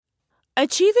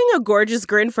Achieving a gorgeous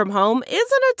grin from home isn't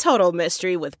a total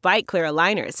mystery with Byte Clear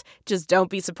aligners. Just don't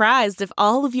be surprised if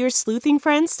all of your sleuthing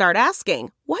friends start asking,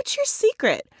 "What's your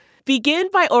secret?" Begin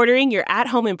by ordering your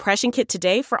at-home impression kit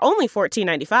today for only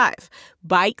 $14.95.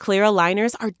 Byte Clear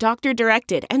aligners are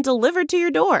doctor-directed and delivered to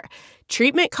your door.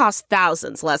 Treatment costs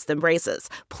thousands less than braces.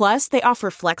 Plus, they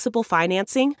offer flexible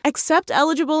financing, accept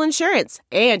eligible insurance,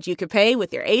 and you can pay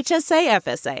with your HSA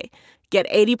FSA. Get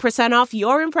 80% off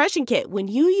your impression kit when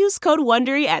you use code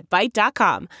WONDERY at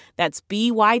Byte.com. That's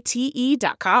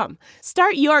BYTE.com.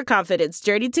 Start your confidence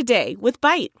journey today with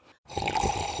Byte.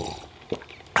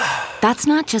 That's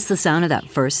not just the sound of that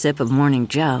first sip of Morning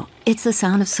Joe. It's the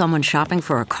sound of someone shopping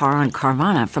for a car on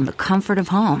Carvana from the comfort of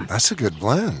home. That's a good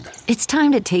blend. It's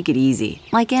time to take it easy,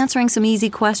 like answering some easy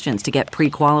questions to get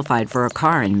pre-qualified for a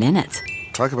car in minutes.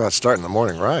 Talk about starting the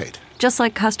morning right. Just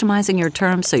like customizing your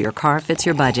terms so your car fits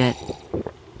your budget.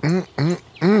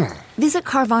 Visit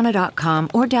Carvana.com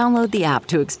or download the app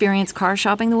to experience car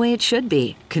shopping the way it should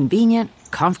be. Convenient,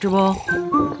 comfortable.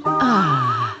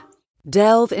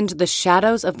 Delve into the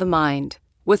shadows of the mind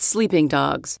with Sleeping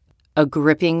Dogs, a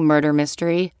gripping murder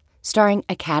mystery starring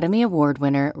Academy Award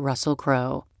winner Russell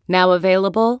Crowe. Now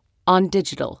available on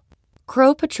digital.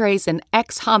 Crowe portrays an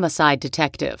ex-homicide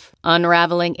detective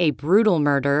unraveling a brutal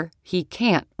murder he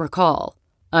can't recall.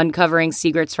 Uncovering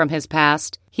secrets from his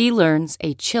past, he learns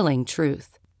a chilling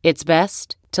truth. It's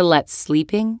best to let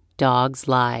sleeping dogs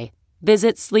lie.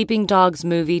 Visit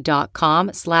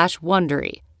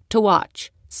sleepingdogsmovie.com/Wondery to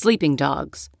watch Sleeping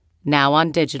Dogs, now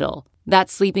on digital.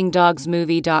 That's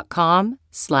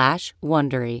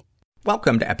sleepingdogsmovie.com/Wondery.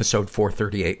 Welcome to episode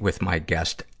 438 with my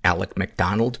guest, Alec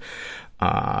McDonald.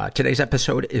 Today's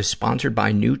episode is sponsored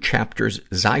by New Chapter's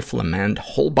Zyflamend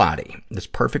Whole Body. It's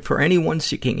perfect for anyone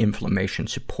seeking inflammation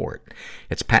support.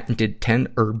 Its patented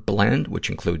 10-herb blend, which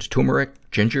includes turmeric,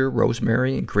 ginger,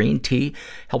 rosemary, and green tea,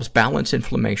 helps balance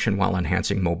inflammation while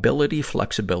enhancing mobility,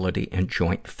 flexibility, and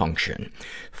joint function.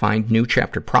 Find New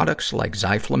Chapter products like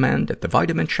Zyflamend at the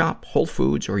Vitamin Shop, Whole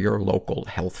Foods, or your local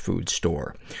health food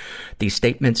store. These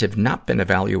statements have not been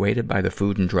evaluated by the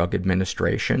Food and Drug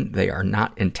Administration. They are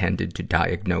not intended to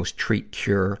diagnose, treat,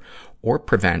 cure, or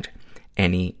prevent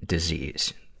any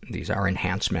disease. These are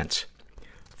enhancements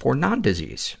for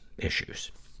non-disease issues.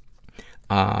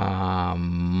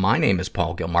 My name is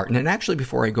Paul Gilmartin, and actually,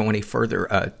 before I go any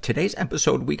further, today's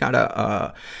episode, we got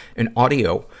an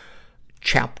audio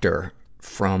chapter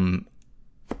from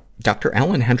Dr.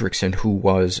 Ellen Hendrickson, who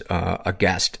was a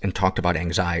guest and talked about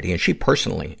anxiety, and she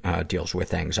personally deals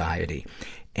with anxiety.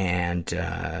 And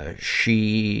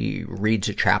she reads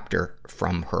a chapter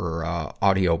from her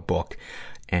audio book,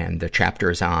 and the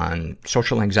chapter is on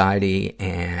social anxiety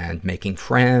and making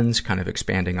friends, kind of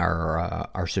expanding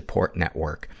our support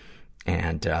network.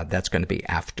 And that's going to be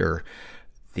after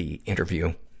the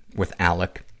interview with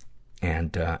Alec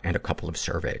and a couple of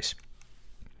surveys.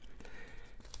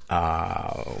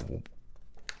 There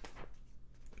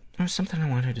was something I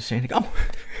wanted to say. Oh,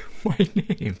 my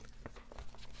name.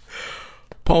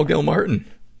 Paul Gilmartin.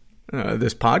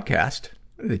 This podcast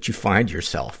that you find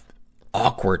yourself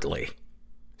awkwardly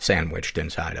sandwiched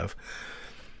inside of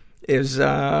is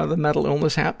the Mental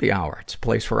Illness Happy Hour. It's a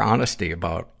place for honesty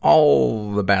about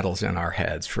all the battles in our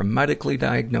heads, from medically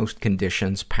diagnosed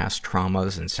conditions, past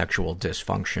traumas, and sexual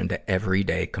dysfunction to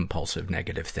everyday compulsive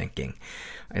negative thinking.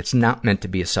 It's not meant to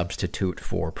be a substitute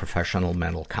for professional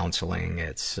mental counseling.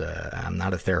 I'm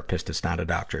not a therapist. It's not a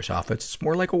doctor's office. It's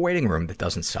more like a waiting room that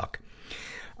doesn't suck.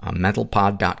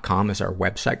 mentalpod.com is our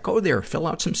website. Go there, fill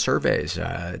out some surveys.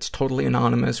 It's totally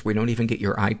anonymous. We don't even get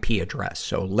your IP address.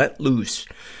 So let loose.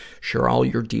 Share all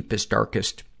your deepest,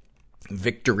 darkest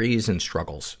victories and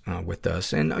struggles with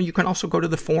us. And you can also go to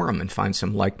the forum and find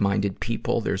some like-minded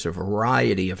people. There's a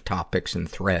variety of topics and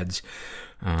threads.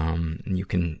 You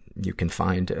can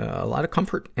find a lot of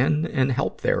comfort and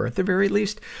help there. At the very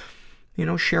least,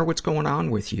 share what's going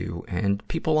on with you. And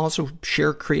people also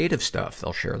share creative stuff.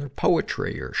 They'll share their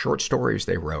poetry or short stories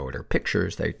they wrote or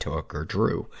pictures they took or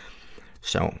drew.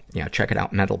 So, yeah, check it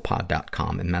out,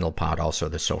 mentalpod.com, and mentalpod also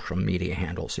the social media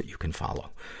handles that you can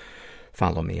follow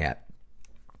me at.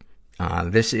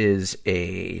 This is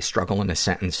a struggle in a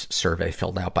sentence survey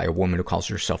filled out by a woman who calls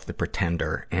herself the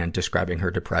Pretender, and describing her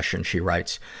depression, she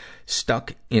writes,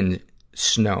 "Stuck in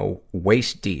snow,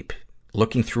 waist deep,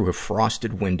 looking through a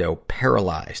frosted window,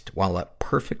 paralyzed, while a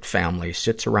perfect family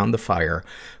sits around the fire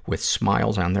with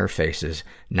smiles on their faces,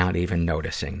 not even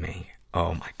noticing me."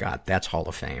 Oh my God, that's Hall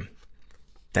of Fame.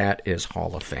 That is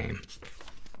Hall of Fame.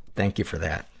 Thank you for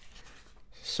that.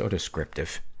 So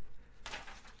descriptive.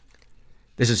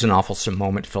 This is an awfulsome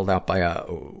moment filled out by a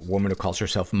woman who calls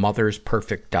herself Mother's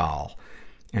Perfect Doll.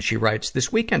 And she writes,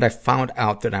 this weekend I found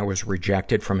out that I was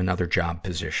rejected from another job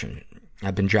position.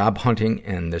 I've been job hunting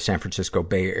in the San Francisco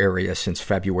Bay Area since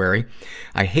February.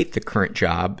 I hate the current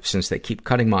job since they keep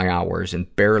cutting my hours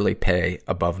and barely pay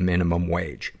above minimum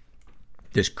wage.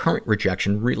 This current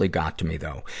rejection really got to me,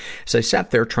 though. As I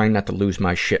sat there trying not to lose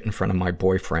my shit in front of my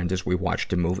boyfriend as we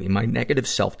watched a movie, my negative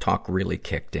self-talk really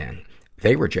kicked in.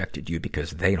 They rejected you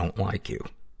because they don't like you.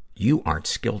 You aren't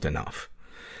skilled enough.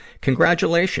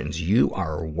 Congratulations, you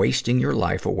are wasting your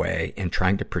life away and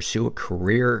trying to pursue a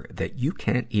career that you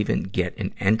can't even get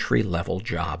an entry-level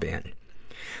job in.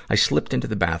 I slipped into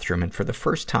the bathroom, and for the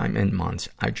first time in months,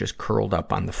 I just curled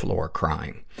up on the floor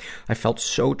crying. I felt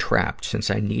so trapped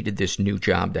since I needed this new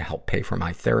job to help pay for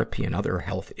my therapy and other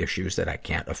health issues that I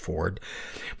can't afford.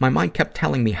 My mind kept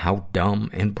telling me how dumb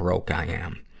and broke I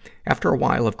am. After a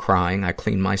while of crying, I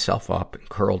cleaned myself up and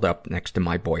curled up next to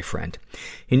my boyfriend.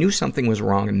 He knew something was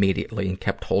wrong immediately and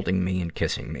kept holding me and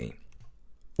kissing me.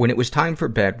 When it was time for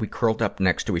bed, we curled up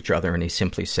next to each other and he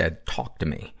simply said, "Talk to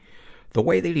me." The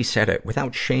way that he said it,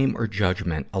 without shame or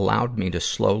judgment, allowed me to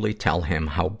slowly tell him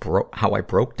how I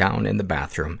broke down in the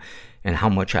bathroom and how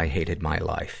much I hated my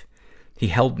life. He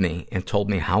held me and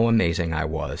told me how amazing I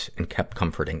was and kept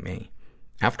comforting me.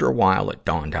 After a while, it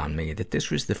dawned on me that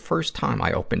this was the first time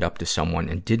I opened up to someone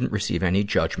and didn't receive any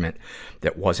judgment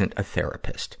that wasn't a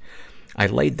therapist. I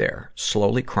laid there,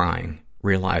 slowly crying,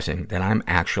 realizing that I'm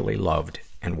actually loved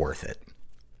and worth it.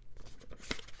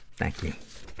 Thank you.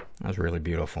 That was really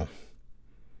beautiful.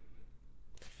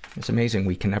 It's amazing.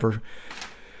 We can never,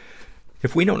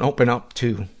 if we don't open up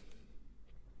to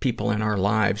people in our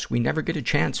lives, we never get a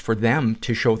chance for them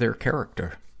to show their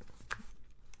character.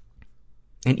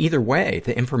 And either way,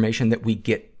 the information that we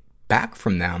get back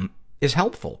from them is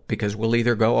helpful because we'll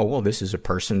either go, oh, well, this is a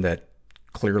person that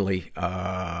clearly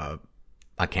I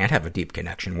can't have a deep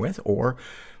connection with, or,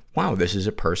 wow, this is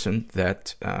a person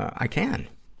that I can.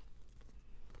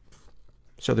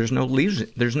 So there's no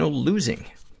losing.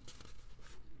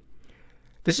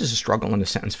 This is a struggle in a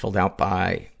sentence filled out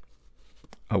by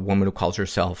a woman who calls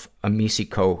herself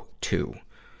Amisiko 2.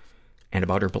 And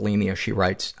about her bulimia, she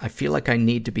writes, I feel like I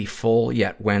need to be full,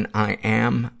 yet when I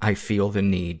am, I feel the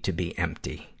need to be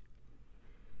empty.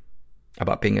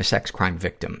 About being a sex crime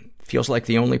victim. Feels like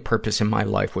the only purpose in my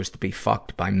life was to be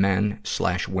fucked by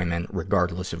men/women,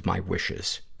 regardless of my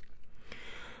wishes.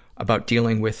 About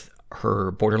dealing with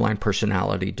her borderline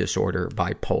personality disorder,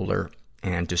 bipolar,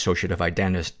 and dissociative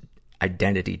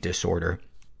identity disorder,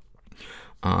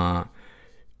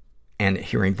 and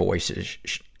hearing voices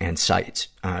and sights.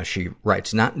 She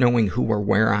writes, not knowing who or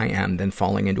where I am, then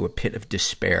falling into a pit of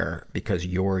despair because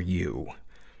you're you.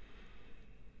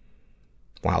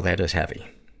 Wow, that is heavy.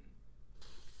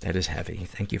 That is heavy.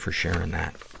 Thank you for sharing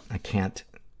that. I can't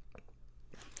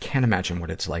imagine what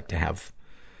it's like to have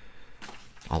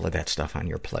all of that stuff on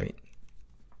your plate.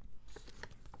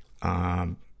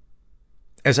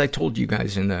 As I told you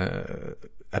guys in the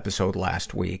episode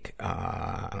last week,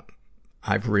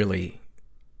 I've really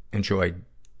enjoyed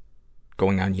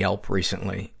going on Yelp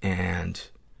recently and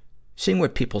seeing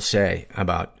what people say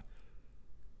about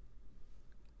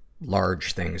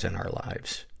large things in our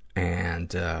lives.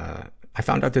 And I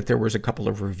found out that there was a couple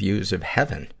of reviews of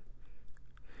heaven.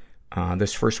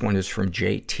 This first one is from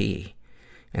JT.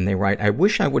 And they write, I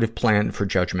wish I would have planned for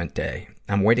Judgment Day.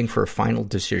 I'm waiting for a final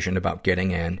decision about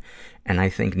getting in, and I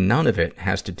think none of it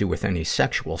has to do with any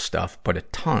sexual stuff, but a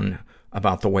ton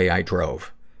about the way I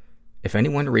drove. If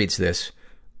anyone reads this,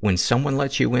 when someone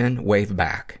lets you in, wave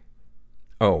back.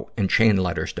 Oh, and chain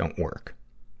letters don't work.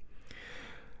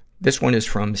 This one is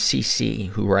from CC,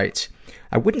 who writes,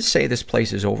 I wouldn't say this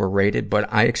place is overrated, but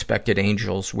I expected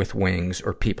angels with wings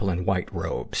or people in white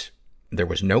robes. There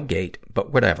was no gate,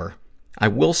 but whatever. I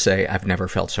will say I've never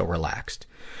felt so relaxed.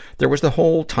 There was the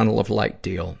whole tunnel of light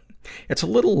deal. It's a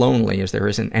little lonely as there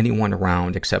isn't anyone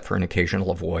around except for an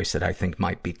occasional voice that I think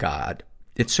might be God.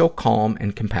 It's so calm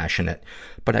and compassionate,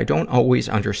 but I don't always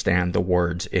understand the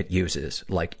words it uses,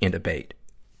 like intubate.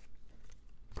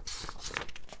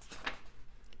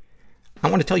 I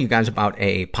want to tell you guys about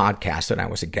a podcast that I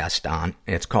was a guest on.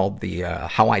 It's called the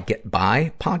How I Get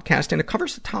By podcast, and it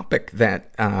covers a topic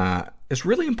that is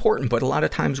really important, but a lot of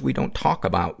times we don't talk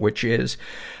about, which is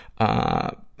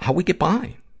how we get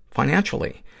by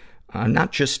financially.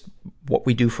 Not just what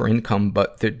we do for income,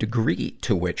 but the degree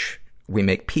to which we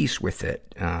make peace with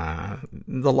it,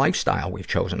 the lifestyle we've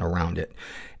chosen around it,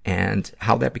 and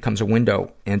how that becomes a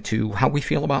window into how we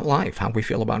feel about life, how we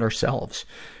feel about ourselves,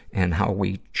 and how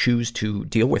we choose to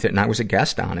deal with it. And I was a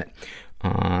guest on it.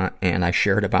 And I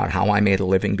shared about how I made a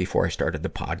living before I started the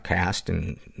podcast.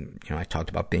 And, I talked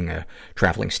about being a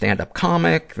traveling stand-up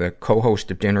comic, the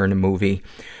co-host of Dinner and a Movie.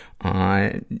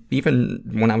 Even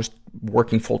when I was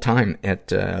working full-time at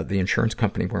the insurance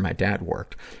company where my dad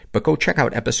worked. But go check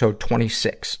out episode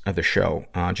 26 of the show.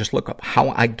 Just look up How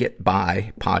I Get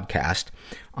By podcast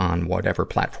on whatever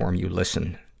platform you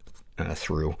listen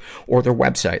through, or their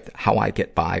website,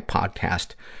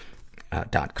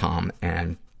 howigetbypodcast.com.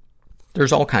 And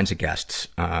there's all kinds of guests,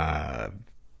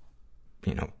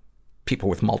 people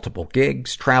with multiple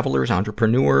gigs, travelers,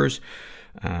 entrepreneurs,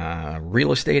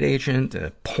 real estate agent,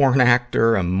 a porn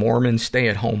actor, a Mormon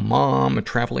stay-at-home mom, a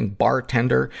traveling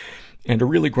bartender, and a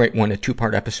really great one, a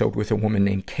 2-part episode with a woman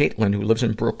named Caitlin who lives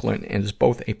in Brooklyn and is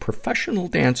both a professional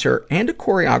dancer and a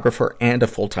choreographer and a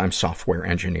full-time software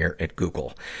engineer at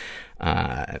Google,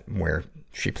 where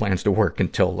she plans to work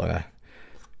until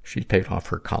she's paid off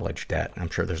her college debt. I'm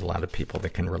sure there's a lot of people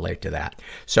that can relate to that.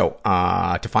 So,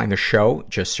 to find the show,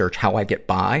 just search How I Get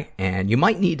By, and you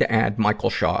might need to add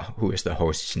Michael Shaw, who is the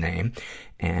host's name,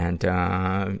 and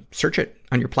search it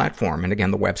on your platform. And again,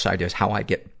 the website is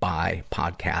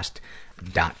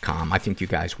howigetbypodcast.com. I think you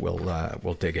guys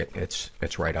will dig it. It's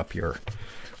right up your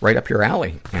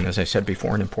alley. And as I said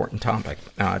before, an important topic.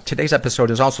 Today's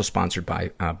episode is also sponsored by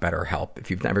BetterHelp.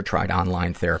 If you've never tried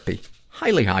online therapy,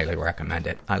 highly, highly recommend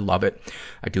it. I love it.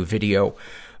 I do video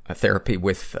therapy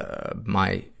with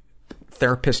my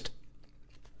therapist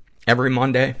every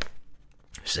Monday.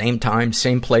 Same time,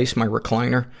 same place, my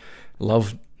recliner.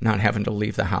 Love not having to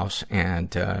leave the house,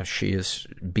 and she is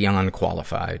beyond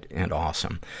qualified and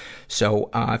awesome. So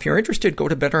if you're interested, go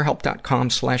to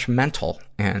betterhelp.com/mental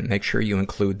and make sure you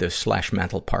include the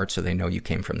 /mental part so they know you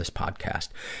came from this podcast.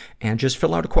 And just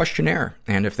fill out a questionnaire.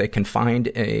 And if they can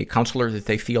find a counselor that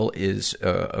they feel is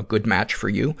a good match for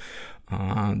you,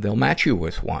 they'll match you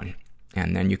with one.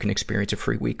 And then you can experience a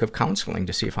free week of counseling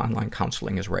to see if online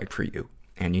counseling is right for you.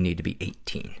 And you need to be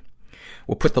 18.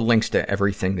 We'll put the links to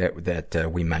everything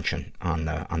that we mention on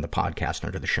the podcast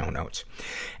under the show notes.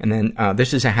 And then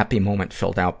this is a happy moment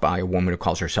filled out by a woman who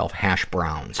calls herself Hash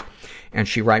Browns. And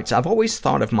she writes, I've always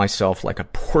thought of myself like a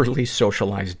poorly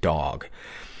socialized dog.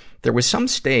 There was some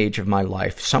stage of my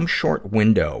life, some short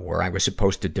window where I was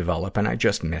supposed to develop, and I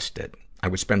just missed it. I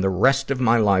would spend the rest of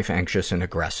my life anxious and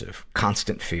aggressive,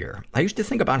 constant fear. I used to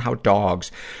think about how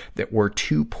dogs that were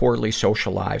too poorly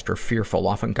socialized or fearful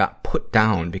often got put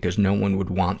down because no one would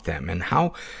want them, and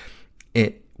how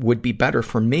it would be better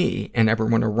for me and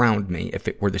everyone around me if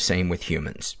it were the same with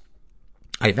humans.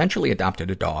 I eventually adopted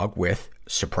a dog with,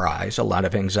 surprise, a lot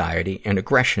of anxiety and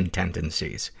aggression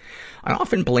tendencies. I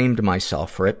often blamed myself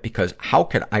for it because how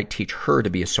could I teach her to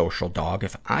be a social dog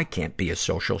if I can't be a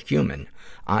social human?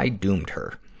 I doomed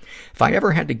her. If I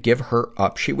ever had to give her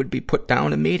up, she would be put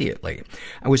down immediately.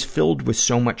 I was filled with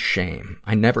so much shame.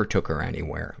 I never took her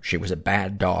anywhere. She was a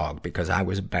bad dog because I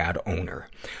was a bad owner.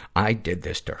 I did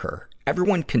this to her.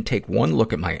 Everyone can take one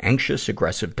look at my anxious,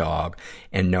 aggressive dog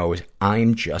and knows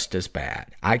I'm just as bad.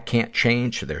 I can't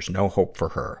change, so there's no hope for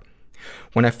her.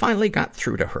 When I finally got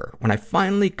through to her, when I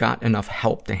finally got enough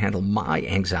help to handle my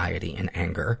anxiety and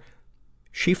anger,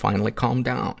 she finally calmed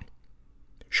down.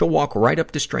 She'll walk right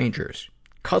up to strangers,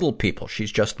 cuddle people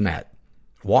she's just met,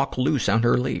 walk loose on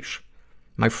her leash.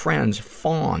 My friends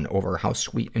fawn over how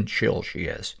sweet and chill she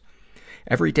is.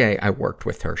 Every day I worked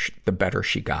with her, the better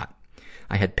she got.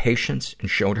 I had patience and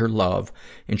showed her love,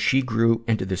 and she grew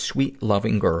into the sweet,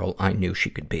 loving girl I knew she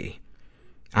could be.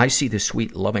 I see the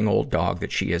sweet, loving old dog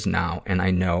that she is now, and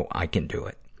I know I can do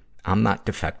it. I'm not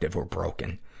defective or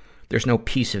broken. There's no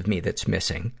piece of me that's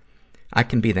missing. I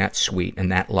can be that sweet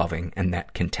and that loving and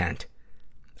that content.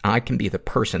 I can be the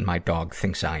person my dog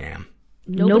thinks I am.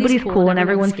 Nobody's cool and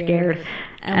everyone's scared.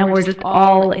 And we're just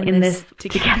all in this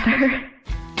together.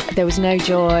 There was no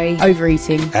joy.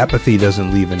 Overeating. Apathy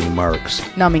doesn't leave any marks.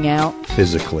 Numbing out.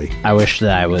 Physically. I wish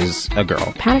that I was a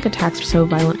girl. Panic attacks were so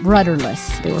violent.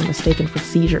 Rudderless. They were mistaken for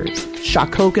seizures.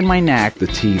 Shot coke in my neck. The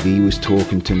TV was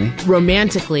talking to me.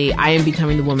 Romantically, I am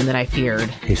becoming the woman that I feared.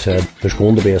 He said, there's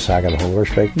going to be a second hunger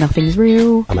strike. Nothing's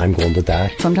real. And I'm going to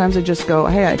die. Sometimes I just go,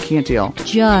 hey, I can't deal.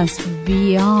 Just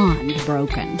beyond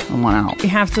broken. I want out. I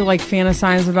have to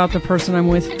fantasize about the person I'm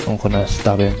with. I'm going to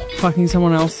stab him. Fucking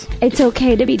someone else. It's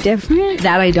okay to be different.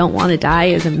 That I don't want to die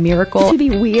is a miracle. To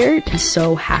be weird. I'm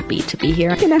so happy to be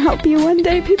here. I'm gonna help you one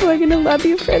day. People are gonna love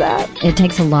you for that. It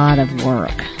takes a lot of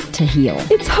work to heal.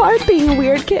 It's hard being a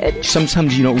weird kid.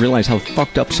 Sometimes you don't realize how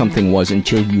fucked up something was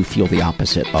until you feel the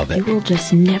opposite of it. You will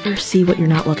just never see what you're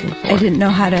not looking for. I didn't know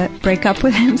how to break up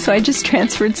with him, so I just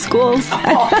transferred schools.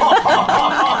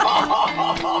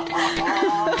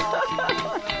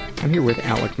 And I'm here with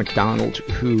Alec McDonald,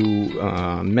 who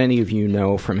many of you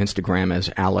know from Instagram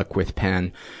as Alec with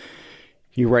Pen.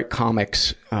 You write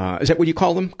comics. Is that what you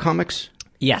call them? Comics?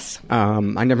 Yes.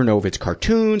 I never know if it's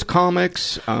cartoons,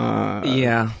 comics.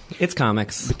 Yeah, it's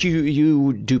comics. But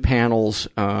you do panels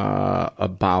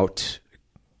about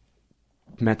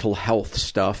mental health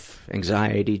stuff,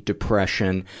 anxiety,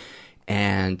 depression,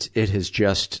 and it has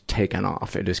just taken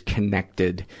off. It is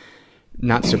connected,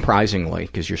 not surprisingly,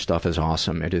 because your stuff is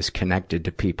awesome. It is connected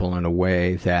to people in a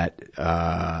way that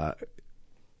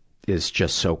is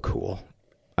just so cool.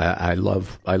 I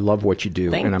love what you do.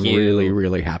 Thank and I'm you. really,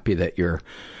 really happy that you're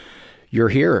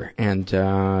here and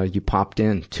you popped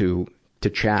in to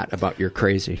chat about your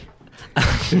crazy.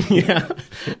 Yeah.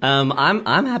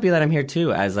 I'm happy that I'm here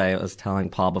too. As I was telling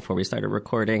Paul before we started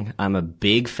recording, I'm a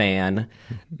big fan.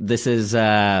 This is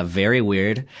very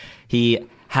weird. He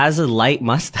has a light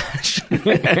mustache.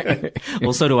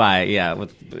 Well, so do I. Yeah,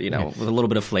 with a little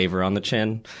bit of flavor on the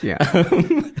chin. Yeah.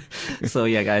 So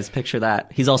yeah, guys, picture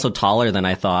that. He's also taller than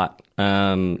I thought.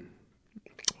 Like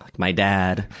my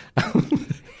dad.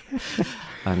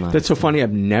 That's so funny.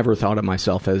 I've never thought of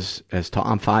myself as tall.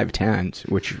 I'm 5'10",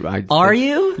 which I... Are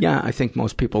you? Yeah, I think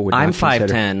most people would. I'm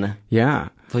 5'10". Yeah.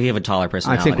 Well, you have a taller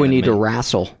personality. I think we need to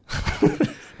wrestle.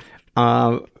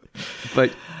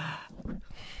 But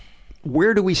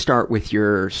where do we start with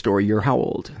your story? You're how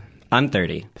old? I'm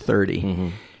 30. 30. Mm-hmm.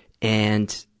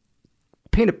 And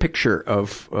paint a picture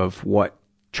of what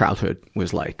childhood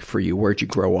was like for you. Where'd you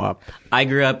grow up? I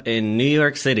grew up in New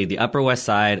York City, the Upper West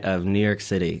Side of New York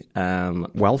City.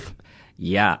 Wealth?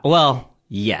 Yeah. Well,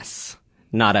 yes.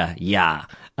 Not a yeah.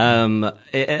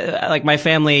 Like my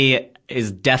family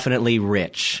is definitely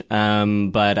rich.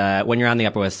 But when you're on the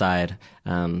Upper West Side,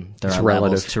 there are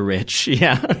levels to rich.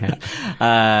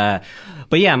 Yeah.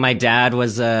 But yeah, my dad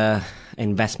was a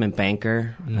investment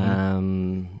banker.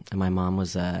 And my mom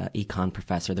was a econ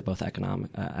professor. They're both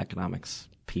economics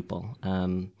people.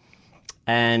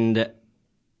 And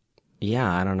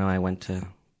yeah, I don't know. I went to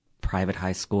private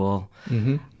high school.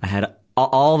 Mm-hmm. I had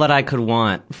all that I could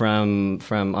want from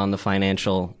on the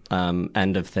financial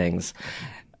end of things.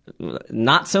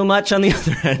 Not so much on the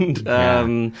other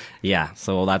end. Yeah.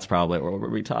 So that's probably what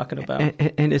we're talking about.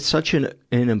 And it's such an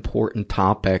important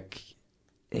topic.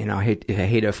 You know, I hate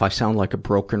if I sound like a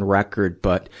broken record,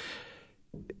 but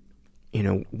you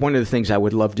know, one of the things I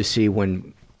would love to see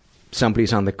when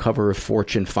somebody's on the cover of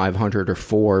Fortune 500 or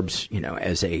Forbes, you know,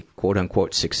 as a quote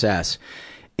unquote success,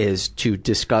 is to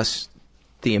discuss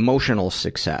the emotional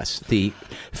success, the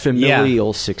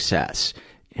familial success.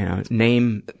 You know,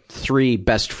 name 3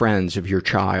 best friends of your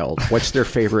child. What's their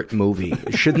favorite movie?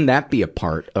 Shouldn't that be a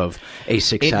part of a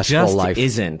successful life? It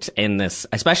just isn't in this,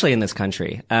 especially in this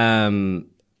country.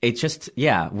 It's just,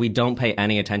 we don't pay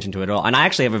any attention to it at all. And I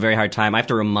actually have a very hard time. I have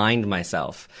to remind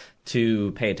myself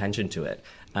to pay attention to it.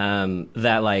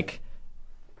 That like,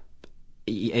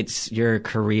 it's your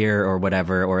career or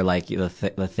whatever, or like the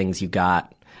things you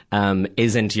got,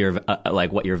 isn't your,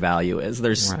 like what your value is.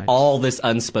 There's all this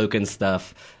unspoken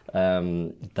stuff,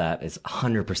 that is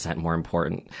 100% more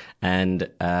important. And,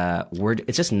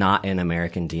 it's just not in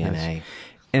American DNA. Yes.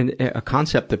 And a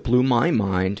concept that blew my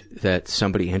mind that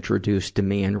somebody introduced to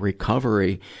me in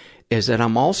recovery is that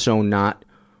I'm also not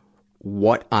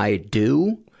what I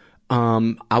do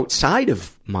outside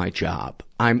of my job.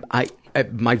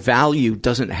 My value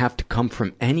doesn't have to come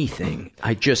from anything.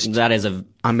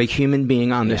 I'm a human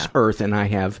being on this earth, and I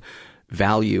have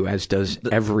value, as does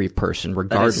every person,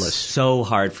 regardless. That is so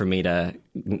hard for me to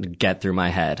get through my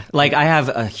head. Like, I have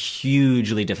a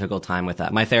hugely difficult time with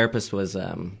that. My therapist was,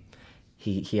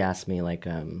 he asked me, like,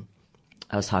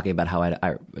 I was talking about how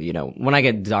I you know, when I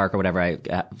get dark or whatever, I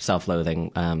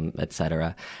self-loathing,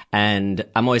 etc. And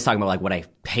I'm always talking about like what I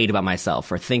hate about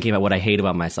myself, or thinking about what I hate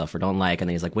about myself or don't like. And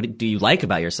then he's like, "What do you like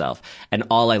about yourself?" And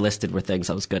all I listed were things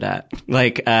I was good at,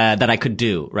 like that I could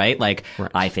do, right? Like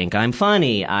I think I'm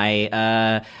funny.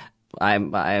 I'm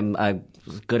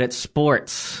good at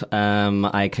sports.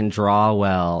 I can draw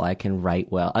well. I can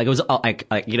write well. Like it was all,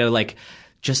 you know, like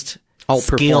just. All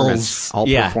skills.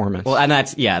 Performance. Well, and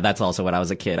that's also when I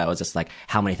was a kid. I was just like,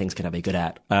 how many things can I be good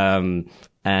at? And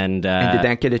did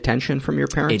that get attention from your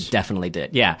parents? It definitely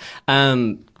did. Yeah.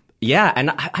 And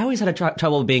I always had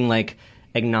trouble being like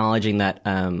acknowledging that,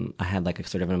 I had like a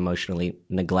sort of an emotionally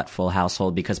neglectful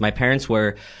household, because my parents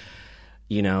were,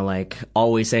 you know, like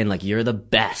always saying like, you're the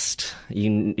best.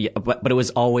 But it was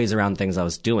always around things I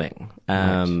was doing.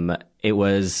 It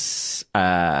was,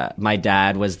 my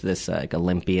dad was this like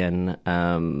Olympian,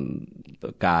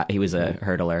 guy. He was a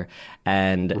hurdler,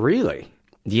 and really,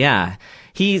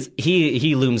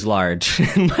 he looms large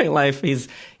in my life.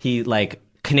 He like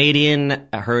Canadian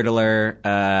hurdler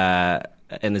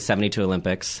in the 72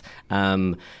 Olympics.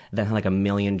 Then had like a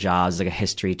million jobs, like a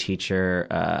history teacher,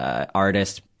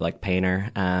 artist, like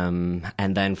painter. And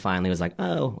then finally was like,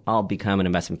 oh, I'll become an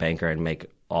investment banker and make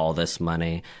all this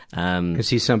money. Is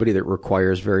he somebody that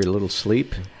requires very little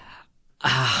sleep?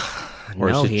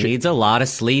 No, he needs a lot of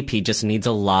sleep. He just needs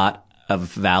a lot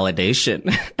of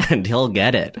validation, and he'll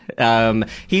get it.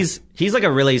 He's like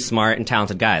a really smart and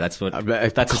talented guy. That's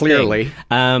clearly.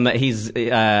 He's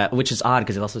which is odd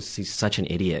because he's such an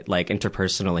idiot. Like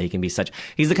interpersonally, he can be such.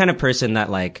 He's the kind of person that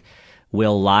like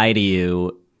will lie to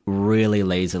you really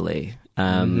lazily.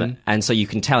 And so you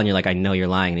can tell, and you're like, I know you're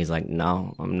lying, and he's like,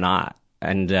 no, I'm not.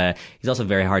 And he's also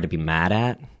very hard to be mad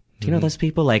at. Do you know those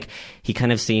people? Like he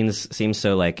kind of seems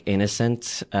so like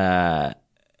innocent.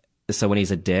 So when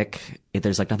he's a dick,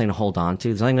 there's like nothing to hold on to.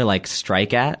 There's nothing to like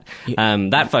strike at.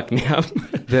 That fucked me up.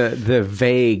 the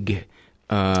vague,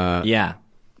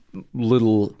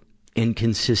 little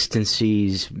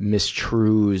inconsistencies,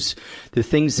 mistruths, the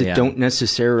things that don't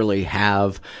necessarily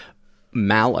have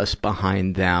malice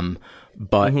behind them,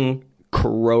 but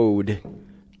corrode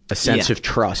a sense of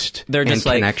trust and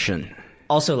connection. Like,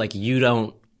 also, like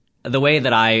the way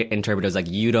that I interpret it is like,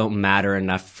 you don't matter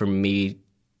enough for me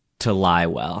to lie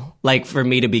well, like for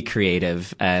me to be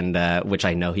creative, and which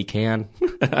I know he can.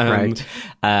 Right.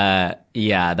 That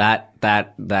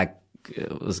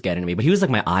was getting to me. But he was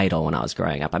like my idol when I was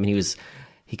growing up. I mean,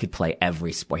 he could play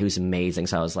every sport. He was amazing.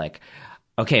 So I was like,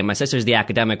 okay, my sister's the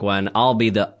academic one. I'll be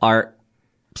the art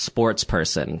sports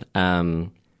person.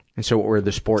 And so what were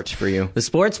the sports for you? The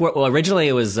sports were, well, originally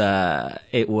it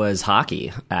was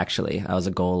hockey, actually. I was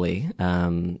a goalie.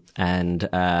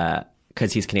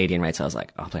 Cause he's Canadian, right? So I was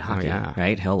like, I'll play hockey,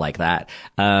 right? He'll like that.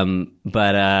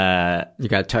 But you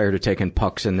got tired of taking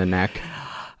pucks in the neck?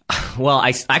 Well,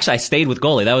 I stayed with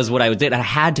goalie. That was what I did. I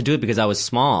had to do it because I was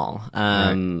small.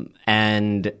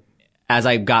 And as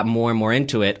I got more and more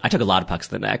into it, I took a lot of pucks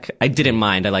to the neck. I didn't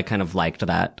mind. I kind of liked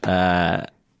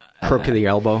that. Crook of the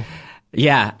elbow?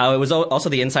 Yeah. It was also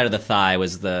the inside of the thigh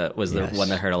was the one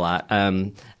that hurt a lot.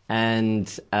 I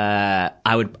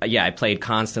played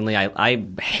constantly. I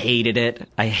hated it.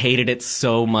 I hated it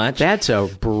so much. That's a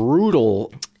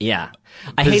brutal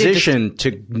position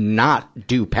to not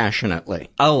do passionately.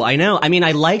 Oh, I know. I mean,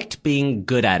 I liked being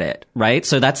good at it, right?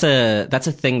 So that's a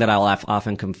thing that I'll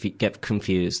often get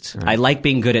confused. Right. I like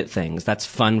being good at things. That's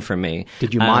fun for me.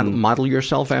 Did you model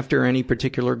yourself after any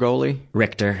particular goalie?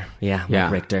 Richter.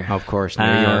 Yeah. Richter. Of course.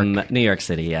 New York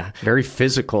City. Yeah. Very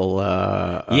physical.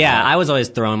 I was always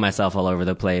throwing myself all over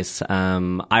the place.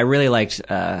 I really liked,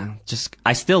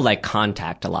 I still like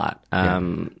contact a lot.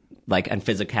 And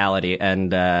physicality.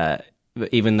 And,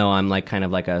 even though I'm like kind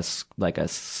of like a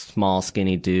small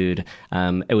skinny dude,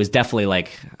 it was definitely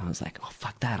like, I was like, oh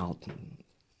fuck that, I'll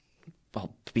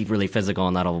be really physical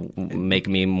and that'll make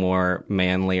me more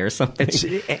manly or something.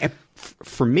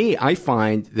 For me, I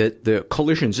find that the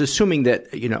collisions, assuming that,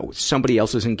 somebody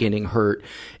else isn't getting hurt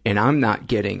and I'm not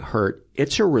getting hurt,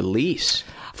 it's a release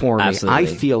for me. Absolutely. I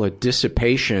feel a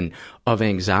dissipation of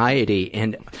anxiety,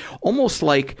 and almost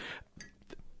like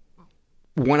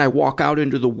when I walk out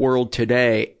into the world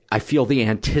today, I feel the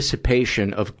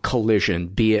anticipation of collision,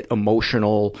 be it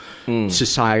emotional,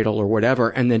 societal, or whatever.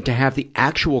 And then to have the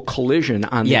actual collision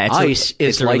on the ice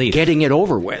is like relief. Getting it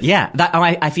over with. Yeah,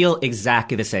 I feel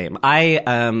exactly the same.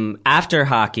 After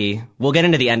hockey, we'll get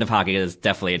into the end of hockey. It's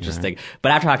definitely interesting. Right.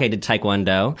 But after hockey, I did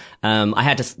Taekwondo. I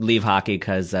had to leave hockey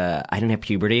because I didn't have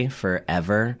puberty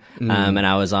forever. And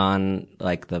I was on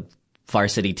like the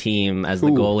varsity team as the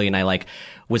goalie, and I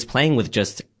was playing with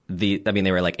just they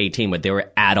were like 18, but they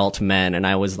were adult men, and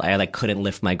I couldn't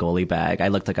lift my goalie bag. I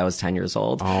looked like I was 10 years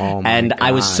old. Oh my and God.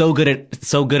 I was so good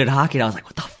at hockey, and I was like,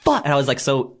 what the fuck? And I was like,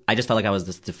 I just felt like I was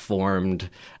this deformed,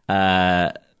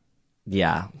 I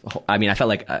mean, I felt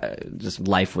like just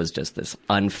life was just this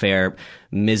unfair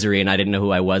misery, and I didn't know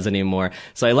who I was anymore.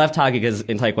 So I left hockey because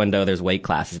in Taekwondo there's weight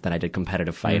classes. Then I did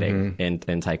competitive fighting in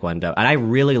Taekwondo, and I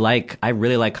really like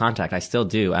contact. I still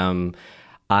do.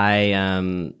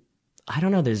 I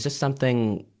don't know. There's just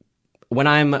something when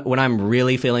I'm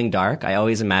really feeling dark. I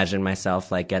always imagine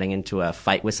myself like getting into a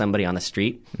fight with somebody on the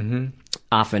street.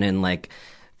 Often in like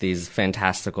these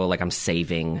fantastical, like I'm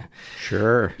saving.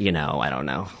 Sure. I don't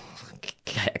know,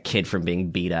 a kid from being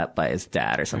beat up by his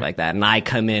dad or something like that, and I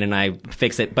come in and I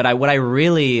fix it. But what I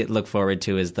really look forward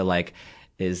to is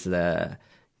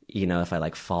if I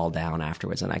like fall down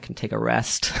afterwards and I can take a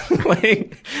rest.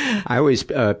 I always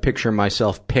picture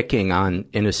myself picking on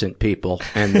innocent people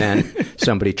and then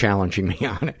somebody challenging me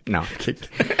on it. No.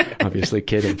 Obviously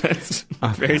kidding. That's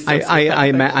I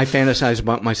fantasize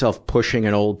about myself pushing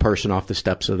an old person off the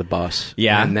steps of the bus.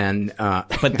 Yeah. And then,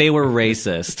 but they were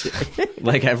racist.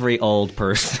 Like every old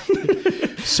person.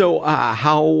 So,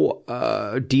 how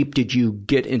deep did you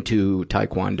get into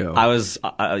Taekwondo? I was,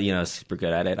 super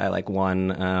good at it. I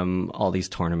won all these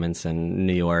tournaments in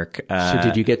New York. So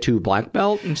did you get to black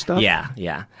belt and stuff?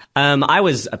 Yeah. I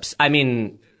was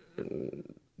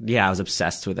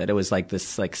obsessed with it. It was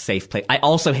this safe place. I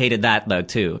also hated that though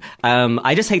too.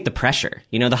 I just hate the pressure.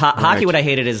 The hockey. What I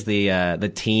hated is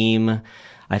the team.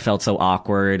 I felt so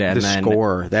awkward, and the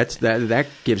score. That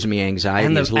gives me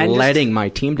anxiety. Letting my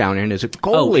team down, and as a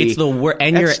goalie, oh, it's the worst.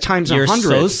 And you're times 100.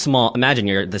 You're so small. Imagine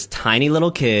you're this tiny little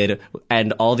kid,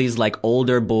 and all these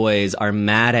older boys are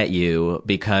mad at you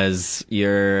because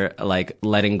you're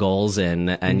letting goals in,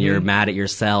 and you're mad at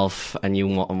yourself, and you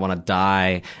want to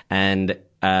die, and.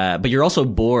 But you're also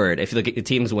bored. If the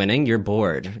team's winning, you're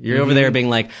bored. You're over there being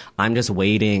like, I'm just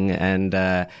waiting.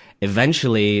 And,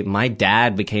 eventually my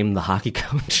dad became the hockey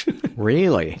coach.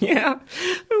 Really? Yeah.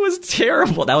 It was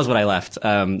terrible. That was what I left.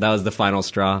 That was the final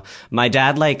straw. My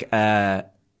dad,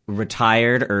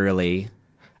 retired early.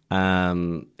 He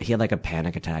had a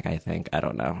panic attack, I think. I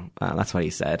don't know. That's what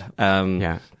he said.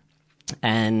 Yeah.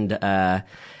 And,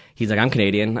 he's like, I'm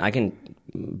Canadian. I can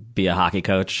be a hockey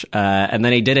coach. And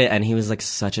then he did it, and he was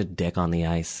such a dick on the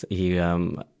ice. He,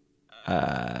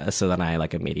 so then I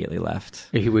immediately left.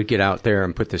 He would get out there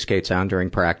and put the skates on during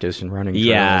practice and running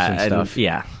trails and stuff.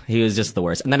 Yeah, he was just the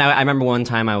worst. And then I remember one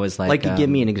time I was give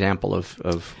me an example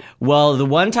of. Well, the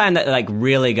one time that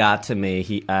really got to me,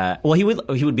 he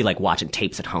would be watching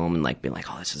tapes at home and be like,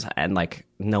 oh, this is, and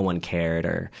no one cared,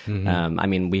 or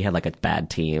we had a bad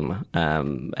team.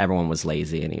 Everyone was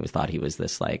lazy, and he thought he was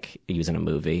this he was in a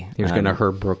movie. He was going to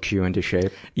Herb Brooks you into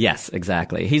shape. Yes,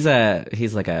 exactly. He has a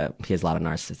lot of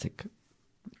narcissistic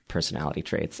personality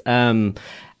traits. And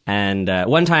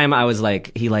one time I was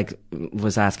he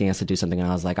was asking us to do something, and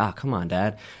I was like, oh, come on,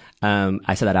 Dad.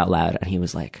 I said that out loud, and he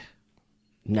was like,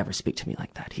 never speak to me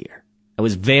like that here. It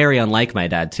was very unlike my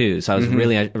dad too. So I was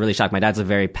really shocked. My dad's a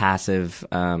very passive,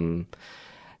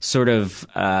 sort of,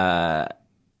 kind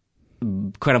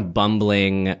of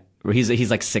bumbling. He's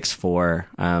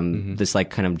 6'4", this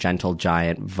kind of gentle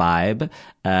giant vibe,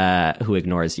 who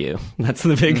ignores you. That's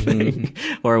the big thing.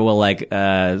 Or will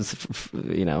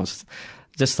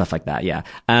just stuff like that. Yeah.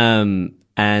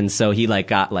 And so he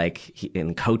got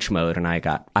in coach mode, and I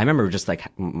remember just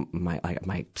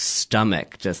my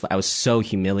stomach, I was so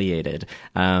humiliated.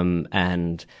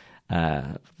 And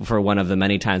for one of the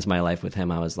many times in my life with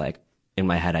him, I was in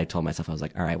my head, I told myself, I was all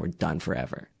right, we're done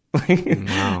forever.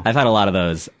 Wow. I've had a lot of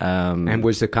those. And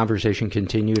was the conversation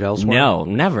continued elsewhere? No,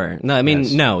 never. No,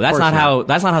 no, that's not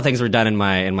how things were done in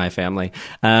my family.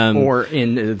 Or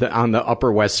on the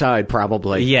Upper West Side,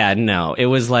 probably. Yeah, no, it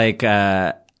was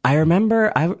I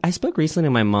remember I spoke recently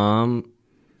to my mom.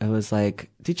 I was like,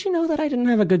 did you know that I didn't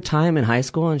have a good time in high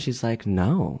school? And she's like,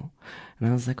 no. And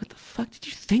I was like, what the fuck did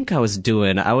you think I was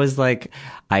doing? I was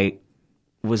I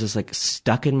was just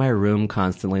stuck in my room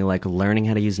constantly, learning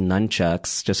how to use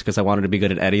nunchucks just because I wanted to be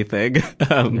good at anything.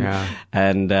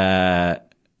 And, I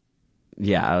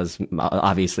was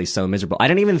obviously so miserable. I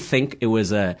didn't even think it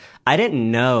was I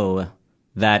didn't know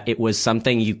that it was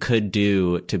something you could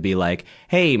do to be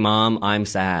hey, Mom, I'm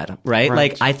sad.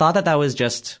 Right? I thought that was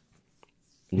just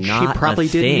not She probably a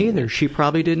thing. didn't either. She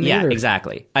probably didn't either. Yeah,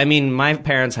 exactly. My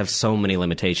parents have so many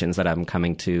limitations that I'm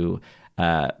coming to,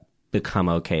 become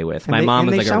okay with. My mom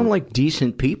was they sound like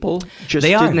decent people. Just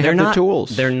they didn't have not, the tools.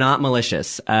 They're not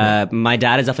malicious. My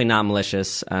dad is definitely not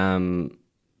malicious.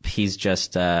 He's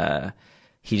just,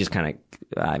 he just kind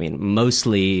of,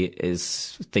 mostly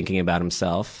is thinking about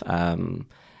himself.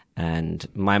 And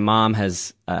my mom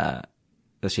has,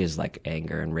 she has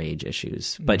anger and rage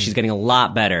issues, but she's getting a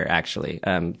lot better actually,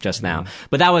 just now.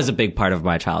 But that was a big part of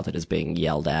my childhood, is being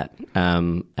yelled at.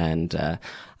 And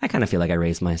I kind of feel like I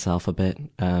raised myself a bit.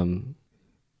 I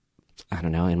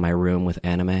don't know, in my room with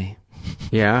anime.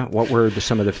 Yeah. What were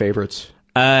some of the favorites?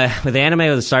 With anime,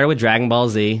 it started with Dragon Ball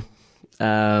Z.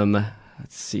 Let's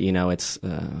see, it's,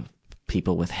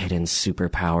 people with hidden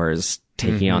superpowers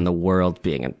taking on the world,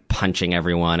 being and punching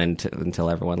everyone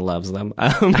until everyone loves them.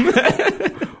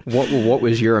 What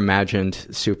was your imagined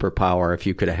superpower if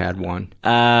you could have had one?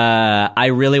 I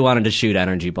really wanted to shoot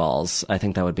energy balls. I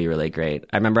think that would be really great.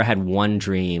 I remember I had one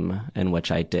dream in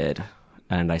which I did,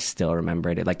 and I still remember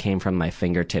it. It came from my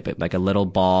fingertip, a little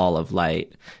ball of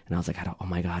light, and I was like, oh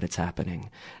my God, it's happening.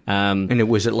 And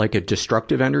was it a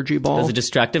destructive energy ball? It was a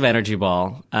destructive energy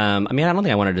ball. I don't think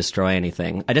I want to destroy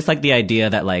anything. I just like the idea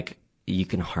that you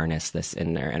can harness this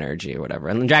inner energy or whatever.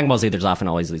 And in Dragon Ball Z, there's often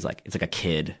always these like, it's like a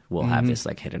kid will have this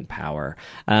like hidden power.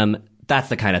 That's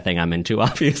the kind of thing I'm into,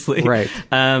 obviously. Right.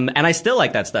 And I still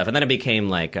like that stuff. And then it became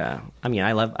like, I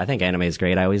think anime is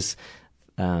great. It's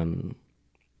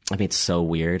so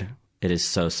weird. It is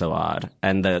so, so odd.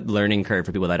 And the learning curve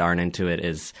for people that aren't into it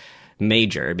is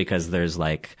major because there's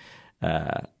like, you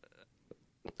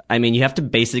have to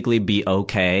basically be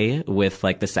okay with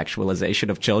like the sexualization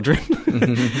of children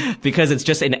because it's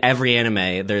just in every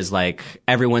anime, there's like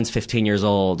everyone's 15 years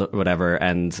old or whatever.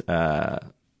 And,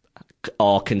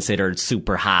 all considered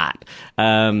super hot.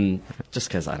 Just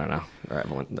cause I don't know. Or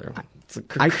everyone,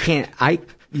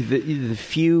 the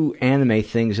few anime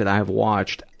things that I've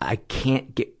watched, I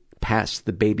can't get past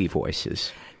the baby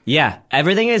voices. Yeah,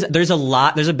 there's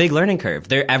a big learning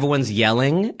curve. Everyone's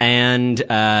yelling and,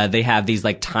 they have these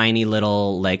like tiny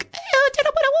little like,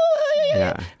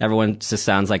 yeah. Everyone just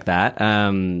sounds like that.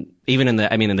 Even in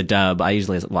the dub, I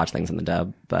usually watch things in the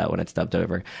dub, but when it's dubbed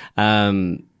over,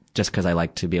 just because I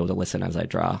like to be able to listen as I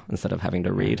draw instead of having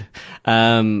to read.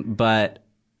 But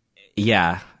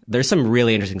yeah, there's some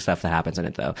really interesting stuff that happens in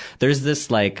it though. There's this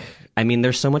like,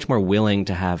 they're so much more willing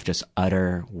to have just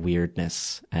utter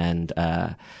weirdness and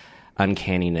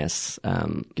uncanniness.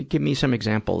 Give me some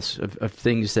examples of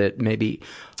things that maybe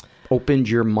opened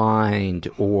your mind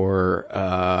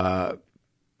or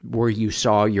where you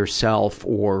saw yourself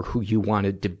or who you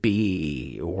wanted to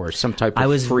be or some type of freedom. I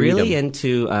was really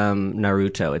into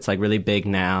Naruto. It's like really big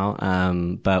now.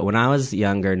 But when I was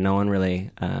younger, no one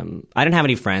really... I didn't have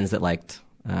any friends that liked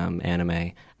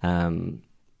anime.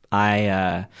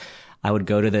 I would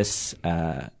go to this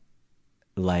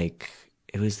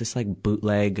it was this like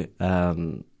bootleg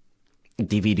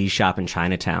DVD shop in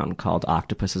Chinatown called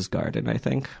Octopus's Garden, I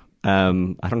think.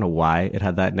 I don't know why it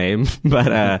had that name,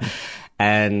 but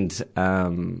and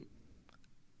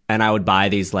I would buy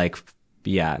these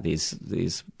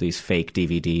these fake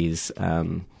DVDs.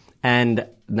 And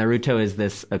Naruto is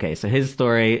this, okay, so his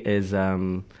story is,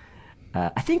 I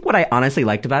think what I honestly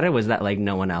liked about it was that like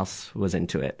no one else was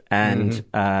into it. And,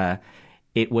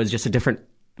 it was just a different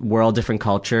world, different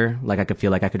culture. Like I could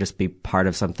feel like I could just be part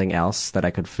of something else that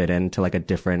I could fit into like a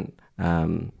different,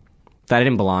 that I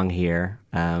didn't belong here.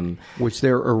 Was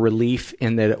there a relief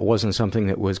in that it wasn't something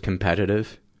that was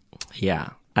competitive? Yeah.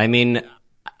 I've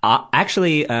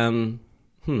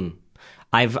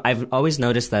always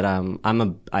noticed that,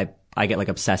 I get like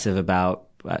obsessive about,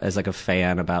 as like a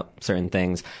fan about certain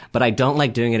things, but I don't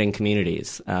like doing it in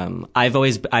communities. When I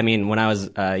was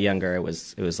younger, it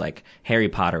was like Harry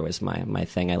Potter was my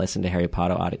thing. I listened to Harry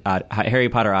Potter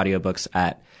audiobooks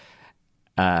at,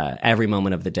 every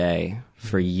moment of the day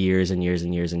for years and years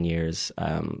and years and years,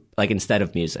 like instead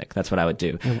of music. That's what I would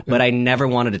do. But I never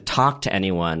wanted to talk to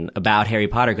anyone about Harry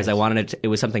Potter because I wanted it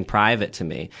was something private to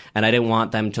me. And I didn't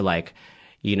want them to like,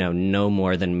 know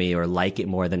more than me or like it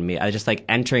more than me. I just like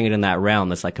entering it in that realm,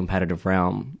 this like competitive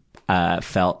realm,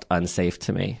 felt unsafe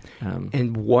to me.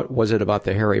 And what was it about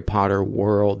the Harry Potter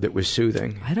world that was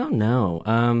soothing? I don't know.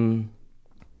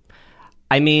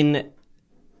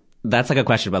 That's like a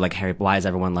question about like why does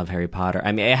everyone love Harry Potter?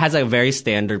 It has a very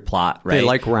standard plot, right? They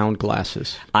like round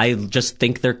glasses. I just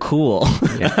think they're cool.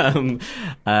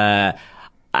 Yeah.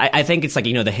 I think it's like,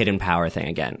 the hidden power thing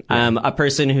again. Yeah. A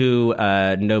person who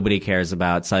nobody cares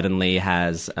about suddenly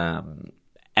has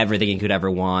everything you could ever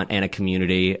want and a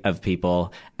community of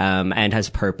people and has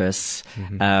purpose.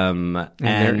 And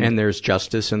there's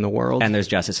justice in the world. And there's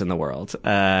justice in the world.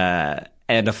 And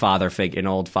an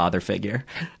old father figure.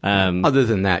 Other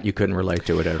than that, you couldn't relate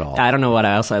to it at all. I don't know what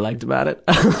else I liked about it.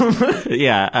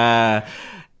 Yeah.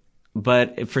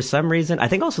 But for some reason, I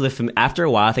think also after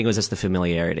a while, I think it was just the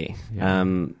familiarity. Yeah.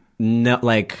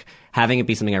 Like having it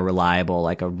be something reliable,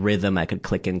 like a rhythm I could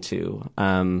click into.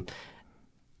 And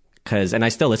I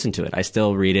still listen to it. I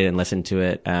still read it and listen to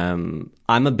it. I'm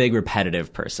a big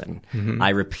repetitive person. Mm-hmm. I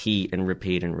repeat and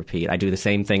repeat and repeat. I do the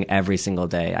same thing every single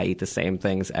day. I eat the same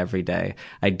things every day.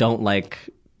 I don't like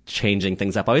changing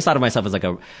things up. I always thought of myself as like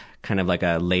a kind of like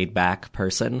a laid back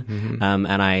person. Mm-hmm.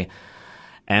 And I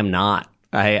am not.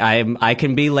 I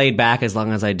can be laid back as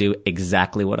long as I do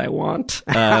exactly what I want.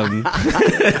 That's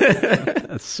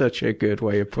such a good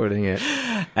way of putting it.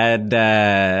 And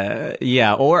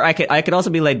yeah, or I could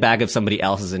also be laid back if somebody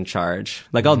else is in charge.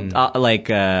 Like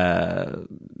yeah,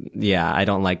 I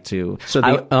don't like to. So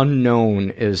the unknown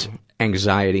is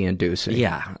anxiety inducing.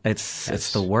 Yeah,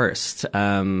 it's the worst.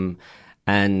 And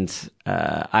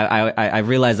I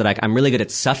realize that I'm really good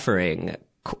at suffering.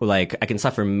 Like I can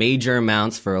suffer major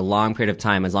amounts for a long period of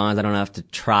time as long as I don't have to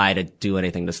try to do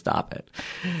anything to stop it.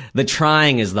 The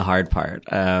trying is the hard part.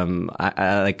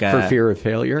 For fear of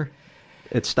failure?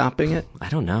 at stopping it? I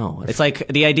don't know. It's like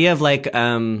the idea of like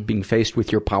being faced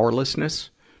with your powerlessness.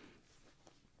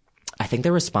 I think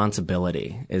the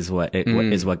responsibility is what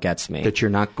gets me. That you're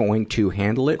not going to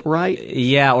handle it right?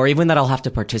 Yeah, or even that I'll have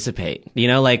to participate. You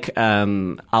know, like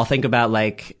I'll think about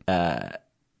like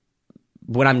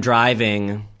when I'm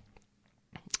driving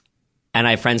and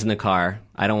I have friends in the car,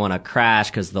 I don't want to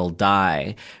crash because they'll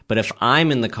die. But if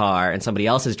I'm in the car and somebody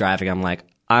else is driving, I'm like,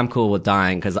 I'm cool with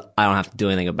dying because I don't have to do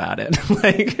anything about it.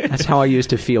 Like, that's how I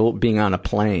used to feel being on a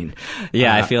plane.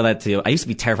 Yeah, I feel that too. I used to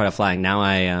be terrified of flying. Now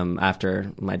I,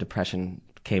 after my depression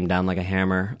came down like a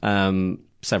hammer,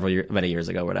 many years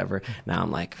ago, whatever. Now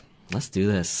I'm like, let's do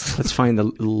this. Let's find the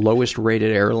lowest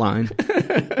rated airline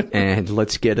and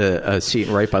let's get a seat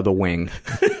right by the wing.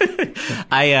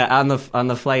 On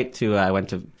the flight to, I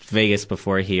went to Vegas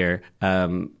before here.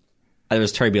 There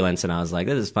was turbulence and I was like,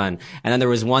 this is fun. And then there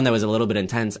was one that was a little bit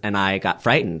intense and I got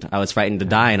frightened. I was frightened to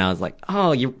die and I was like,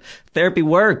 oh, your therapy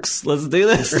works. Let's do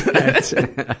this.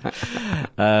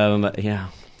 Yeah.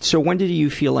 So when did you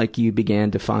feel like you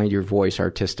began to find your voice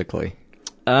artistically?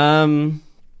 So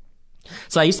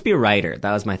I used to be a writer.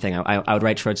 That was my thing. I would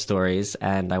write short stories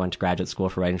and I went to graduate school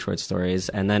for writing short stories.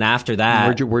 And then after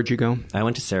that, where'd you go? I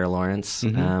went to Sarah Lawrence.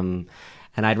 Mm-hmm.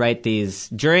 And I'd write these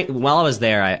while I was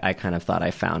there, I kind of thought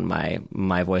I found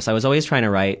my voice. I was always trying to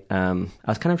write, I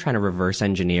was kind of trying to reverse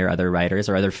engineer other writers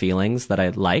or other feelings that I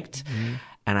liked. Mm-hmm.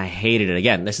 And I hated it.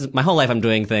 Again, this is my whole life. I'm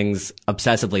doing things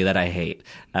obsessively that I hate,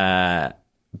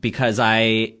 because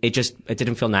it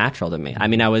didn't feel natural to me. I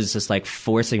mean, I was just like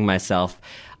forcing myself.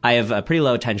 I have a pretty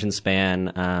low attention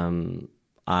span.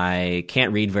 I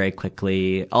can't read very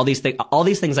quickly. All these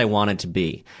things I wanted to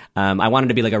be. I wanted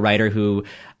to be like a writer who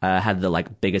had the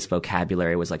like biggest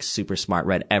vocabulary, was like super smart,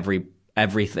 read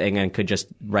everything, and could just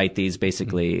write these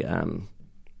basically, I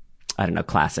don't know,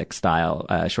 classic style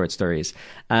short stories.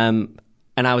 And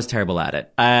I was terrible at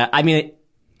it. I mean,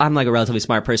 I'm like a relatively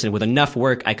smart person. With enough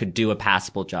work, I could do a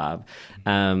passable job.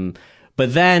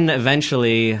 But then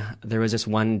eventually, there was this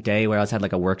one day where I had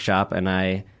like a workshop, and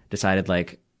I decided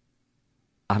like,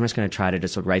 I'm just going to try to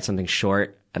just write something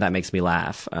short and that makes me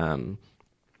laugh.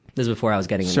 This is before I was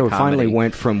getting into comedy. So it finally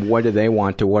went from what do they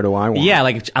want to what do I want? Yeah,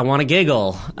 like I want to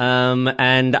giggle.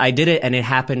 And I did it and it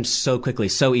happened so quickly,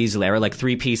 so easily. I wrote like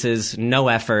 3 pieces, no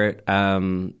effort,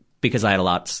 because I had a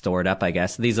lot stored up, I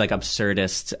guess. These like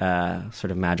absurdist,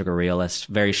 sort of magical realist,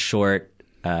 very short,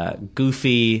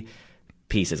 goofy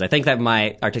pieces. I think that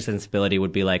my artistic sensibility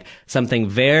would be like something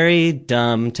very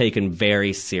dumb taken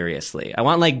very seriously. I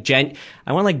want like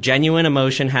genuine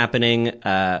emotion happening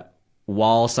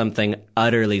while something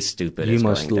utterly stupid is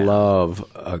going down. You must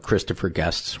love Christopher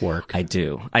Guest's work. I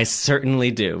do. I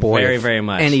certainly do. Boy, very, very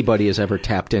much. Anybody has ever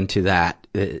tapped into that,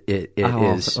 it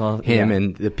is him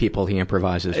and the people he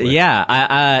improvises with.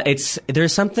 Yeah.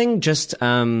 There's something just,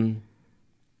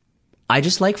 I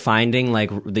just like finding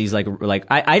like these like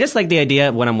I just like the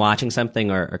idea when I'm watching something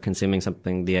or consuming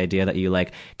something, the idea that you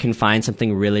like can find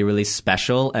something really, really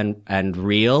special and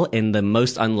real in the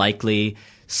most unlikely,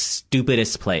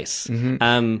 stupidest place. Mm-hmm.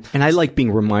 And I like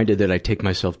being reminded that I take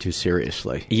myself too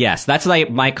seriously. Yes, that's like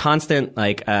my constant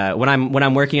like when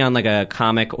I'm working on like a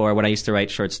comic or when I used to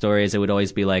write short stories, it would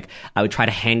always be like I would try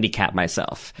to handicap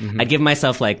myself. Mm-hmm. I'd give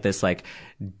myself like this like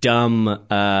dumb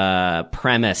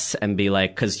premise and be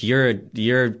like, because you're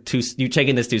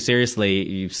taking this too seriously,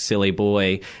 you silly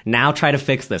boy. Now try to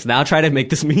fix this. Now try to make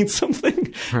this mean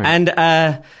something. Right. And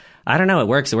I don't know. It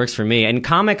works. It works for me. And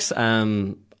comics.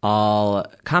 My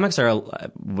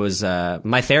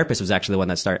therapist was actually the one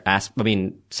that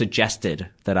suggested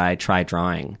that I try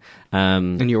drawing.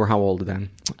 And you were how old then?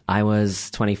 I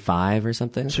was 25 or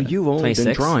something. So you've only 26.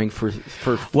 been drawing for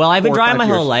Well, I've been drawing my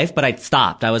years. whole life, but I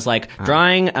stopped. I was like,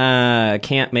 drawing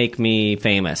can't make me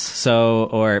famous,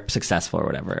 or successful or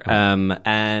whatever.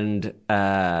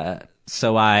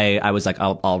 So I was like,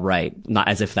 I'll write, not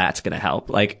as if that's gonna help.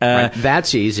 Like right.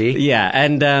 That's easy. Yeah,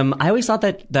 and I always thought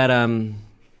that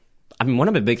I mean, one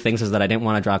of the big things is that I didn't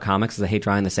want to draw comics because I hate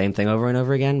drawing the same thing over and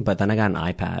over again. But then I got an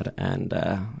iPad, and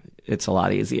it's a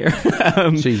lot easier. So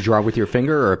you draw with your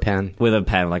finger or a pen? With a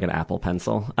pen, like an Apple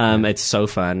Pencil. It's so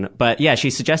fun. But yeah, she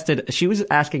was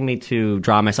asking me to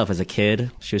draw myself as a kid.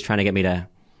 She was trying to get me to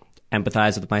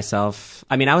empathize with myself.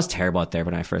 I mean, I was terrible at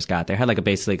therapy when I first got there. I had like a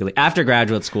basically after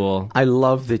graduate school. I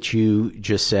love that you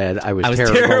just said I was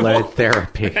terrible at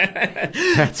therapy. That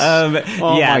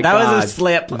was a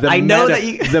slip.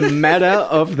 The meta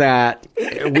of that.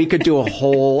 We could do a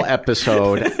whole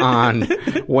episode on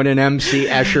what an MC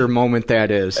Escher moment that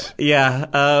is. Yeah.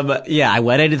 I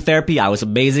went into therapy. I was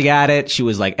amazing at it. She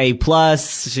was like A+.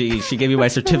 She gave me my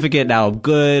certificate. Now I'm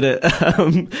good.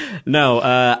 I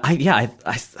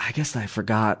guess I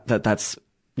forgot that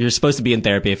you're supposed to be in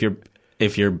therapy if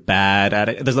you're bad at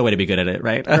it. There's no way to be good at it,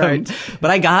 right? Right.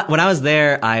 But when I was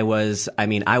there, I was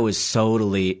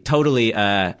totally.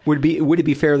 Would it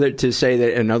be fair to say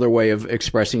that another way of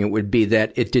expressing it would be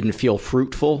that it didn't feel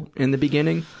fruitful in the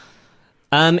beginning?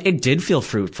 It did feel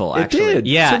fruitful, actually. It did.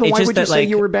 Yeah. So then why would you say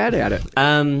you were bad at it?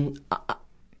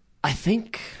 I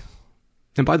think.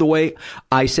 And by the way,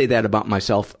 I say that about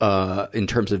myself in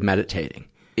terms of meditating.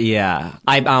 Yeah,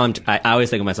 I always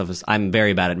think of myself as I'm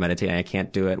very bad at meditating. I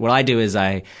can't do it. What I do is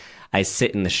I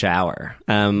sit in the shower.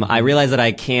 I realize that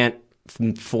I can't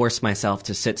force myself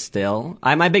to sit still.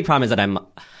 My big problem is that I'm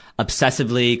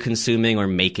obsessively consuming or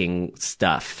making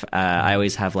stuff. I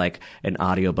always have like an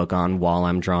audiobook on while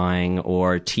I'm drawing,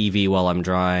 or TV while I'm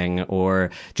drawing,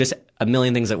 or just a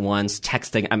million things at once,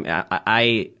 texting.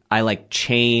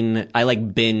 I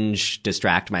binge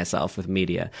distract myself with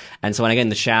media. And so when I get in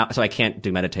the shower, so I can't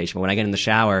do meditation, but when I get in the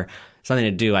shower, something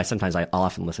to do, I'll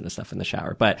often listen to stuff in the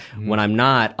shower. But when I'm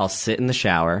not, I'll sit in the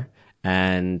shower,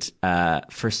 and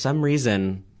for some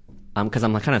reason, because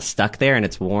I'm kind of stuck there and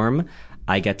it's warm,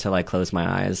 I get to like close my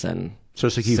eyes and so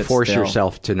it's like you force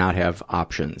yourself to not have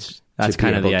options. That's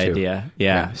kind of the idea.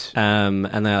 Yeah. Yes. And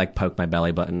then I like poke my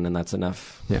belly button, and that's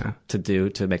enough to do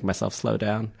to make myself slow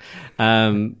down.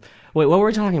 Wait, what were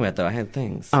we talking about though? I had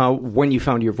things. When you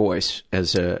found your voice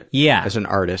as an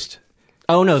artist.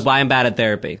 Oh no, why I'm bad at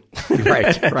therapy.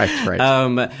 Right.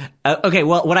 Okay,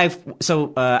 well,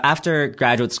 after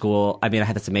graduate school, I mean, I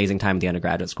had this amazing time at the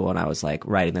undergraduate school, and I was like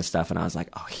writing this stuff, and I was like,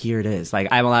 oh, here it is. Like,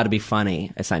 I'm allowed to be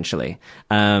funny, essentially.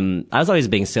 I was always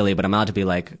being silly, but I'm allowed to be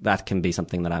like, that can be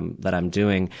something that I'm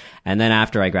doing. And then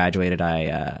after I graduated,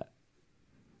 I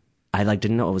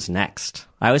didn't know what was next.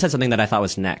 I always had something that I thought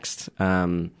was next.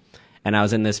 And I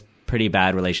was in this pretty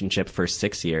bad relationship for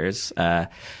 6 years.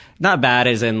 Not bad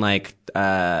as in like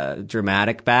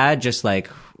dramatic bad, just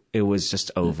like it was just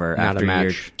over after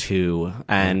year 2.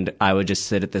 And I would just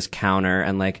sit at this counter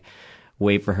and like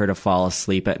wait for her to fall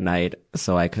asleep at night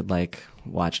so I could like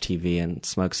watch TV and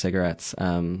smoke cigarettes.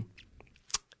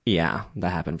 Yeah, that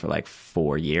happened for like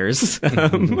 4 years.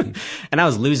 And I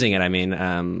was losing it. I mean,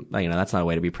 that's not a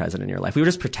way to be present in your life. We were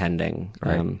just pretending.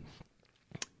 Right.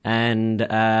 And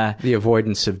the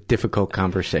avoidance of difficult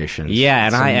conversations. Yeah,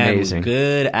 and I am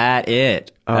good at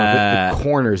it. The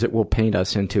corners it will paint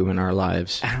us into in our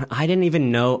lives. I didn't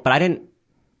even know, but I didn't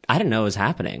know it was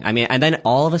happening. I mean, and then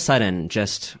all of a sudden,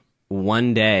 just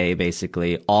one day,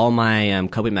 basically, all my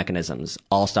coping mechanisms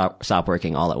all stopped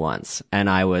working all at once, and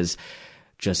I was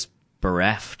just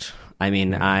bereft. I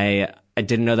mean, I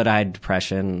didn't know that I had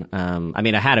depression. I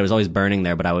mean, it was always burning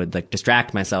there, but I would like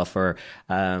distract myself or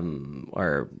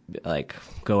like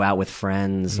go out with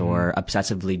friends or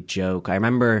obsessively joke. I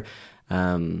remember,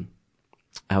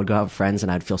 I would go out with friends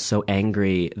and I'd feel so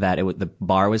angry that the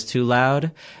bar was too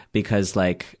loud because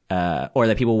like, or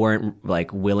that people weren't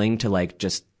like willing to like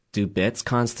just do bits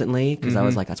constantly because I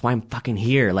was like, that's why I'm fucking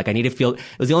here. Like I need to feel, it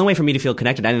was the only way for me to feel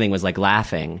connected to anything was like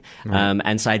laughing.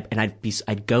 And so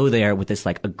I'd go there with this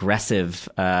like aggressive,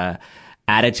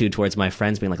 attitude towards my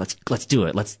friends being like, let's do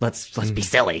it. Let's be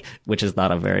silly, which is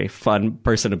not a very fun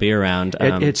person to be around.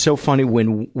 It's so funny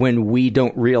when we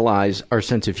don't realize our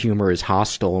sense of humor is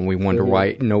hostile and we wonder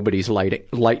why nobody's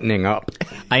lightening up.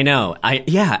 I know.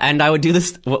 And I would do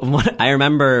this. I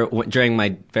remember during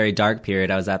my very dark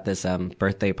period, I was at this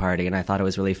birthday party, and I thought it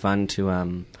was really fun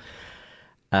to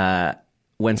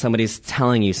when somebody's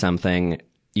telling you something,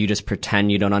 you just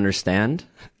pretend you don't understand.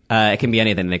 It can be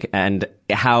anything, and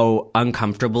how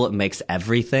uncomfortable it makes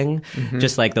everything.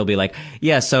 Just like they'll be like,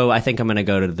 yeah, so I think I'm going to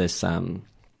go to this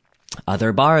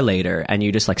other bar later, and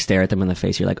you just like stare at them in the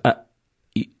face. You're like,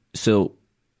 so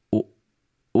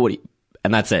what do you,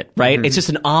 and that's it, right? It's just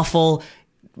an awful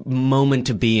moment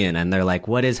to be in, and they're like,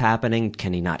 what is happening?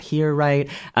 Can he not hear right?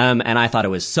 And I thought it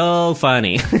was so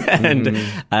funny. And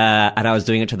I was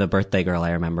doing it to the birthday girl,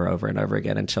 I remember, over and over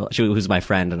again, until she was my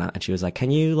friend, and she was like,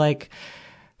 can you like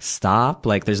stop?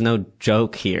 Like, there's no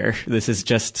joke here. This is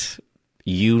just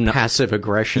passive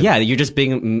aggression. Yeah, you're just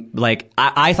being like,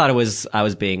 I thought I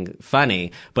was being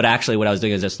funny, but actually what I was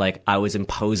doing is just like, I was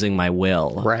imposing my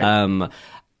will. Right.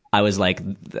 I was like,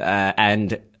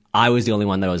 and I was the only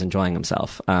one that was enjoying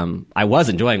himself. I was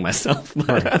enjoying myself.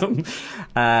 But,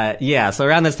 so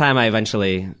around this time, I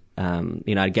eventually,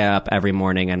 I'd get up every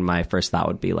morning and my first thought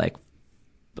would be like,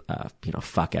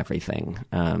 fuck everything.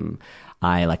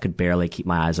 I could barely keep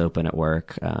my eyes open at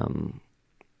work.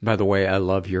 By the way, I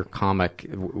love your comic,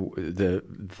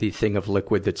 the thing of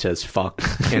liquid that says fuck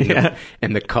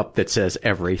and the cup that says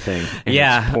everything. And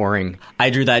it's pouring.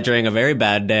 I drew that during a very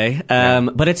bad day.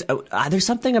 But it's, there's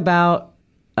something about,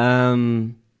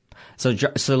 so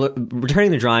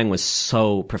returning to drawing was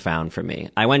so profound for me.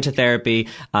 I went to therapy.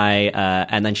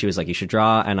 And then she was like, you should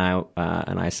draw. And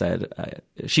I said,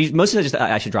 she mostly just,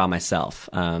 I should draw myself.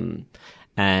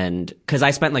 And cause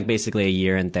I spent basically a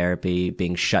year in therapy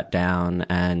being shut down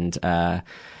and,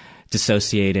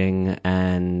 dissociating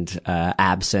and,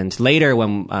 absent. Later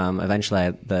when,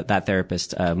 eventually that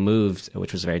therapist, moved,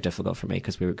 which was very difficult for me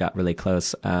because we got really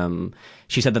close.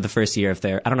 She said that the first year of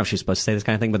therapy, I don't know if she's supposed to say this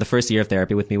kind of thing, but the first year of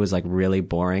therapy with me was really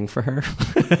boring for her.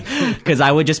 Cause I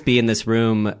would just be in this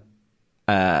room,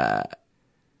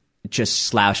 just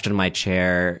slouched in my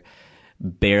chair,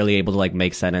 barely able to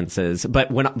make sentences, but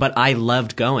I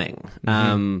loved going.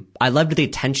 I loved the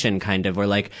attention kind of, or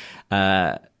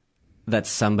that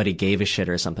somebody gave a shit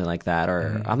or something like that,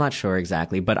 or I'm not sure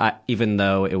exactly, but even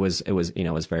though it was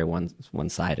very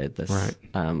one-sided, this,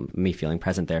 me feeling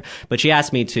present there. But she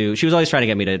asked me she was always trying to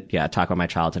get me to, talk about my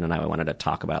childhood, and I wanted to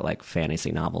talk about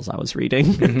fantasy novels I was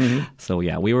reading. So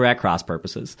we were at cross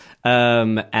purposes.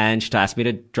 And she asked me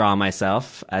to draw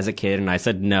myself as a kid, and I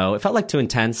said no. It felt too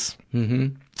intense.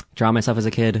 Draw myself as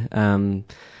a kid. To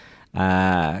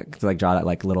draw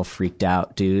that little freaked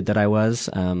out dude that I was.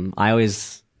 I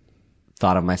always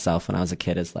thought of myself when I was a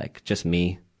kid as just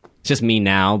me. It's just me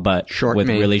now, but with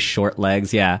really short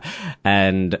legs. Yeah.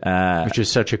 And, which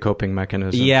is such a coping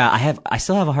mechanism. Yeah. I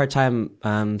still have a hard time,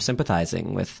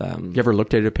 sympathizing with, You ever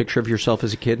looked at a picture of yourself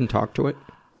as a kid and talked to it?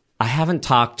 I haven't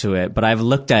talked to it, but I've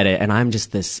looked at it and I'm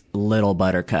just this little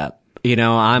buttercup.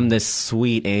 I'm this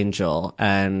sweet angel,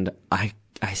 and I've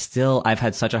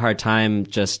had such a hard time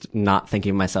just not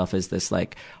thinking of myself as this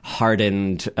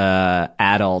hardened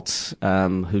adult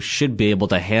who should be able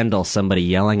to handle somebody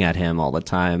yelling at him all the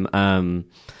time,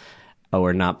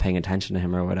 or not paying attention to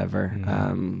him or whatever.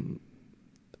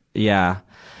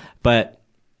 But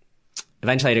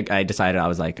eventually I decided I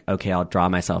was okay, I'll draw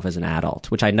myself as an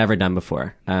adult, which I'd never done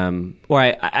before. Or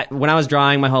I when I was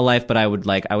drawing my whole life, but I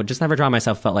would just never draw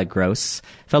myself. Felt gross.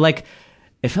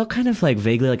 It felt kind of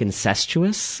vaguely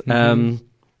incestuous.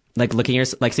 Looking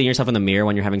seeing yourself in the mirror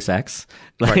when you're having sex.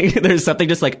 There's something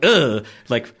just ugh.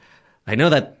 I know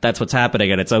that's what's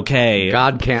happening and it's okay.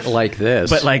 God can't like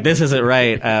this. But this isn't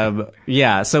right.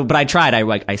 But I tried.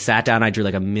 I sat down, I drew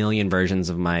a million versions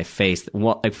of my face.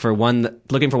 Looking for one that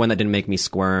didn't make me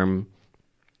squirm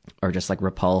or just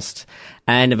repulsed.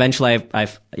 And eventually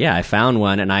I found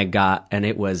one and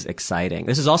it was exciting.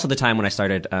 This is also the time when I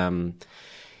started,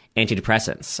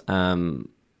 antidepressants.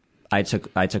 I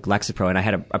took Lexapro and I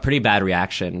had a pretty bad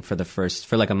reaction for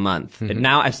a month. And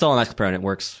now I'm still on Lexapro and it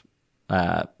works,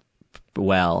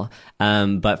 well.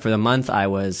 But for the month I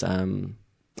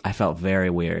felt very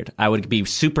weird. I would be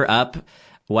super up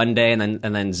one day and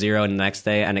then zero the next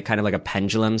day, and it kind of like a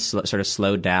pendulum sort of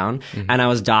slowed down. And I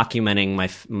was documenting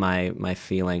my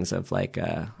feelings of I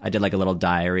did a little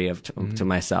diary of to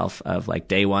myself of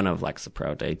day one of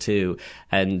Lexapro, day two,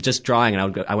 and just drawing.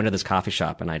 And I went to this coffee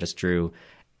shop and I just drew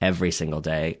every single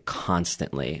day,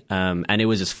 constantly. And it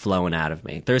was just flowing out of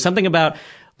me. There was something about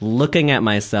looking at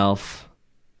myself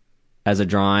as a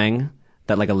drawing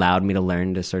that allowed me to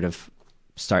learn to sort of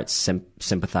start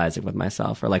sympathizing with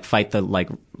myself, or fight the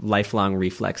lifelong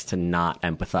reflex to not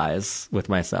empathize with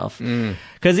myself.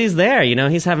 Cause he's there,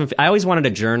 he's having, I always wanted a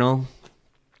journal,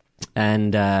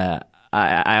 and,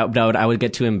 I would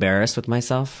get too embarrassed with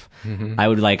myself. I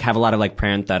would have a lot of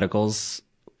parentheticals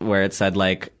where it said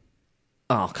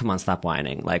oh, come on, stop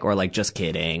whining. Or just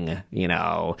kidding,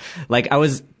 I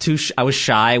was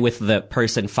shy with the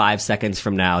person 5 seconds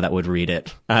from now that would read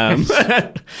it.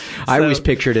 I always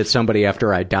pictured it somebody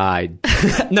after I died.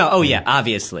 No, oh yeah,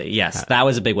 obviously. Yes. That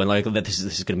was a big one. This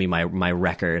is going to be my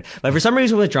record. But for some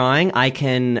reason with drawing, I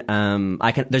can,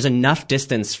 there's enough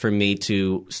distance for me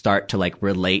to start to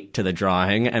relate to the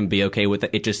drawing and be okay with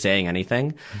it just saying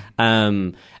anything.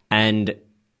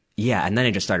 Yeah, and then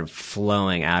it just started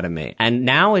flowing out of me. And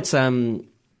now it's it's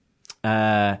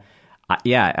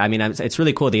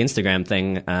really cool, the Instagram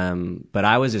thing. But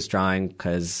I was just drawing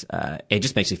because it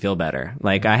just makes you feel better.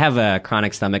 I have a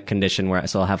chronic stomach condition where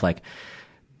I'll have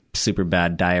super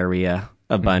bad diarrhea.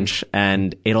 a bunch,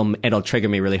 and it'll trigger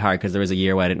me really hard because there was a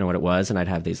year where I didn't know what it was, and I'd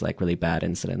have these like really bad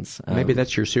incidents. Maybe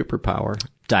that's your superpower.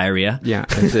 Diarrhea. Yeah,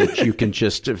 is that you can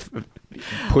just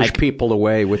push people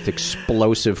away with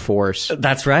explosive force.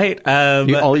 That's right.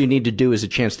 All you need to do is a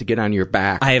chance to get on your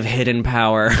back. I have hidden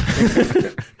power.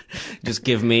 Just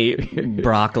give me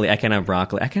broccoli. I can't have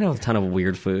broccoli. I can have a ton of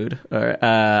weird food.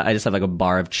 I just have like a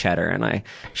bar of cheddar and I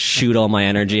shoot all my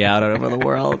energy out over the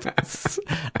world.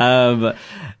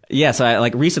 Yeah, so I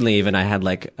like recently even I had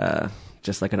like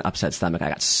just like an upset stomach. I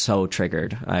got so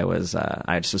triggered. I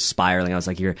just was spiraling. I was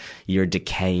like, you're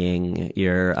decaying.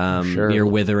 You're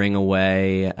withering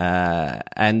away.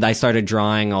 And I started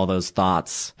drawing all those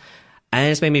thoughts. And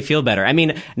it just made me feel better. I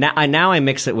mean, now I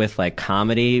mix it with like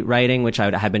comedy writing, which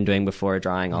I had been doing before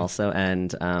drawing also.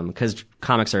 And, cause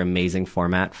comics are amazing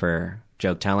format for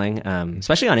joke telling,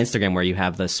 especially on Instagram where you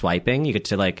have the swiping. You get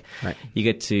to you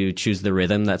get to choose the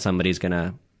rhythm that somebody's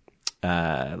gonna,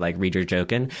 like read your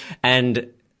joke in.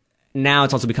 And now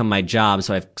it's also become my job.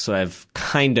 So I've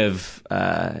kind of,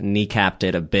 kneecapped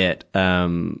it a bit.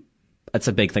 It's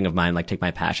a big thing of mine, like take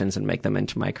my passions and make them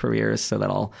into my careers so that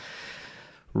I'll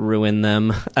ruin them.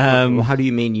 How do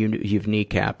you mean you've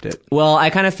kneecapped it? Well, I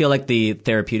kind of feel like the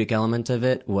therapeutic element of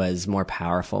it was more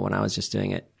powerful when I was just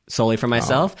doing it solely for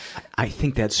myself. I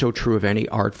think that's so true of any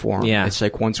art form. Yeah. It's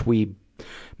like once we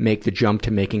make the jump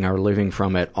to making our living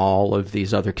from it, all of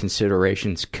these other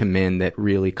considerations come in that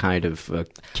really kind of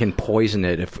can poison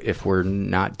it if we're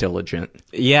not diligent.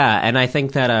 Yeah, and I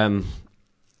think that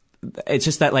it's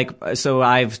just that like, so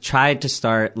I've tried to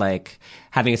start like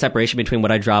having a separation between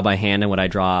what I draw by hand and what I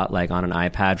draw like on an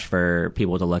iPad for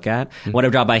people to look at. Mm-hmm. What I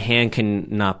draw by hand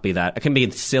can not be that. It can be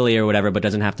silly or whatever, but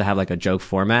doesn't have to have like a joke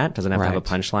format. Doesn't have to have a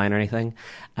punchline or anything.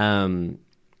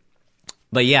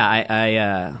 But yeah,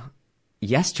 I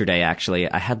yesterday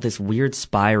actually, I had this weird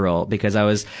spiral because I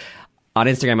was on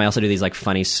Instagram. I also do these like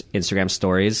funny Instagram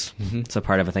stories. Mm-hmm. It's a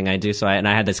part of a thing I do. So I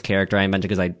had this character I invented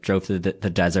because I drove through the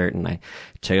desert and I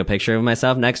took a picture of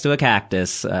myself next to a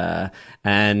cactus,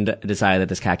 and decided that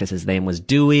this cactus's name was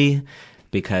Dewey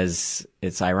because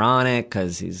it's ironic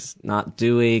because he's not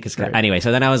Dewey. Anyway,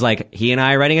 so then I was like, he and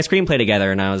I are writing a screenplay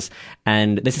together,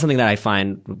 and this is something that I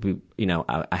find,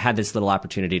 I had this little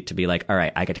opportunity to be like, all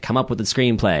right, I get to come up with a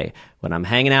screenplay. When I'm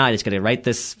hanging out, I just get to write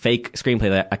this fake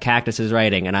screenplay that a cactus is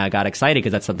writing, and I got excited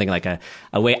because that's something like a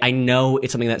way, I know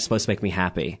it's something that's supposed to make me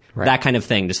happy. Right. That kind of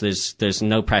thing. Just there's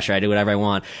no pressure. I do whatever I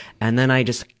want. And then I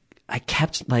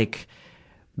kept like,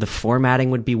 the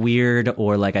formatting would be weird,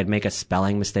 or like I'd make a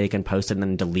spelling mistake and post it and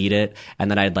then delete it.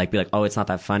 And then I'd like be like, oh, it's not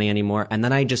that funny anymore. And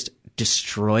then I just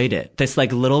destroyed it. This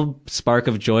like little spark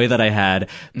of joy that I had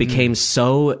became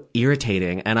so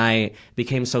irritating, and I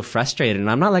became so frustrated.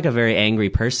 And I'm not like a very angry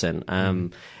person.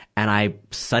 And I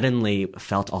suddenly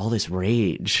felt all this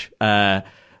rage,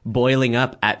 boiling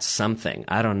up at something.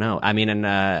 I don't know. I mean,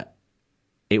 and,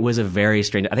 it was a very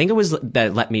strange, I think it was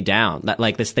that let me down, that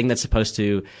like this thing that's supposed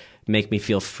to make me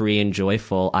feel free and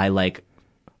joyful. I like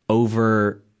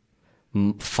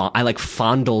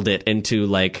fondled it into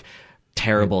like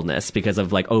terribleness because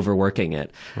of like overworking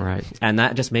it. Right. And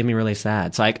that just made me really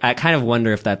sad. So I kind of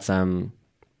wonder if that's, sometimes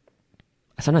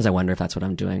I wonder if that's what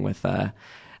I'm doing with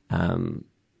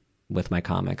my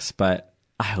comics, but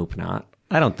I hope not.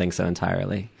 I don't think so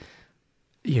entirely.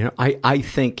 I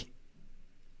think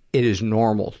it is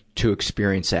normal to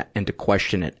experience that and to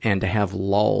question it and to have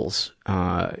lulls.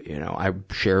 I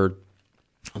shared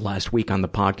last week on the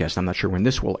podcast, I'm not sure when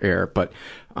this will air, but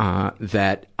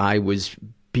that I was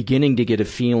beginning to get a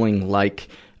feeling like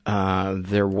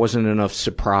there wasn't enough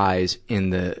surprise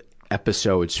in the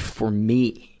episodes for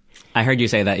me. I heard you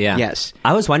say that, yeah. Yes.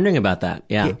 I was wondering about that,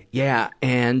 yeah. Yeah,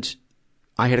 and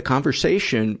I had a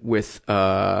conversation with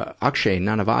Akshay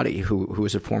Nanavati, who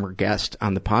was a former guest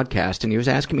on the podcast, and he was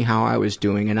asking me how I was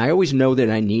doing. And I always know that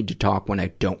I need to talk when I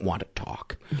don't want to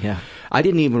talk. Yeah. I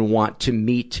didn't even want to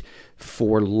meet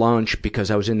for lunch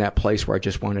because I was in that place where I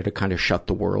just wanted to kind of shut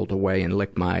the world away and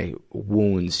lick my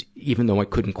wounds, even though I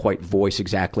couldn't quite voice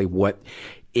exactly what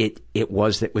it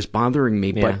was that was bothering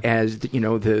me. Yeah. But as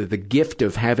the gift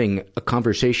of having a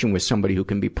conversation with somebody who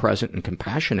can be present and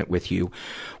compassionate with you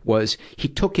was he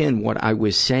took in what I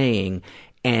was saying,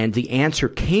 and the answer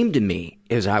came to me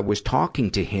as I was talking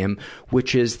to him,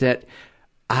 which is that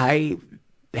I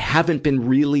haven't been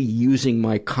really using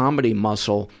my comedy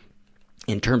muscle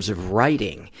in terms of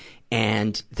writing,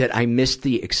 and that I missed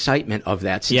the excitement of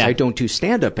that since I don't do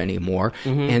stand-up anymore.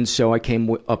 Mm-hmm. And so I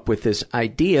came up with this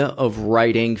idea of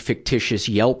writing fictitious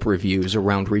Yelp reviews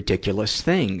around ridiculous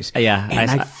things. Yeah. And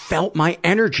I felt my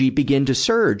energy begin to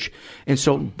surge. And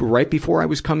so right before I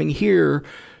was coming here,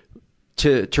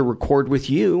 to record with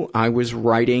you, I was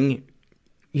writing,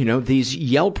 these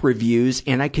Yelp reviews,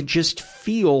 and I could just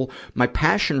feel my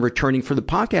passion returning for the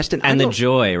podcast. And the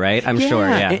joy, right? I'm sure,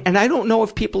 yeah. And I don't know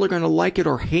if people are going to like it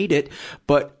or hate it,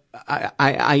 but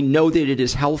I know that it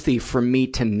is healthy for me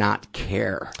to not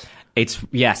care.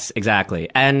 Yes, exactly.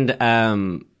 And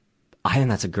I think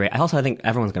that's I think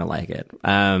everyone's going to like it.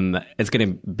 It's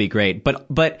going to be great.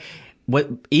 But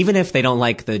even if they don't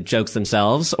like the jokes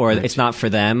themselves, or it's not for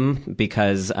them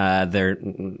because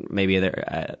certain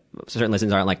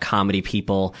listeners aren't like comedy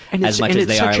people as much as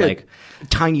they are like a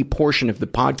tiny portion of the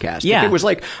podcast. Yeah. If it was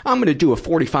like, I'm going to do a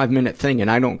 45-minute thing and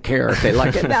I don't care if they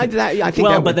like it. I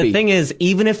think but the thing is,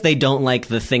 even if they don't like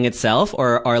the thing itself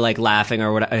or are like laughing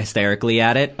or hysterically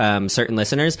at it, certain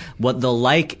listeners, what they'll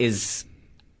like is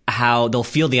how they'll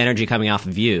feel the energy coming off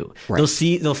of you. Right.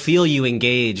 They'll feel you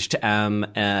engaged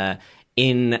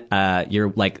in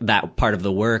your like that part of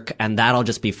the work, and that'll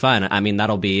just be fun. I mean,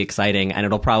 that'll be exciting, and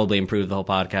it'll probably improve the whole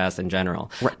podcast in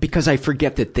general. Right, because I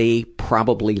forget that they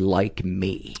probably like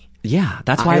me. Yeah,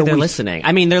 that's why they're listening.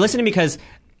 I mean, they're listening because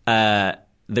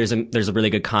there's a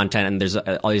really good content, and there's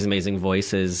all these amazing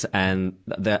voices, and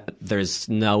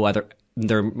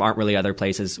there aren't really other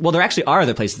places. Well, there actually are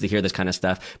other places to hear this kind of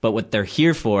stuff, but what they're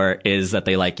here for is that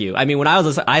they like you. I mean, when I was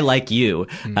listening, I like you,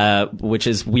 which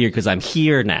is weird because I'm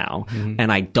here now and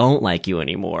I don't like you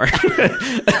anymore.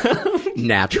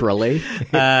 Naturally.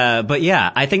 But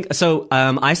yeah, I think so.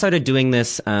 I started doing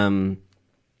this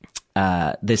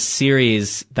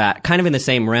series that kind of in the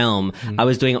same realm. I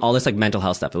was doing all this like mental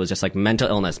health stuff. It was just like mental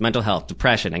illness, mental health,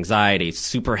 depression, anxiety,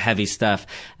 super heavy stuff.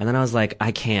 And then I was like,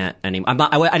 I can't anymore.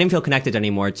 I didn't feel connected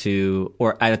anymore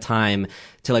or at a time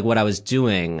to like what I was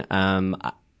doing.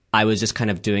 I was just kind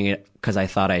of doing it because I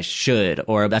thought I should,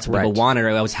 or that's what people wanted, or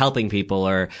I was helping people,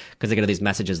 or because I get these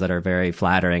messages that are very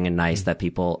flattering and nice that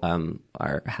people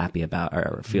are happy about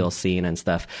or feel seen and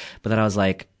stuff. But then I was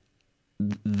like,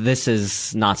 this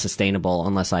is not sustainable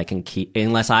unless I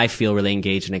feel really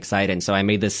engaged and excited. And so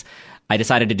I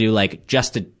decided to do like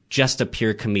just a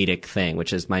pure comedic thing,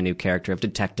 which is my new character of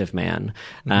Detective Man.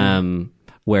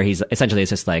 Where he's essentially, it's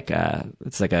just like,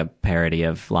 it's like a parody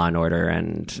of Law and Order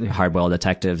and hard-boiled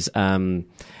detectives. And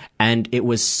it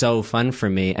was so fun for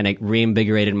me, and it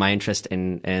reinvigorated my interest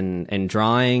in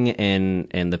drawing,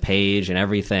 in the page and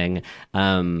everything.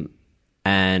 But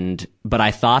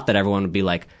I thought that everyone would be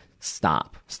like,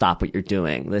 stop what you're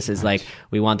doing. This is like,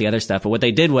 we want the other stuff. But what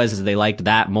they did was they liked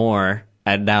that more.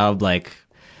 And now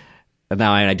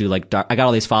I do like dark, I got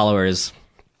all these followers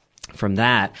from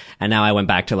that. And now I went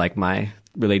back to like my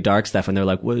really dark stuff, and they're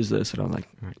like, what is this? And I'm like,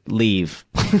 leave.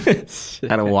 I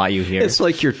don't want you here. It's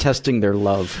like you're testing their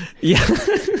love. Yeah.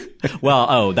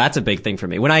 Well, that's a big thing for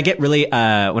me. When I get really,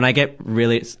 I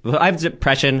have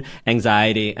depression,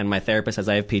 anxiety, and my therapist says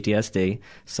I have PTSD.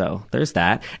 So there's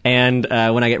that. And,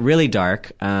 when I get really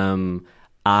dark,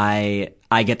 I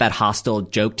get that hostile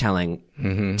joke telling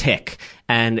tick,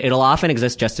 and it'll often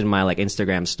exist just in my like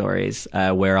Instagram stories,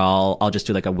 where I'll just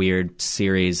do like a weird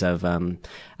series of,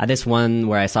 this one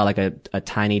where I saw like a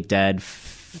tiny dead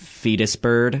fetus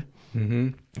bird,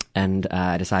 and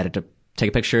I decided to take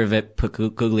a picture of it, put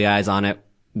googly eyes on it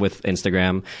with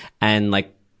Instagram, and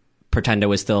like pretend it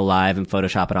was still alive and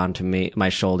Photoshop it onto my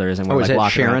shoulders, and we're like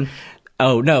walking Sharon? around.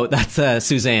 Oh, no, that's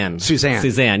Suzanne.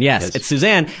 Suzanne, yes. It's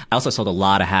Suzanne. I also sold a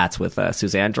lot of hats with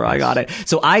Suzanne drawing on it.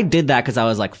 So I did that because I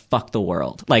was like, fuck the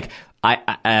world. Like,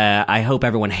 I hope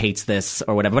everyone hates this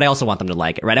or whatever, but I also want them to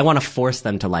like it, right? I want to force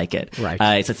them to like it.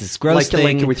 Right. It's this gross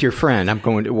thing. Like with your friend. I'm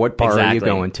going to, what bar are you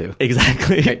going to?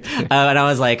 Exactly. And I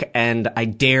was like, and I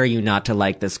dare you not to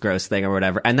like this gross thing or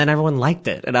whatever. And then everyone liked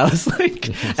it. And I was like,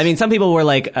 I mean, some people were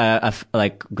like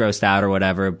grossed out or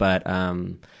whatever, but,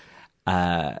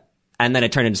 and then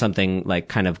it turned into something like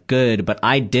kind of good, but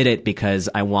I did it because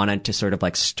I wanted to sort of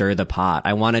like stir the pot.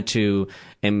 I wanted to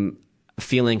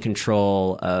feel in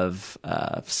control of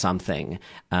something.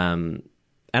 And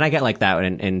I get like that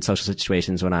in social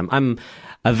situations when I'm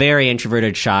a very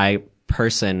introverted, shy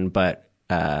person, but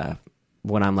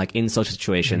when I'm like in social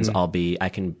situations, I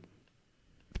can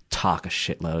talk a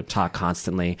shitload, talk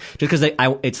constantly, just because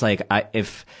it's like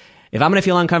if I'm going to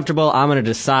feel uncomfortable, I'm going to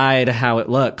decide how it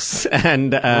looks,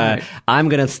 and I'm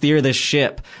going to steer this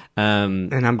ship.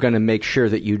 And I'm going to make sure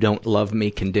that you don't love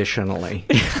me conditionally.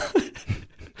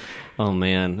 Oh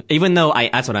man! Even though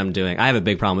that's what I'm doing. I have a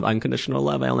big problem with unconditional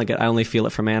love. I only feel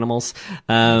it from animals.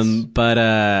 But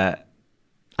I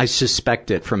suspect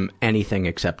it from anything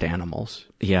except animals.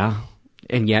 Yeah.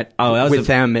 And yet, with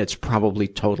them, it's probably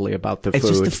totally about the food. It's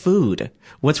just the food.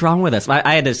 What's wrong with us?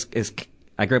 I grew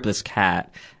up with this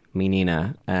cat,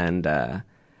 Menina, and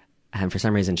And for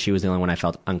some reason, she was the only one I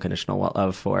felt unconditional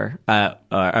love for,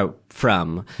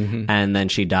 from. And then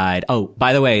she died. Oh,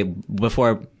 by the way,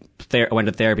 before I went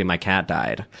to therapy, my cat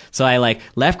died. So I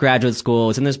left graduate school,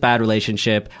 was in this bad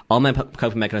relationship, all my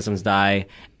coping mechanisms die,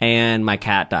 and my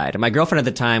cat died. And my girlfriend at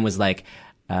the time was like,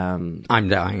 I'm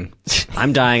dying.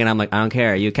 I'm dying. And I'm like, I don't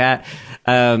care. Are you a cat?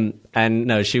 And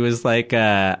no, she was like,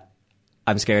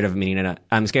 I'm scared of Menina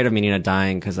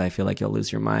dying because I feel like you'll lose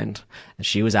your mind. And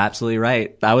she was absolutely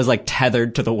right. I was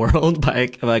tethered to the world by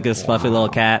this fluffy little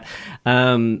cat.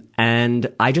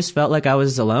 And I just felt like I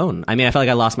was alone. I mean, I felt like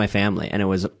I lost my family, and it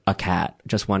was a cat,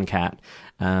 just one cat.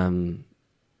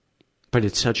 But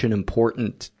it's such an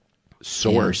important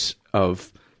source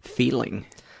of feeling.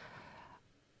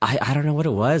 I don't know what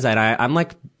it was. I'm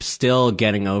still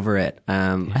getting over it.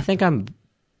 I think I'm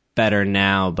better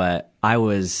now, but I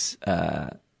was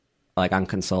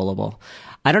unconsolable.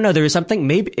 I don't know. There was something.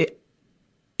 It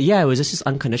was just this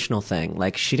unconditional thing.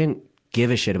 She didn't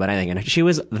give a shit about anything, and she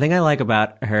was the thing I like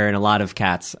about her and a lot of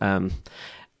cats.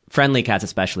 Friendly cats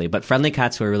especially, but friendly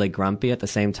cats who are really grumpy at the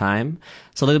same time.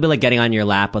 So they'll be getting on your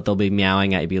lap, but they'll be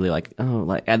meowing at you, be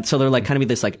and so they're kind of be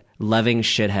this loving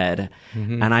shithead.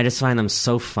 And I just find them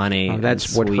so funny. Oh,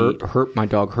 that's what my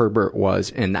dog Herbert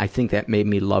was, and I think that made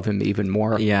me love him even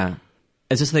more. Yeah,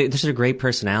 it's just just a great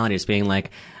personality. It's being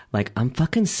like I'm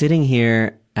fucking sitting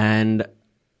here,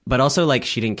 but also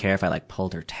she didn't care if I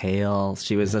pulled her tail.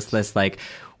 She was just this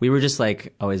we were just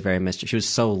always very mischievous. She was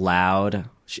so loud.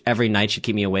 Every night she'd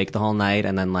keep me awake the whole night,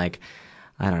 and then I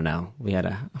don't know. We had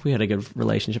a good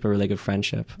relationship, a really good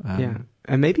friendship. Yeah,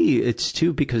 and maybe it's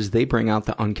too because they bring out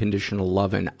the unconditional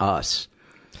love in us.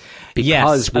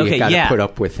 Because we got to put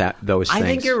up with those things. I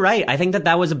think you're right. I think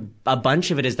that was a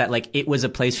bunch of it is that it was a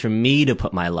place for me to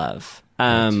put my love.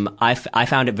 I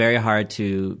found it very hard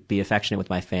to be affectionate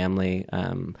with my family.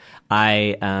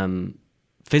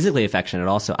 Physically affectionate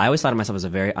also. I always thought of myself as a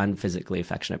very unphysically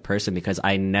affectionate person because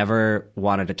I never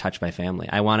wanted to touch my family.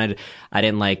 I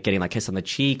didn't like getting kissed on the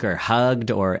cheek or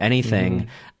hugged or anything.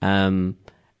 But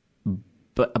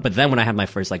then when I had my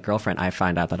first girlfriend, I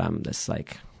find out that I'm this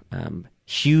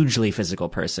hugely physical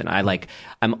person.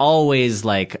 I'm always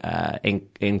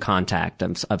in contact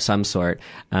of some sort.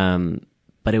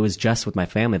 But it was just with my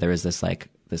family. There was this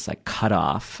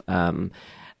cutoff.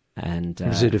 And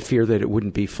is it a fear that it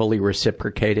wouldn't be fully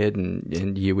reciprocated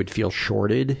and you would feel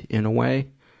shorted in a way?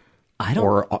 I don't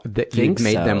or that think you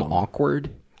made so. them awkward?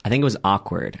 I think it was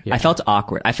awkward. Yeah. I felt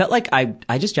awkward. I felt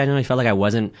I just genuinely felt like I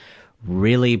wasn't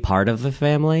really part of the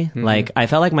family. I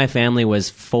felt like my family was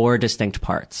 4 distinct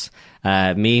parts.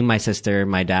 Me, my sister,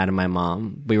 my dad, and my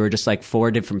mom. We were just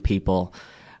 4 different people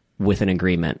with an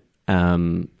agreement.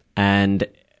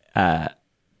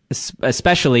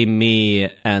 Especially me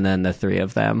and then the 3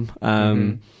 of them.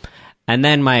 And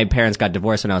then my parents got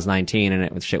divorced when I was 19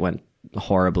 and shit went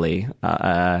horribly.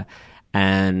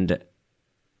 And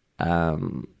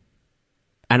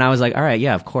I was like, all right,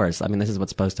 yeah, of course. I mean, this is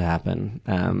what's supposed to happen.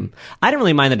 I didn't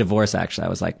really mind the divorce, actually. I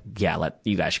was like, yeah,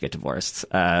 you guys should get divorced.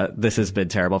 This has been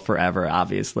terrible forever,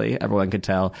 obviously. Everyone could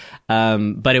tell.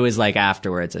 But it was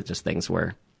afterwards, things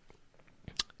were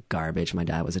garbage. My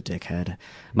dad was a dickhead.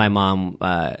 My mom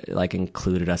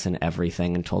included us in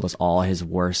everything and told us all his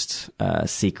worst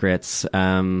secrets.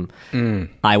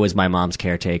 I was my mom's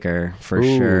caretaker for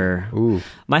sure.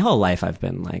 My whole life I've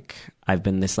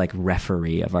been this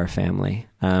referee of our family.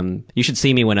 You should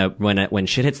see me when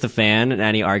shit hits the fan in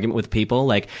any argument with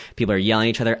people. People are yelling at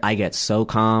each other. I get so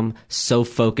calm, so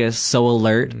focused, so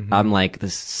alert. I'm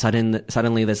this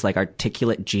suddenly this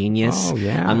articulate genius. Oh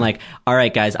yeah. I'm all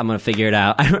right, guys, I'm gonna figure it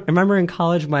out. I remember in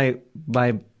college, one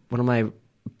of my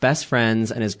best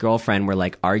friends and his girlfriend were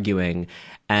arguing,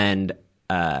 and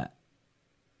they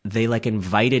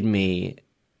invited me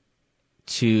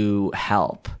to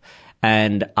help.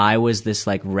 And I was this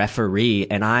referee,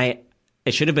 and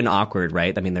it should have been awkward,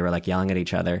 right? I mean, they were yelling at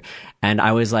each other, and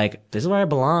I was this is where I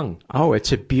belong. Oh,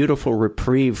 it's a beautiful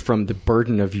reprieve from the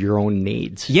burden of your own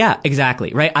needs. Yeah,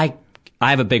 exactly. Right. I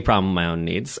have a big problem with my own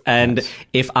needs, and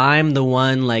if I'm the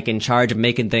one in charge of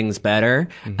making things better,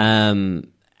 and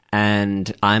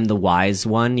I'm the wise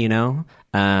one,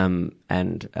 I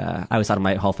always thought of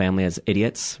my whole family as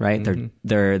idiots, right?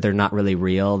 They're not really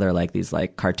real. They're these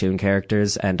cartoon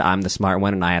characters, and I'm the smart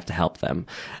one, and I have to help them,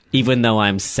 even though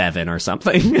I'm 7 or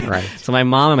something. Right. So my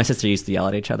mom and my sister used to yell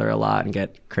at each other a lot and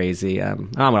get crazy. My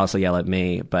mom would also yell at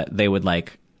me, but they would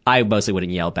I mostly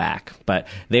wouldn't yell back, but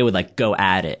they would go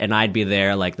at it, and I'd be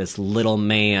there this little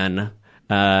man,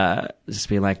 just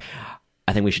being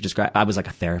I think we should describe. I was a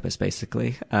therapist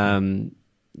basically.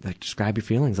 like, describe your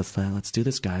feelings. Let's do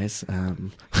this, guys. I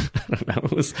don't know.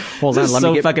 It was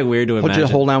fucking weird to imagine.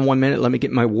 Hold on 1 minute. Let me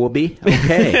get my whoopee.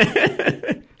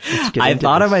 Okay. I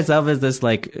thought of myself as this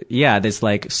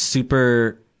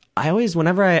super. I always,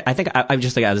 whenever I think I'm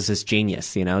just like as this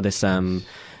genius, this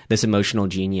emotional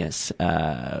genius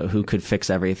who could fix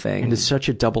everything. And it's such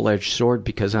a double-edged sword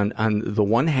because on the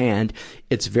one hand,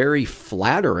 it's very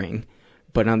flattering,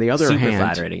 but on the other super hand,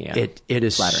 flattering, yeah. it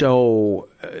is flattering. So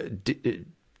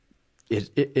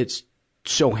it's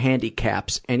so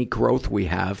handicaps any growth we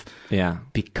have. Yeah.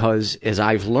 Because as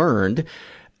I've learned,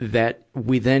 that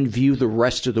we then view the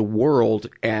rest of the world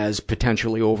as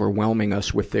potentially overwhelming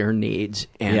us with their needs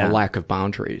and a lack of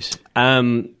boundaries.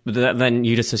 Then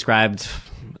you just described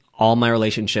all my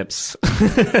relationships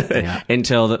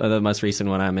until the most recent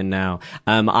one I'm in now.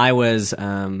 I've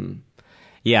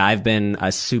been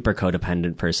a super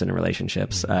codependent person in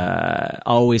relationships,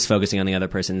 always focusing on the other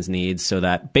person's needs so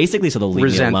they'll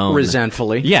leave me alone.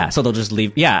 Resentfully. Yeah, so they'll just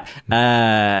leave. Yeah.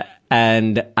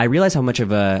 And I realized how much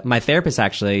of my therapist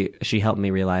actually, she helped me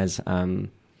realize,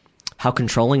 how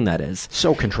controlling that is.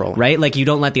 So controlling. Right? Like, you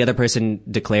don't let the other person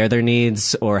declare their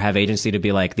needs or have agency to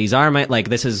be like, these are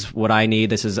this is what I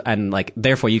need, and like,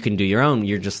 therefore you can do your own.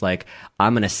 You're just like,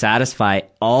 I'm going to satisfy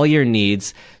all your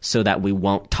needs so that we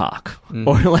won't talk.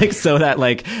 Or like, so that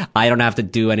like, I don't have to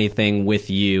do anything with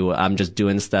you. I'm just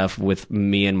doing stuff with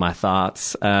me and my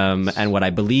thoughts, and what I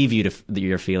believe that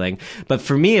you're feeling. But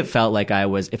for me, it felt like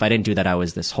if I didn't do that, I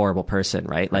was this horrible person,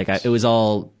 right? Like, it was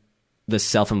all this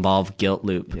self-involved guilt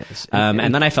loop. Yes.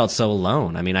 And then I felt so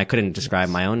alone. I mean, I couldn't describe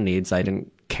my own needs. I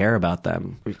didn't care about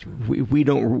them. We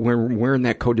don't, when we're in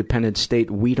that codependent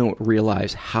state, we don't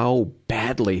realize how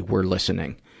badly we're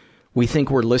listening. We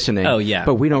think we're listening. Oh, yeah.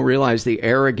 But we don't realize the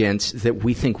arrogance that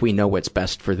we think we know what's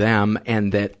best for them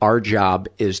and that our job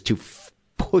is to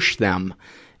push them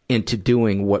into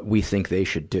doing what we think they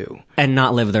should do. And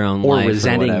not live their own life. Or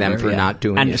resenting them for not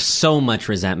doing it. And so much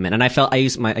resentment. And I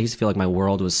used to feel like my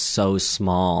world was so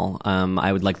small.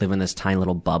 I would like live in this tiny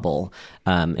little bubble,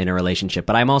 in a relationship.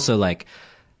 But I'm also like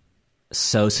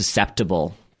so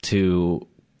susceptible to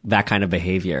that kind of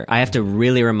behavior. I have to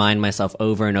really remind myself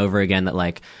over and over again that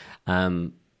like,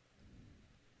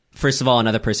 first of all,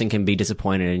 another person can be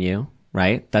disappointed in you.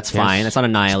 Right? That's fine. Yes. That's not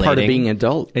annihilating. It's part of being an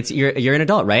adult. You're an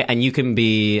adult, right? And you can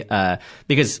be,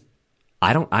 because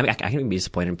I can be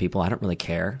disappointed in people. I don't really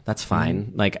care. That's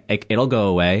fine. Like, it'll go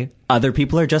away. Other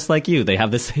people are just like you. They have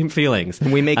the same feelings.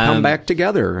 And we may come back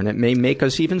together and it may make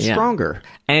us even stronger.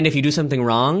 And if you do something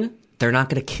wrong, they're not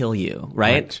going to kill you,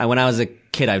 right? When I was a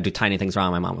kid, I would do tiny things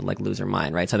wrong. My mom would like lose her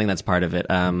mind, right? So I think that's part of it.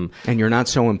 And you're not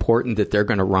so important that they're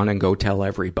going to run and go tell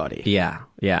everybody. Yeah.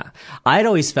 I'd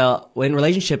always felt in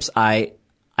relationships, I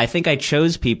think I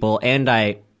chose people and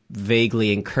I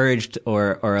vaguely encouraged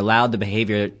or allowed the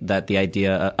behavior that the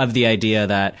idea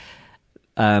that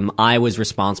I was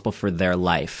responsible for their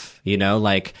life,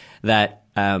 like that.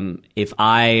 If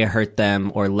I hurt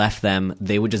them or left them,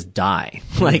 they would just die.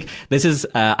 Like, this is,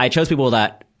 I chose people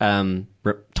that,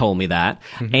 told me that.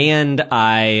 Mm-hmm. And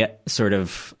I sort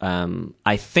of,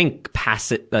 I think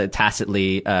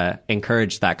tacitly,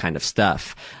 encouraged that kind of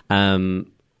stuff.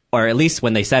 Or at least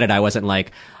when they said it, I wasn't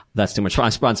like, that's too much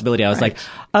responsibility. I was like,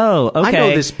 oh, okay. I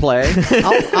know this play.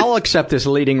 I'll accept this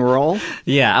leading role.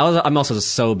 Yeah. I'm also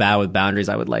so bad with boundaries.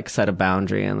 I would like set a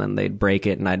boundary and then they'd break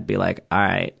it and I'd be like, all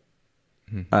right.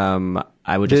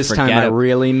 I would just forget it. This time I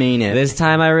really mean it. This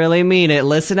time I really mean it.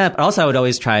 Listen up. Also, I would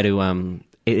always try to,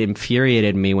 it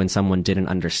infuriated me when someone didn't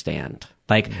understand.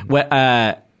 Like, you're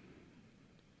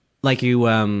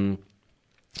in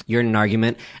an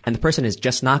argument and the person is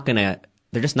just not gonna,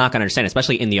 they're just not gonna understand,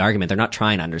 especially in the argument. They're not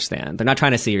trying to understand. They're not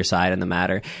trying to see your side in the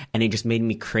matter. And it just made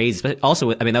me crazy. But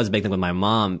also, I mean, that was a big thing with my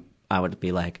mom. I would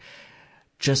be like,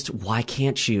 just why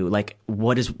can't you? Like,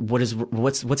 what's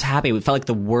happening? It felt like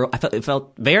the world, it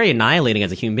felt very annihilating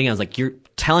as a human being. I was like, you're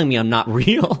telling me I'm not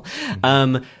real.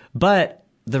 But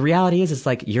the reality is, it's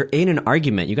like, you're in an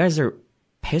argument. You guys are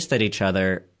pissed at each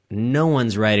other. No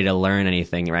one's ready to learn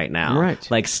anything right now. Right.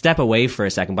 Like, step away for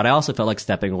a second. But I also felt like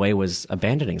stepping away was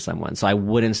abandoning someone. So I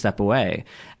wouldn't step away.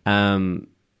 And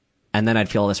then I'd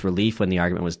feel this relief when the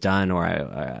argument was done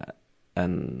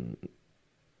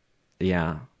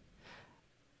yeah.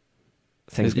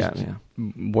 Things got, yeah.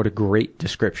 What a great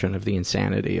description of the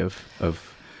insanity of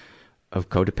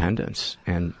codependence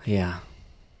and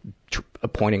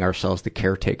appointing ourselves the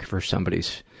caretaker for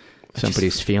somebody's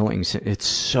feelings. It's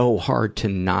so hard to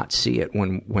not see it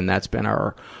when that's been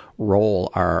our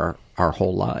role our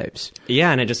whole lives.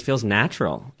 Yeah, and it just feels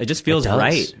natural. It just feels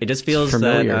right. It just feels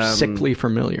familiar, sickly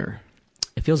familiar.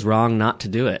 It feels wrong not to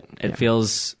do it. It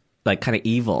feels like kind of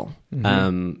evil.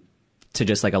 To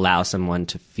just like allow someone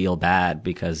to feel bad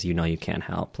because you know you can't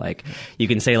help. Like you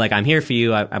can say like I'm here for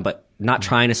you, but not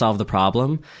trying to solve the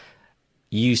problem.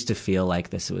 You used to feel like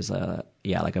this was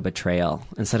like a betrayal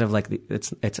instead of like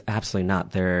it's absolutely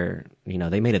not. They're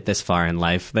they made it this far in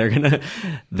life. They're gonna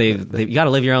you got to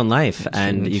live your own life,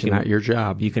 and it's not your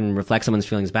job. You can reflect someone's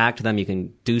feelings back to them. You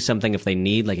can do something if they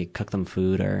need, like you cook them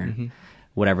food or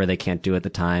whatever they can't do at the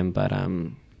time. But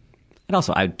and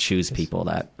also I would choose people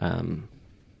that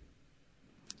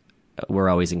were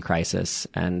always in crisis,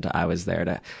 and I was there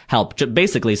to help,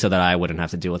 basically so that I wouldn't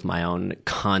have to deal with my own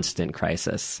constant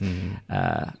crisis.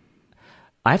 I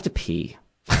have to pee.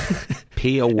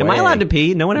 Pee away. Am I allowed to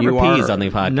pee? No one ever pees on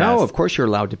the podcast. No, of course you're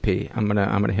allowed to pee. I'm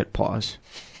gonna hit pause.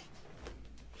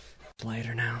 It's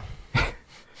later now.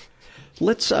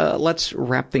 Let's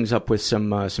wrap things up with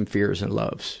some fears and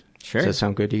loves. Sure. Does that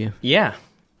sound good to you? Yeah.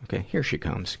 Okay, here she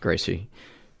comes. Gracie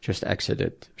just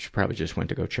exited. She probably just went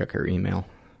to go check her email.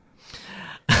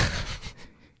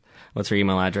 What's her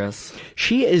email address?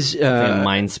 She is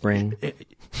Mindspring.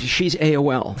 She's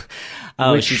AOL.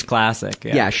 Oh, she's classic.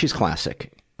 Yeah, she's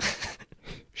classic.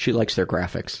 She likes their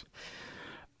graphics.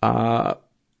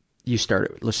 You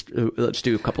start it. Let's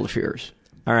do a couple of fears.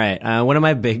 All right. One of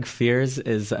my big fears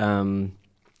is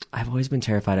I've always been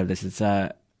terrified of this. It's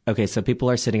okay. So people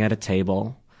are sitting at a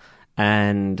table,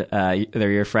 and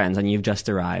they're your friends, and you've just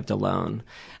arrived alone,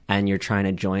 and you're trying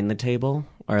to join the table.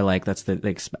 Or like but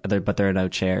there are no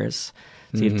chairs,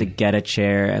 so you have to get a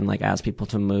chair and like ask people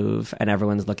to move, and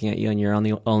everyone's looking at you, and you're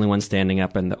the only one standing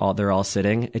up, and they're all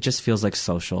sitting. It just feels like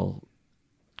social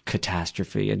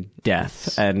catastrophe and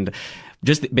death, and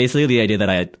just basically the idea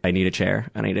that I need a chair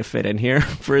and I need to fit in here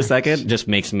for a second just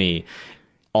makes me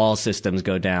all systems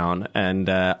go down, and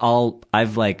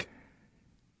I've like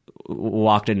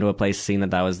walked into a place, seen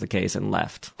that was the case, and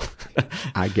left.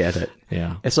 I get it.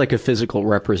 Yeah. It's like a physical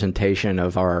representation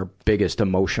of our biggest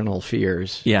emotional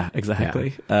fears. Yeah,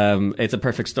 exactly. Yeah. It's a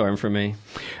perfect storm for me.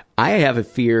 I have a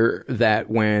fear that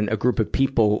when a group of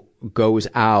people goes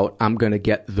out, I'm going to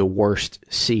get the worst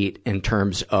seat in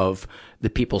terms of the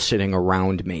people sitting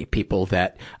around me, people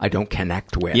that I don't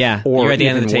connect with. Yeah, or you're at the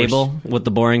end of the table with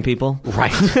the boring people.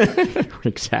 Right.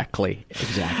 Exactly.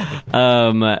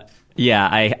 Yeah,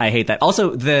 I hate that.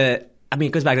 Also,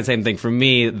 it goes back to the same thing for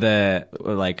me. The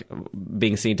like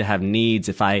being seen to have needs.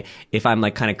 If I'm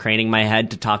like kind of craning my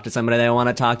head to talk to somebody that I want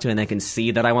to talk to, and they can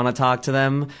see that I want to talk to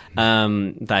them,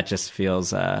 that just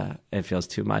feels it feels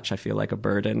too much. I feel like a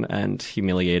burden and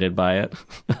humiliated by it.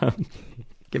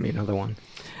 Give me another one.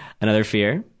 Another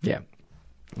fear? Yeah.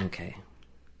 Okay.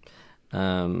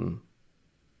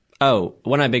 Oh,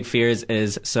 one of my big fears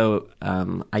is,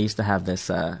 I used to have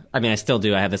this, I still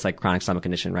do. I have this like chronic stomach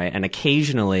condition, right? And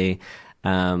occasionally,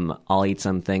 I'll eat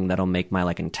something that'll make my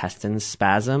like intestines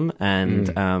spasm, and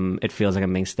it feels like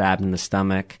I'm being stabbed in the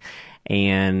stomach,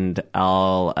 and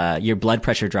your blood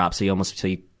pressure drops, so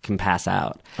you can pass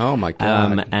out. Oh my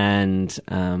God.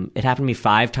 It happened to me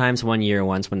 5 times one year.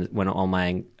 Once when all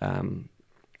my,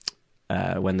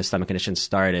 when the stomach condition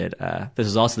started. This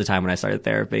was also the time when I started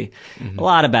therapy. A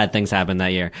lot of bad things happened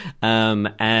that year.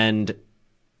 And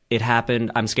it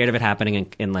happened, I'm scared of it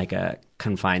happening in like a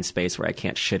confined space where I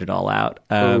can't shit it all out.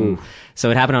 So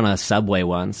it happened on a subway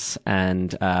once,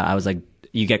 and I was like,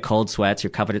 you get cold sweats,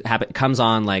 you're covered, it comes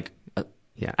on like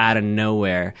out of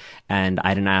nowhere, and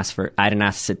I didn't ask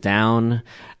to sit down.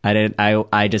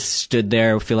 I just stood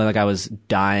there feeling like I was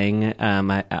dying.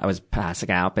 I was passing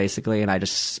out basically, and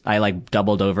I like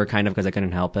doubled over kind of because I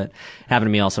couldn't help it. It happened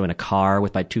to me also in a car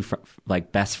with my 2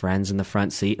 best friends in the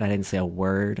front seat, and I didn't say a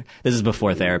word. This is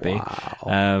before therapy.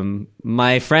 Wow.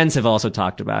 My friends have also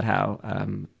talked about how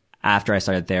after I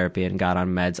started therapy and got on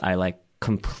meds, I like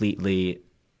completely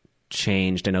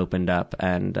changed and opened up,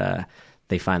 and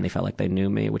they finally felt like they knew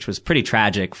me, which was pretty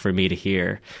tragic for me to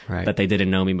hear, that they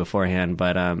didn't know me beforehand.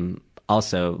 But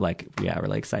also, like, yeah,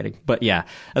 really exciting. But yeah,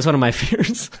 that's one of my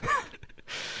fears.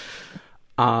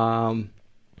 I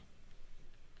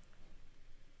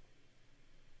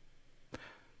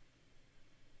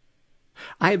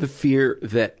have a fear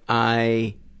that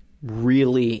I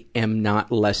really am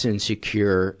not less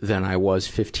insecure than I was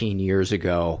 15 years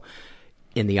ago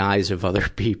in the eyes of other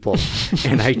people.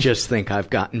 And I just think I've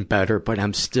gotten better, but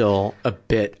I'm still a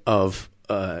bit of,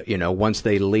 once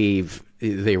they leave,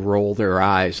 they roll their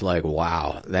eyes like,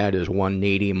 wow, that is one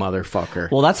needy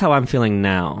motherfucker. Well, that's how I'm feeling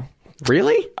now.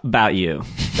 Really? About you.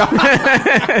 Well,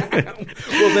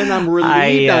 then I'm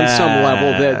relieved on some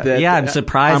level that I'm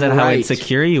surprised at how right.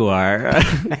 insecure you are.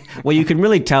 Well, you can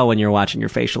really tell when you're watching your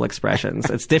facial expressions.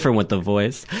 It's different with the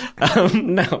voice.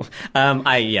 I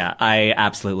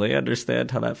absolutely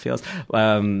understand how that feels.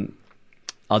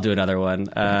 I'll do another one.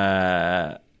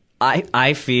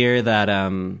 I fear that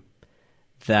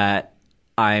that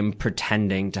I'm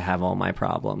pretending to have all my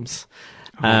problems.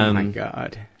 Oh my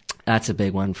God. That's a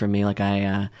big one for me. Like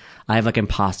I have like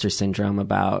imposter syndrome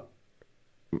about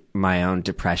my own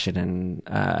depression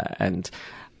and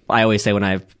I always say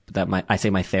I say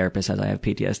my therapist says I have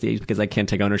PTSD because I can't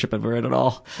take ownership of it at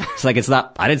all. It's like, it's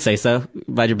not, I didn't say so.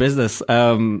 Mind your business.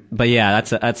 But yeah,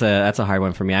 that's a hard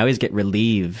one for me. I always get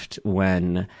relieved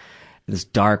when this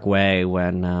dark way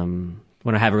when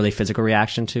I have a really physical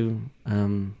reaction to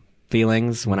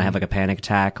feelings, when I have like a panic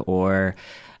attack or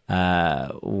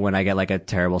when I get like a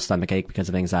terrible stomach ache because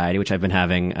of anxiety, which I've been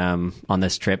having on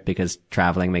this trip because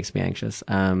traveling makes me anxious.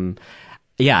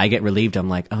 Yeah, I get relieved. I'm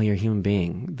like, oh, you're a human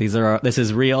being. This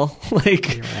is real.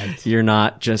 Like, right. You're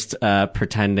not just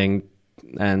pretending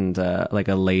and like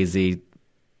a lazy,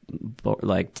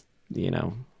 like,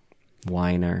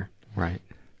 whiner. Right.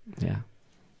 Yeah.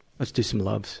 Let's do some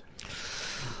loves.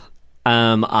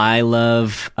 I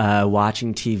love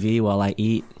watching TV while I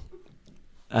eat.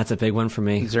 That's a big one for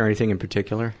me. Is there anything in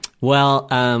particular? Well,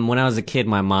 when I was a kid,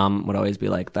 my mom would always be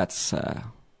like, that's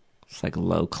it's like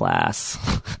low class.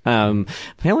 My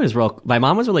mom was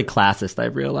really classist,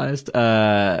 I've realized,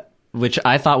 which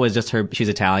I thought was just her. She's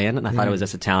Italian, and I thought it was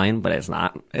just Italian, but it's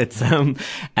not. It's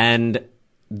and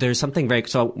there's something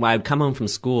so I'd come home from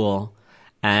school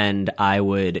and I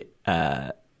would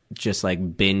just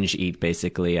like binge eat.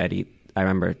 Basically, I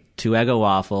remember 2 Eggo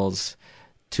waffles,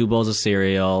 2 bowls of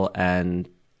cereal, and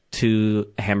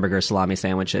 2 hamburger salami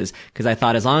sandwiches, because I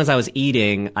thought as long as I was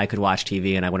eating, I could watch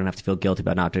TV and I wouldn't have to feel guilty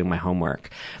about not doing my homework.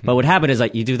 But what happened is,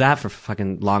 like, you do that for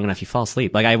fucking long enough, you fall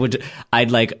asleep. Like,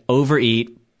 I'd like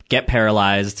overeat, get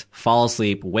paralyzed, fall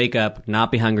asleep, wake up, not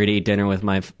be hungry to eat dinner with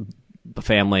my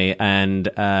family, and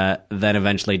then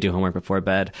eventually do homework before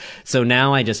bed. So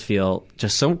now I just feel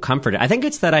just so comforted. I think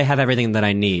it's that I have everything that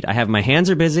I need. My hands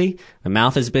are busy, my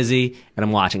mouth is busy, and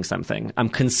I'm watching something. I'm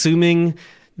consuming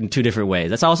in 2 different ways.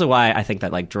 That's also why I think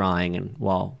that like drawing and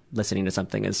while listening to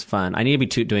something is fun. I need to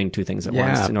be doing 2 things at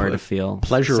once in order to feel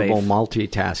pleasurable. safe.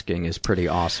 Multitasking is pretty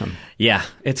awesome. Yeah,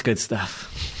 it's good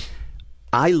stuff.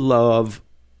 I love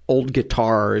old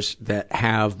guitars that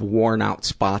have worn out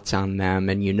spots on them,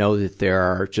 and you know that there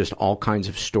are just all kinds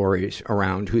of stories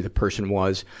around who the person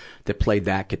was that played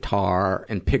that guitar,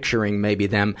 and picturing maybe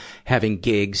them having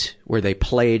gigs where they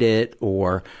played it,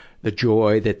 or the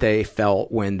joy that they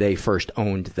felt when they first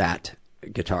owned that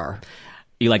guitar.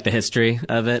 You like the history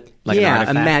of it? Like yeah,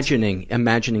 imagining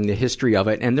the history of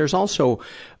it. And there's also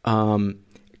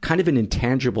kind of an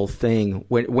intangible thing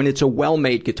when it's a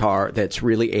well-made guitar that's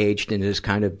really aged and is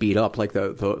kind of beat up, like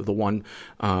the one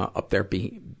up there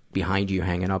behind you,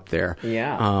 hanging up there.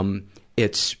 Yeah.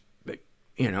 It's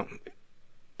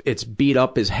it's beat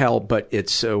up as hell, but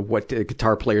it's what the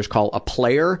guitar players call a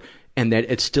player, and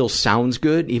that it still sounds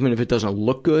good, even if it doesn't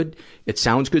look good. It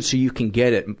sounds good, so you can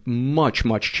get it much,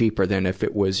 much cheaper than if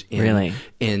it was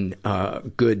in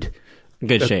good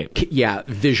shape.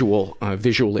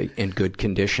 Visually in good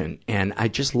condition. And I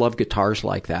just love guitars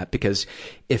like that, because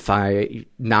if I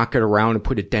knock it around and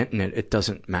put a dent in it, it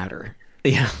doesn't matter.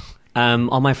 Yeah.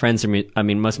 All my friends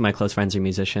most of my close friends are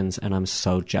musicians, and I'm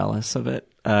so jealous of it.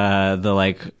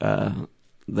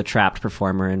 The trapped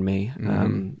performer in me.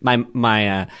 Mm-hmm.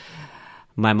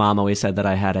 My mom always said that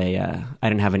I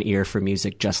didn't have an ear for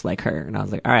music just like her, and I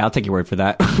was like, all right, I'll take your word for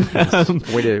that.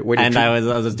 And I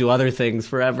was do other things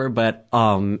forever, but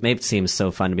it seems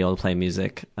so fun to be able to play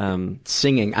music.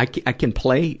 Singing, I can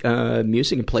play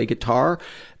music and play guitar,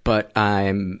 but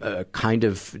I'm I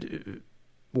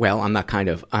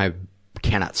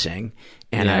cannot sing,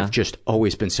 and I've just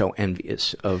always been so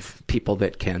envious of people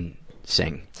that can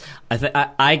sing.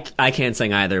 I can't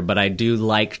sing either, but I do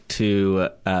like to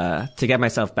get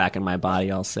myself back in my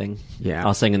body. I'll sing. Yeah,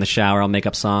 I'll sing in the shower. I'll make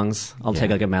up songs. I'll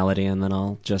take like a melody, and then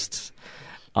I'll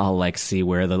like see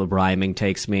where the rhyming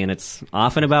takes me, and it's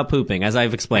often about pooping, as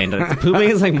I've explained. Pooping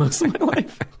is like most of my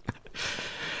life.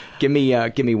 Give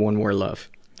me one more love.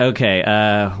 Okay,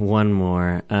 one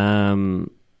more.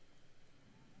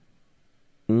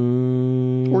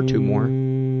 Or 2 more.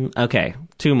 Okay,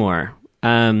 2 more.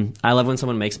 I love when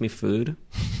someone makes me food.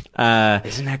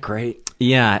 Isn't that great?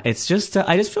 Yeah, it's just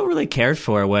I just feel really cared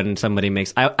for when somebody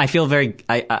makes. I feel very.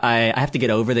 I have to get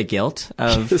over the guilt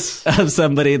of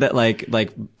somebody that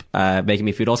like making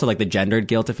me food. Also, like the gendered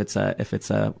guilt if it's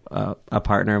a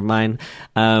partner of mine.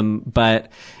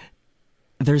 But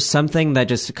there's something that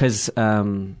just because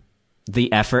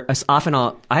the effort. Often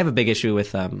I have a big issue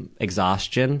with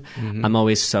exhaustion. Mm-hmm. I'm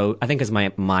always I think because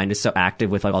my mind is so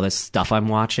active with like all this stuff I'm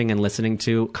watching and listening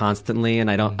to constantly, and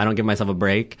I don't give myself a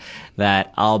break,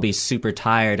 that I'll be super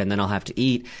tired and then I'll have to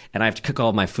eat, and I have to cook all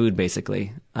of my food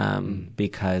basically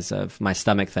because of my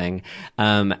stomach thing,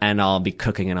 and I'll be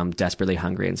cooking and I'm desperately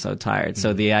hungry and so tired.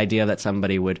 So the idea that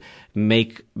somebody would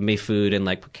make me food and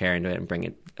like put care into it and bring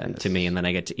it to me, and then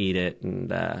I get to eat it,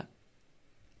 and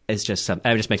it's just it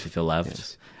just makes me feel loved.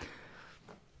 Yes.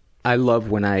 I love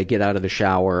when I get out of the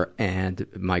shower and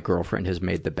my girlfriend has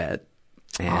made the bed.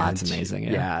 And, that's amazing.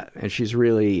 Yeah, and she's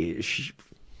really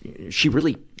she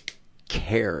really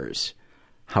cares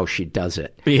how she does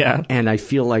it. Yeah, and I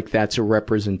feel like that's a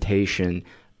representation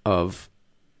of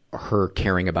her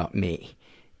caring about me,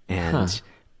 and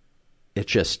it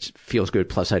just feels good.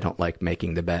 Plus, I don't like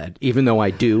making the bed, even though I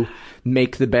do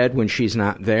make the bed when she's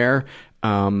not there.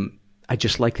 I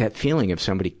just like that feeling of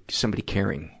somebody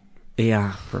caring.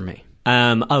 Yeah, for me.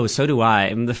 So do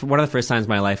I. One of the first times in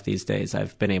my life these days,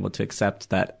 I've been able to accept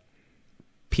that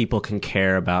people can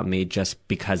care about me just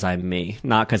because I'm me,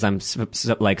 not because I'm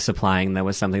like supplying them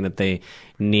with something that they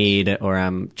need, or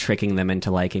I'm tricking them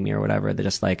into liking me or whatever. They're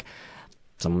just like,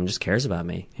 someone just cares about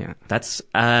me. Yeah, that's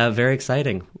very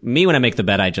exciting. Me, when I make the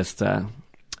bed, I just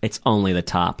it's only the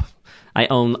top. I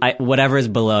own whatever is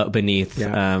beneath.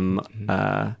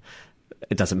 Yeah.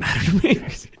 It doesn't matter to me.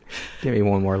 Give me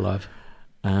one more love.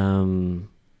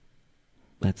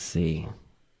 Let's see.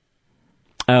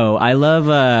 Oh, I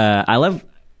love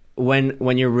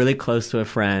when you're really close to a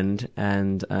friend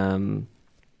and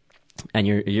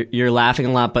you're laughing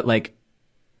a lot, but like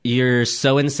you're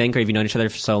so in sync, or you've known each other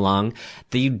for so long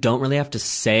that you don't really have to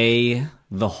say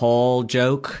the whole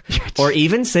joke or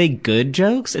even say good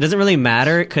jokes. It doesn't really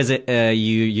matter because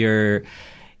you're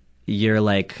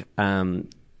like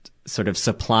sort of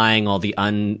supplying all the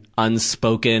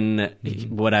unspoken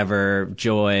whatever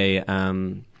joy,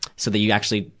 so that you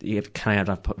kind of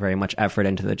have to put very much effort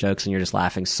into the jokes, and you're just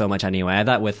laughing so much anyway. I had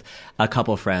that with a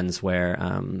couple friends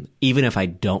where even if I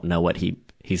don't know what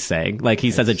he's saying, like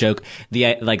he says a joke,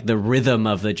 the rhythm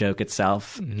of the joke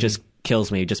itself just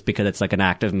kills me, just because it's like an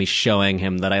act of me showing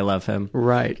him that I love him.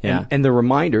 Right. Yeah. And the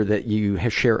reminder that you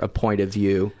share a point of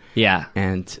view. Yeah.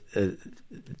 And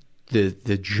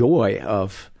the joy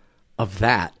of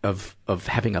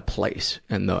having a place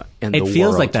in the world. It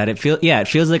feels like that. It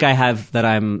feels like I have that.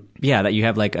 That you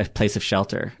have like a place of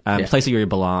shelter, place where you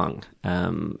belong,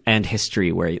 and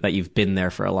history that you've been there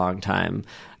for a long time.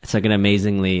 It's like an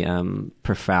amazingly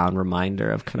profound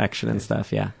reminder of connection and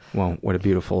stuff. Yeah. Well, what a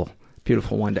beautiful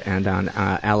one to end on.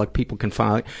 Alec, people can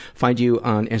find you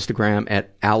on Instagram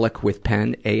at Alec with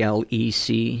Pen,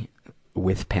 ALEC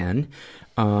with Pen.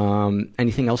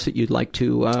 Anything else that you'd like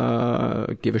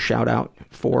to give a shout out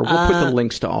for? We'll put the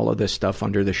links to all of this stuff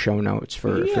under the show notes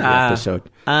for the episode.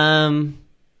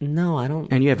 No, I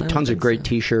don't. And you have tons of great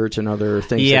T-shirts and other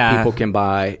things that people can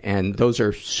buy, and those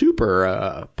are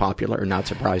super popular. Not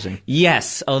surprising.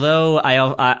 Yes, although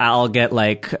I'll get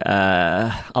like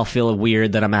I'll feel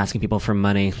weird that I'm asking people for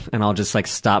money, and I'll just like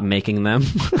stop making them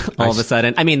all of a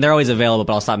sudden. I mean, they're always available,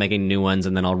 but I'll stop making new ones,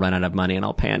 and then I'll run out of money and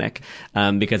I'll panic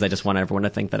because I just want everyone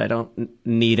to think that I don't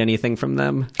need anything from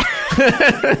them.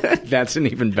 That's an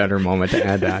even better moment to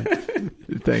add on.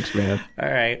 Thanks, man. All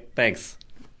right, thanks.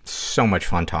 So much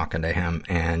fun talking to him,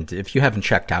 and if you haven't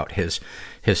checked out his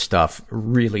stuff,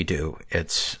 really do.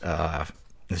 It's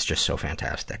just so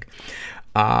fantastic.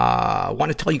 I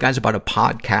want to tell you guys about a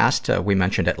podcast. We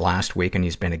mentioned it last week, and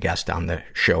he's been a guest on the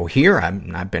show here.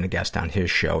 I've been a guest on his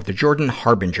show, The Jordan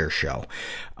Harbinger Show.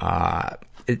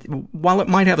 While it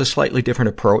might have a slightly different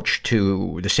approach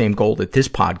to the same goal that this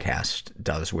podcast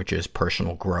does, which is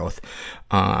personal growth,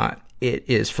 it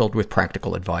is filled with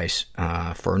practical advice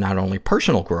for not only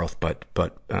personal growth, but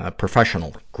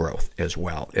professional growth as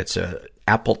well. It's a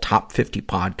Apple Top 50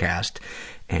 podcast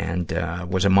and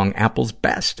was among Apple's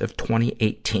best of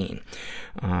 2018.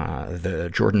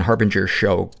 The Jordan Harbinger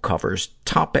Show covers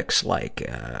topics like,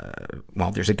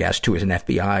 there's a guest who is an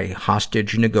FBI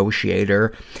hostage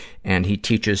negotiator, and he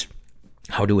teaches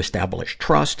how to establish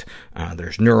trust.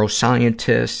 There's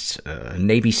neuroscientists,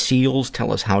 Navy SEALs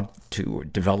tell us how to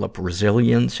develop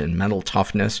resilience and mental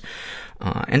toughness,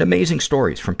 and amazing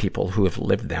stories from people who have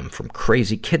lived them, from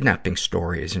crazy kidnapping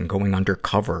stories and going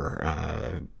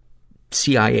undercover,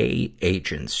 CIA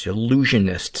agents,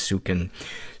 illusionists who can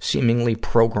seemingly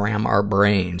program our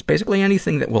brains. Basically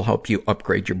anything that will help you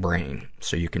upgrade your brain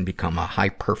so you can become a high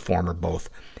performer both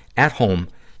at home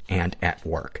and at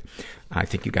work. I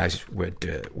think you guys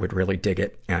would really dig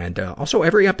it. And also,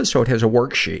 every episode has a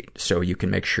worksheet, so you can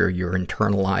make sure you're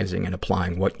internalizing and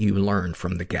applying what you learn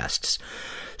from the guests.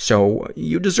 So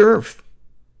you deserve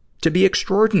to be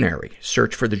extraordinary.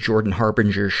 Search for The Jordan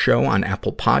Harbinger Show on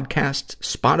Apple Podcasts,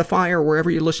 Spotify, or wherever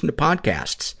you listen to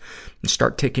podcasts, and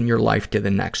start taking your life to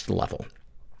the next level.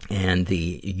 And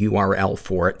the URL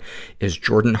for it is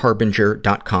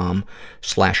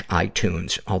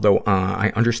jordanharbinger.com/iTunes. Although,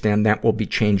 I understand that will be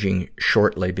changing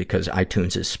shortly because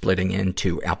iTunes is splitting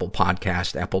into Apple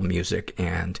Podcast, Apple Music,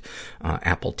 and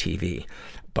Apple TV.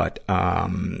 But,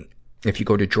 if you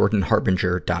go to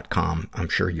jordanharbinger.com, I'm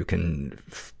sure you can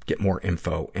get more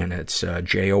info. And it's,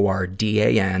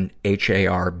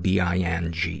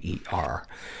 JORDANHARBINGER.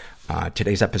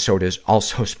 Today's episode is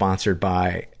also sponsored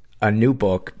by a new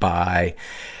book by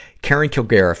Karen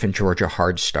Kilgariff and Georgia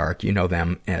Hardstark. You know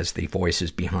them as the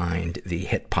voices behind the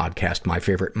hit podcast, My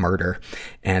Favorite Murder.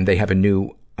 And they have a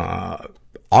new,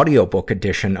 audiobook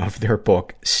edition of their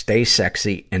book, Stay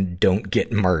Sexy and Don't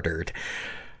Get Murdered.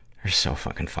 They're so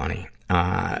fucking funny.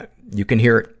 You can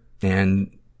hear it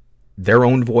in their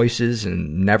own voices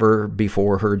and never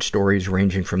before heard stories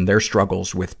ranging from their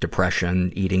struggles with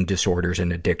depression, eating disorders,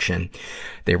 and addiction.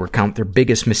 They recount their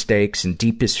biggest mistakes and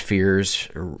deepest fears,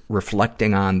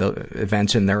 reflecting on the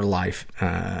events in their life,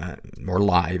 or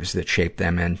lives that shaped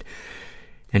them, and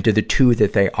to the two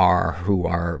that they are, who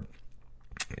are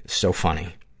so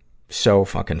funny. So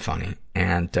fucking funny.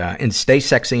 And in Stay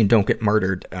Sexy and Don't Get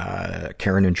Murdered,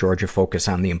 Karen and Georgia focus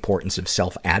on the importance of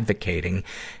self-advocating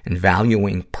and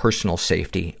valuing personal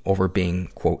safety over being,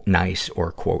 quote, nice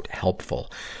or, quote,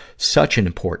 helpful. Such an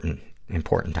important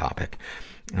topic.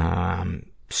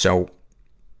 So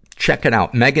check it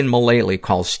out. Megan Mullally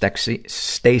calls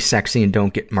Stay Sexy and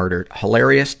Don't Get Murdered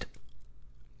hilarious.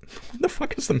 What the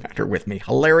fuck is the matter with me?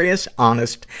 Hilarious,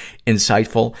 honest,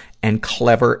 insightful, and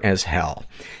clever as hell.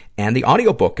 And the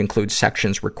audiobook includes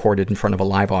sections recorded in front of a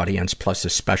live audience, plus a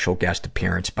special guest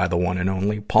appearance by the one and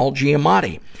only Paul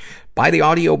Giamatti. Buy the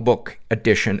audiobook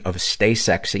edition of Stay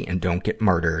Sexy and Don't Get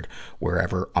Murdered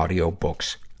wherever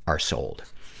audiobooks are sold.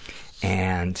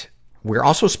 And we're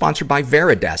also sponsored by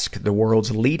Veridesk, the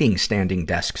world's leading standing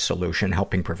desk solution,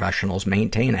 helping professionals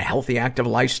maintain a healthy, active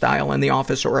lifestyle in the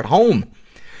office or at home.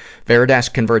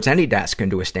 Veridesk converts any desk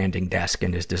into a standing desk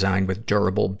and is designed with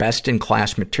durable,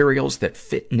 best-in-class materials that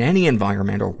fit in any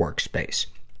environment or workspace.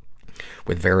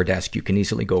 With Veridesk, you can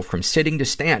easily go from sitting to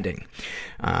standing.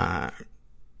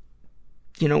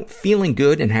 Feeling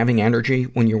good and having energy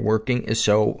when you're working is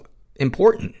so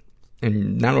important.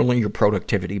 And not only your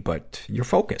productivity, but your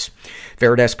focus.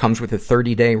 Veridesk comes with a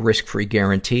 30-day risk-free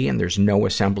guarantee, and there's no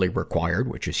assembly required,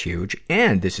 which is huge.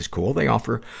 And this is cool. They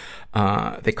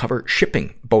they cover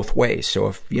shipping both ways. So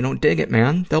if you don't dig it,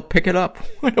 man, they'll pick it up.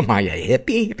 What am I, a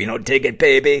hippie? If you don't dig it,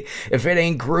 baby. If it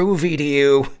ain't groovy to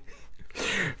you.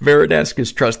 Veridesk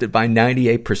is trusted by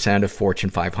 98% of Fortune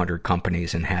 500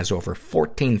 companies and has over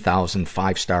 14,000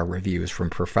 5-star reviews from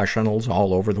professionals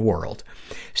all over the world.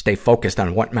 Stay focused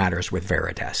on what matters with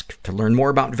Veridesk. To learn more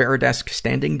about Veridesk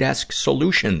standing desk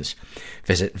solutions,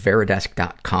 visit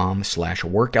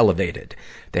veridesk.com/workelevated.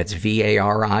 That's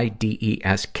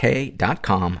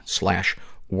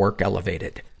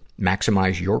VARIDESK.com/workelevated.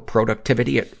 Maximize your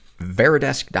productivity at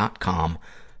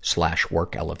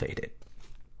veridesk.com/workelevated.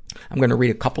 I'm going to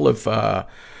read a couple of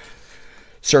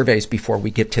surveys before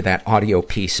we get to that audio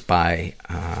piece by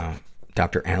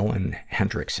Dr. Ellen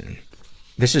Hendrickson.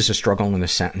 This is a struggle in a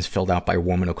sentence filled out by a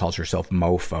woman who calls herself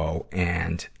Mofo,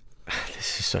 and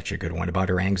this is such a good one about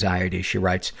her anxiety. She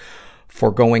writes,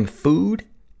 "Foregoing food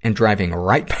and driving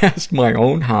right past my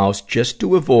own house just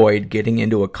to avoid getting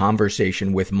into a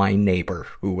conversation with my neighbor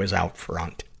who was out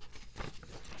front."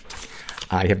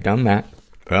 I have done that.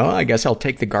 Well, I guess I'll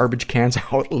take the garbage cans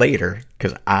out later,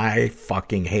 because I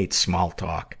fucking hate small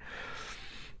talk.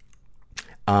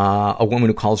 A woman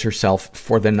who calls herself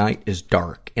For the Night is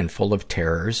Dark and Full of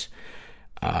Terrors,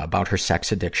 about her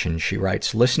sex addiction. She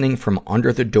writes, "Listening from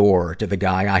under the door to the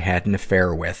guy I had an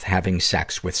affair with having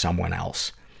sex with someone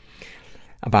else.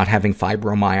 About having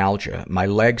fibromyalgia. My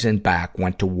legs and back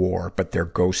went to war, but their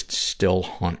ghosts still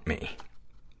haunt me."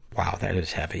 Wow, that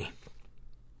is heavy.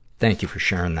 Thank you for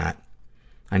sharing that.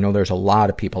 I know there's a lot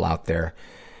of people out there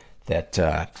that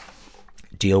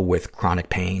deal with chronic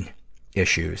pain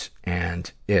issues,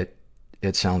 and it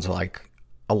sounds like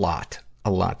a lot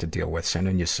to deal with.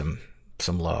 Sending you some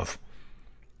love.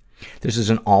 This is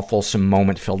an awfulsome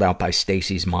moment filled out by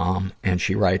Stacy's mom, and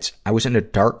she writes, "I was in a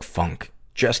dark funk,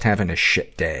 just having a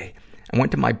shit day. I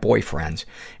went to my boyfriend's,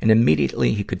 and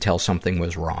immediately he could tell something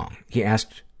was wrong. He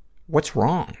asked, 'What's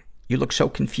wrong? You look so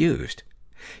confused.'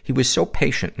 He was so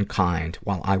patient and kind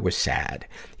while I was sad.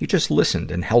 He just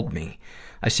listened and held me.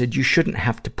 I said, you shouldn't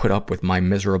have to put up with my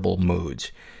miserable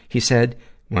moods. He said,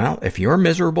 well, if you're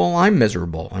miserable, I'm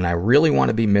miserable, and I really want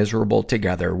to be miserable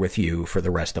together with you for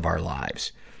the rest of our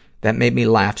lives. That made me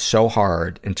laugh so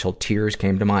hard until tears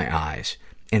came to my eyes.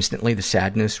 Instantly, the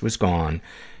sadness was gone,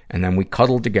 and then we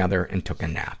cuddled together and took a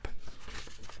nap.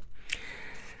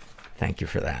 Thank you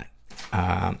for that.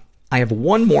 I have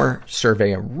one more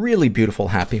survey, a really beautiful,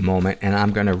 happy moment, and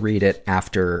I'm going to read it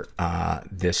after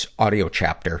this audio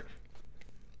chapter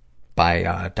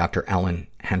by Dr. Ellen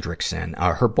Hendrickson.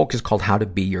 Her book is called How to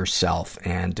Be Yourself,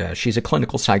 and she's a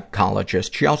clinical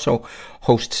psychologist. She also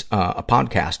hosts a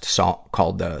podcast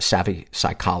called The Savvy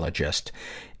Psychologist.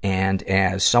 And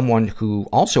as someone who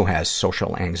also has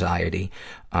social anxiety,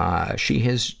 she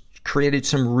has created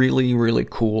some really, really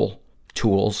cool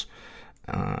tools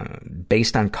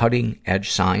based on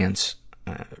cutting-edge science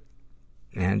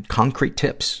and concrete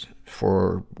tips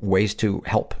for ways to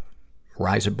help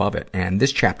rise above it. And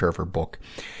this chapter of her book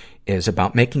is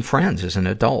about making friends as an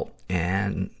adult.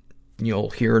 And you'll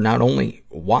hear not only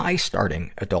why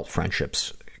starting adult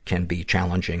friendships can be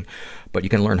challenging, but you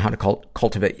can learn how to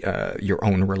cultivate your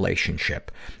own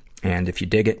relationship. And if you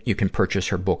dig it, you can purchase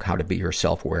her book, How to Be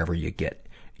Yourself, wherever you get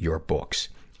your books.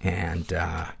 And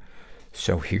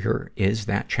so here is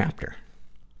that chapter.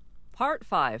 Part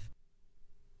 5.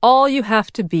 All you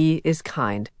have to be is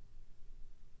kind.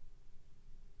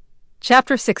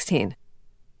 Chapter 16.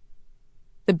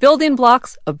 The building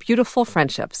blocks of beautiful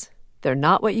friendships. They're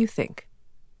not what you think.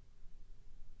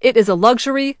 It is a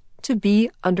luxury to be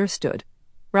understood.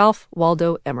 Ralph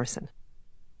Waldo Emerson.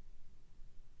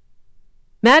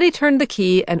 Maddie turned the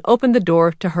key and opened the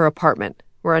door to her apartment,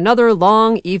 where another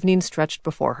long evening stretched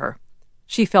before her.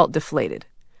 She felt deflated.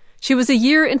 She was a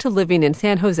year into living in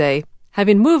San Jose,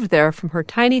 having moved there from her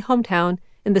tiny hometown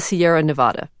in the Sierra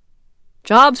Nevada.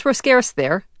 Jobs were scarce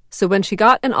there, so when she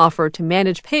got an offer to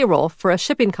manage payroll for a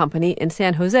shipping company in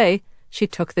San Jose, she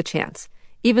took the chance,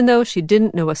 even though she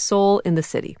didn't know a soul in the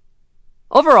city.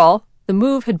 Overall, the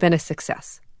move had been a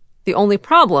success. The only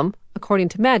problem, according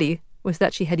to Maddie, was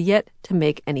that she had yet to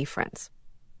make any friends.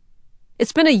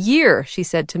 It's been a year, she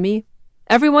said to me.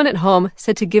 Everyone at home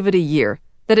said to give it a year,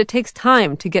 that it takes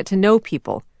time to get to know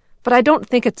people, but I don't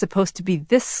think it's supposed to be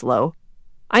this slow.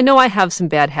 I know I have some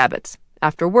bad habits.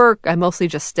 After work, I mostly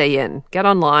just stay in, get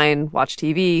online, watch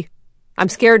TV. I'm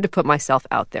scared to put myself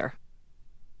out there.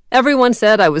 Everyone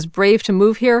said I was brave to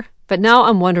move here, but now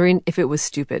I'm wondering if it was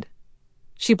stupid.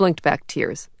 She blinked back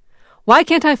tears. Why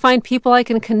can't I find people I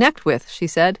can connect with, she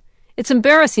said. It's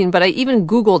embarrassing, but I even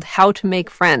Googled how to make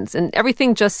friends, and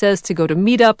everything just says to go to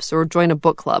meetups or join a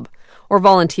book club, or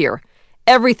volunteer.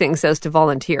 Everything says to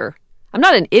volunteer. I'm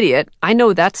not an idiot. I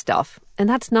know that stuff, and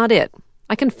that's not it.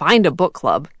 I can find a book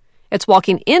club. It's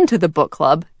walking into the book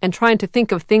club and trying to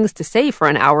think of things to say for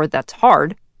an hour that's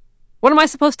hard. What am I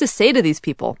supposed to say to these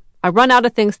people? I run out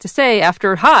of things to say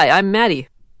after, hi, I'm Maddie.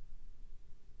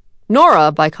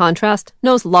 Nora, by contrast,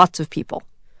 knows lots of people.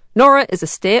 Nora is a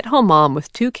stay-at-home mom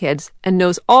with 2 kids and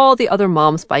knows all the other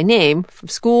moms by name from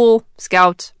school,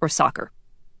 scouts, or soccer.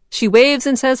 She waves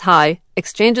and says hi,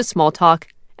 exchanges small talk,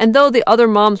 and though the other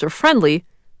moms are friendly,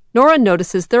 Nora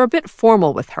notices they're a bit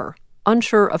formal with her,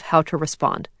 unsure of how to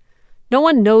respond. No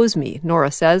one knows me,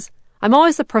 Nora says. I'm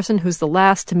always the person who's the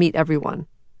last to meet everyone.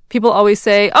 People always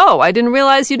say, oh, I didn't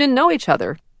realize you didn't know each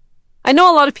other. I know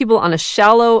a lot of people on a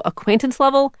shallow acquaintance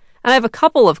level, and I have a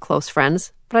couple of close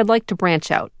friends, but I'd like to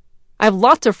branch out. I have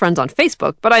lots of friends on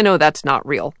Facebook, but I know that's not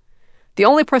real. The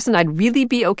only person I'd really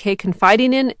be okay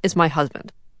confiding in is my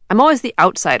husband. I'm always the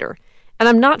outsider, and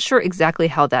I'm not sure exactly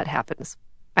how that happens.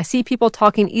 I see people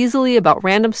talking easily about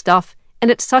random stuff, and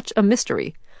it's such a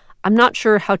mystery. I'm not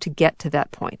sure how to get to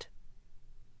that point.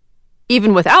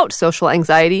 Even without social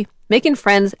anxiety, making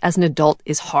friends as an adult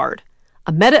is hard.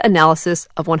 A meta-analysis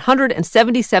of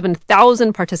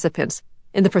 177,000 participants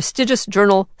in the prestigious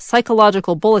journal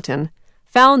Psychological Bulletin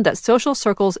found that social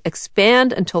circles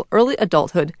expand until early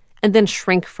adulthood and then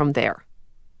shrink from there.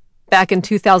 Back in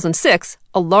 2006,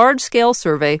 a large-scale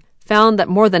survey found that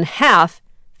more than half,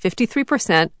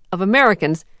 53%, of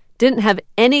Americans didn't have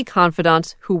any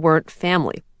confidants who weren't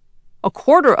family. A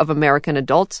quarter of American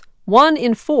adults, 1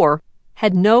 in 4,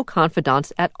 had no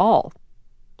confidants at all.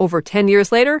 Over 10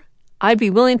 years later, I'd be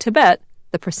willing to bet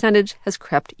the percentage has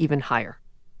crept even higher.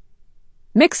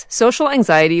 Mix social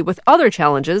anxiety with other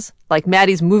challenges, like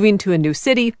Maddie's moving to a new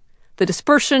city, the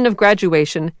dispersion of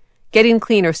graduation, getting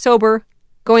clean or sober,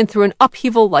 going through an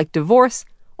upheaval like divorce,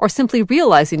 or simply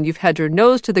realizing you've had your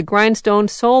nose to the grindstone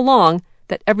so long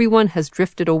that everyone has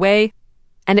drifted away,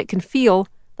 and it can feel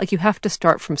like you have to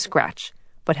start from scratch,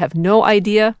 but have no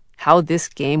idea how this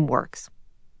game works.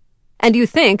 And you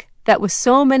think that with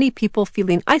so many people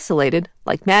feeling isolated,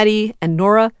 like Maddie and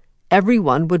Nora,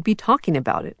 everyone would be talking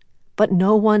about it. But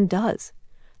no one does.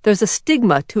 There's a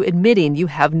stigma to admitting you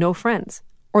have no friends,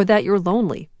 or that you're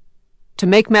lonely. To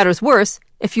make matters worse,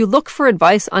 if you look for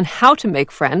advice on how to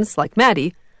make friends, like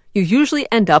Maddie, you usually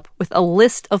end up with a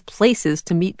list of places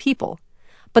to meet people.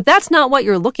 But that's not what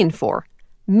you're looking for.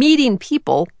 Meeting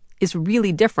people is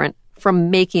really different from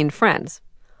making friends.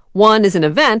 One is an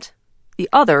event, the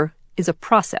other is a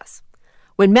process.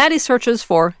 When Maddie searches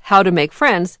for how to make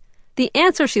friends, the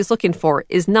answer she's looking for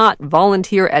is not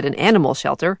volunteer at an animal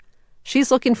shelter.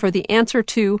 She's looking for the answer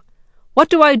to, what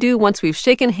do I do once we've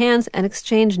shaken hands and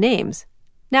exchanged names?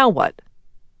 Now what?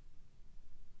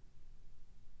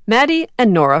 Maddie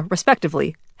and Nora,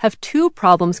 respectively, have two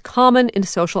problems common in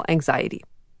social anxiety.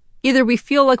 Either we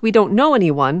feel like we don't know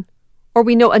anyone, or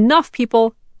we know enough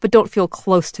people but don't feel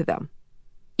close to them.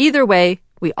 Either way,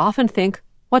 we often think,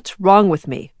 what's wrong with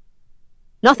me?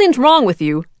 Nothing's wrong with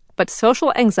you, but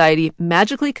social anxiety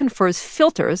magically confers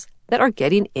filters that are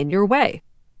getting in your way.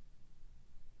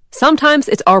 Sometimes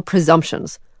it's our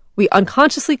presumptions. We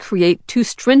unconsciously create too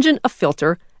stringent a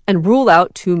filter and rule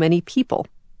out too many people.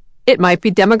 It might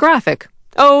be demographic.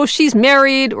 Oh, she's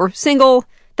married or single.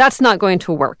 That's not going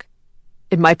to work.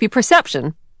 It might be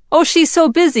perception. Oh, she's so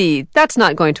busy. That's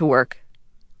not going to work.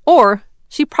 Or,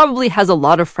 she probably has a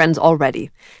lot of friends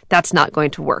already. That's not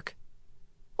going to work.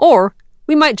 Or,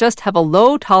 we might just have a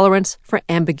low tolerance for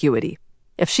ambiguity.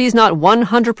 If she's not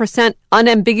 100%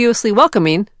 unambiguously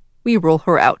welcoming, we rule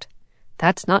her out.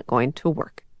 That's not going to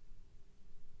work.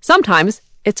 Sometimes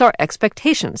it's our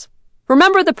expectations.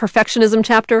 Remember the perfectionism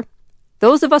chapter?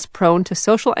 Those of us prone to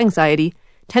social anxiety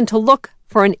tend to look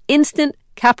for an instant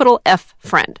capital F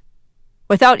friend.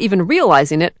 Without even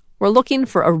realizing it, we're looking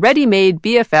for a ready-made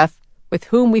BFF with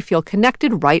whom we feel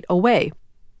connected right away.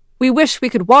 We wish we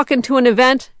could walk into an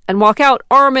event and walk out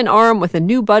arm in arm with a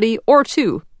new buddy or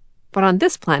two, but on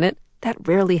this planet, that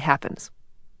rarely happens.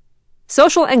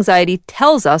 Social anxiety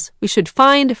tells us we should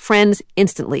find friends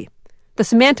instantly. The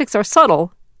semantics are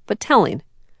subtle, but telling.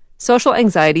 Social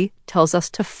anxiety tells us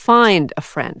to find a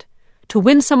friend, to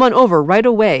win someone over right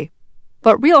away.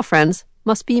 But real friends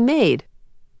must be made.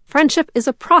 Friendship is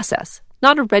a process,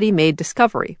 not a ready-made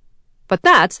discovery. But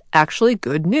that's actually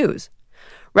good news.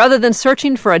 Rather than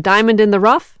searching for a diamond in the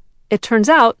rough, it turns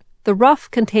out the rough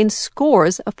contains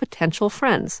scores of potential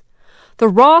friends. The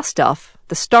raw stuff,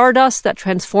 the stardust that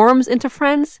transforms into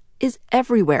friends, is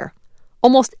everywhere.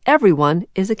 Almost everyone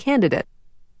is a candidate.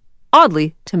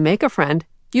 Oddly, to make a friend,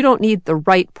 you don't need the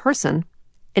right person.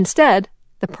 Instead,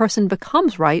 the person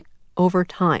becomes right over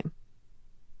time.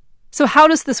 So how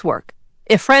does this work?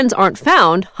 If friends aren't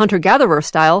found hunter-gatherer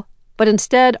style, but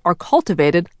instead are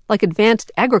cultivated like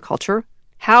advanced agriculture,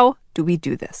 how do we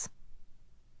do this?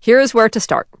 Here's where to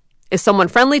start. Is someone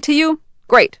friendly to you?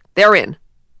 Great, they're in.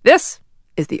 This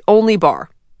is the only bar.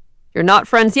 You're not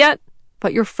friends yet,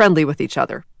 but you're friendly with each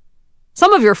other.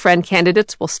 Some of your friend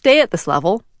candidates will stay at this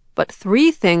level, but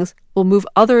 3 things will move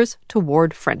others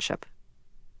toward friendship.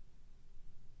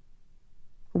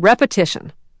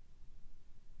 Repetition.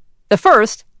 The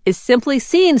first is simply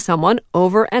seeing someone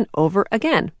over and over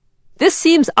again. This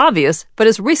seems obvious, but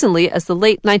as recently as the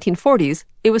late 1940s,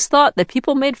 it was thought that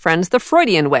people made friends the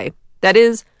Freudian way, that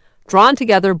is, drawn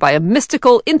together by a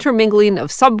mystical intermingling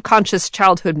of subconscious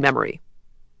childhood memory.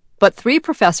 But 3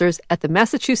 professors at the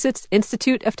Massachusetts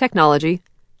Institute of Technology,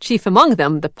 chief among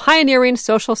them the pioneering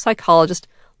social psychologist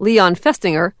Leon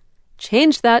Festinger,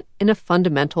 changed that in a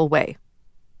fundamental way.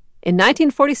 In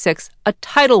 1946, a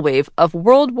tidal wave of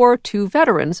World War II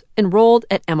veterans enrolled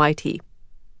at MIT.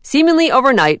 Seemingly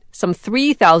overnight, some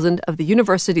 3,000 of the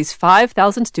university's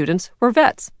 5,000 students were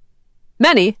vets.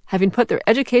 Many, having put their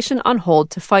education on hold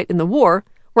to fight in the war,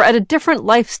 were at a different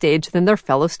life stage than their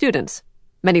fellow students.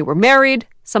 Many were married,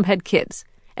 some had kids,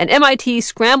 and MIT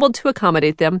scrambled to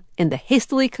accommodate them in the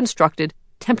hastily constructed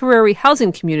temporary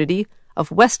housing community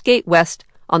of Westgate West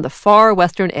on the far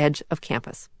western edge of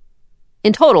campus.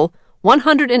 In total,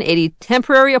 180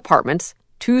 temporary apartments,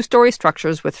 2-story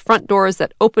structures with front doors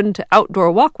that opened to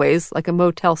outdoor walkways like a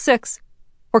Motel 6,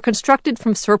 were constructed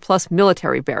from surplus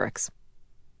military barracks.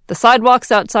 The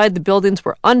sidewalks outside the buildings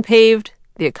were unpaved,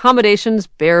 the accommodations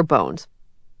bare bones.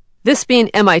 This being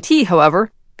MIT,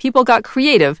 however, people got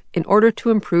creative in order to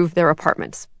improve their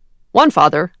apartments. One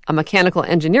father, a mechanical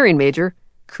engineering major,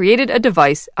 created a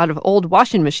device out of old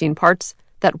washing machine parts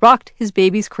that rocked his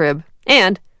baby's crib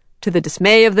and, to the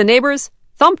dismay of the neighbors,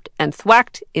 thumped and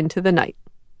thwacked into the night.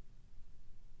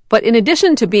 But in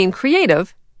addition to being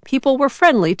creative, people were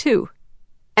friendly too.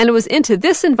 And it was into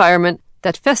this environment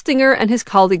that Festinger and his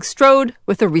colleagues strode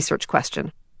with a research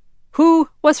question. Who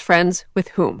was friends with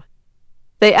whom?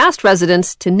 They asked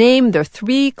residents to name their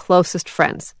 3 closest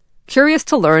friends, curious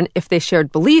to learn if they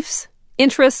shared beliefs,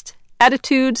 interests,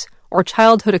 attitudes, or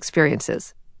childhood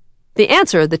experiences. The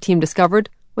answer, the team discovered,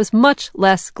 was much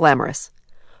less glamorous.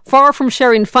 Far from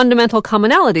sharing fundamental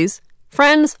commonalities,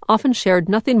 friends often shared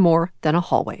nothing more than a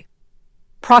hallway.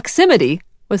 Proximity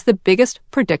was the biggest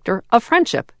predictor of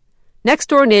friendship.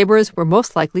 Next-door neighbors were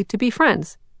most likely to be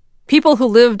friends. People who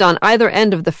lived on either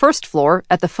end of the first floor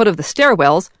at the foot of the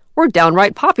stairwells were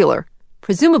downright popular,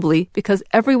 presumably because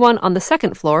everyone on the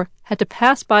second floor had to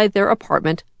pass by their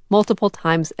apartment multiple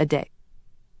times a day.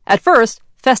 At first,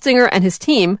 Festinger and his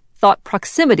team thought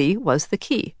proximity was the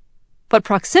key. But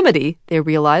proximity, they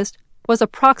realized, was a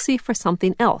proxy for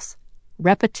something else: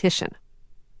 repetition.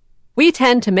 We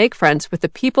tend to make friends with the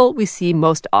people we see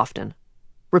most often.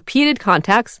 Repeated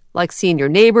contacts, like seeing your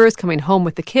neighbors coming home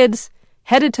with the kids,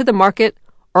 headed to the market,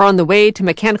 or on the way to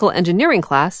mechanical engineering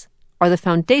class, are the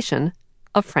foundation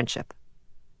of friendship.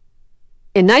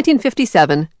 In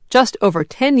 1957, just over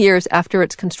 10 years after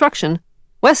its construction,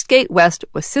 Westgate West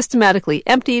was systematically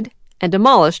emptied and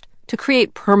demolished to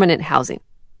create permanent housing.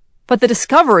 But the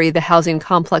discovery the housing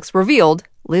complex revealed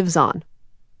lives on.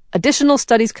 Additional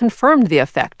studies confirmed the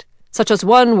effect, such as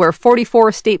one where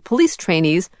 44 state police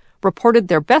trainees reported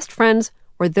their best friends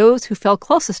were those who fell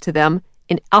closest to them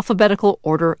in alphabetical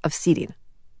order of seating.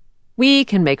 We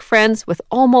can make friends with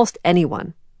almost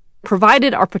anyone.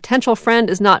 Provided our potential friend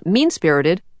is not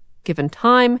mean-spirited, given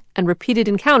time and repeated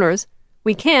encounters,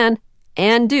 we can,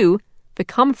 and do,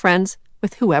 become friends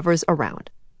with whoever's around.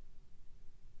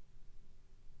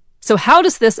 So how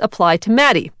does this apply to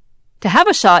Maddie? To have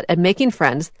a shot at making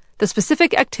friends, the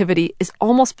specific activity is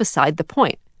almost beside the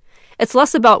point. It's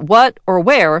less about what or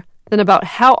where than about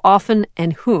how often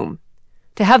and whom.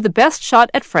 To have the best shot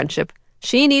at friendship,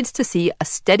 she needs to see a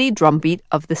steady drumbeat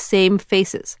of the same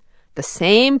faces, the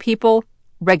same people,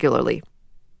 regularly.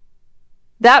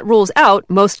 That rules out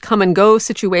most come-and-go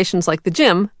situations like the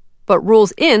gym, but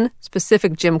rules in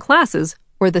specific gym classes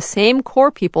where the same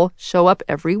core people show up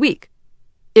every week.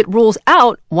 It rules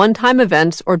out one-time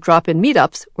events or drop-in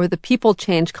meetups where the people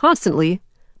change constantly,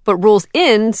 but rules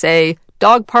in, say,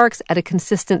 dog parks at a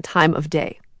consistent time of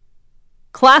day.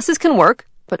 Classes can work,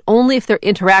 but only if they're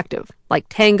interactive, like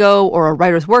tango or a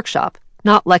writer's workshop,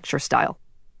 not lecture style.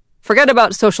 Forget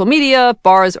about social media,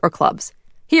 bars, or clubs.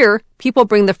 Here, people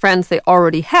bring the friends they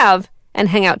already have and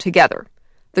hang out together.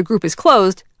 The group is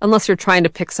closed unless you're trying to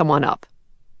pick someone up.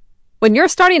 When you're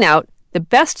starting out, the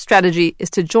best strategy is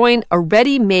to join a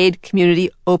ready-made community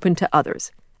open to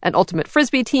others. An ultimate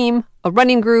frisbee team, a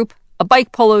running group, a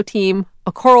bike polo team,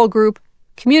 a choral group,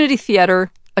 community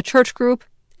theater, a church group,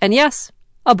 and yes,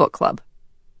 a book club.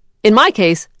 In my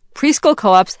case, preschool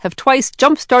co-ops have twice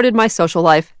jump-started my social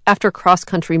life after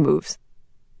cross-country moves.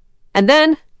 And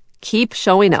then, keep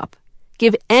showing up.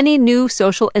 Give any new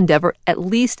social endeavor at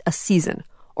least a season,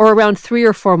 or around 3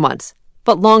 or 4 months,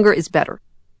 but longer is better.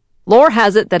 Lore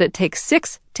has it that it takes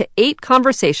 6 to 8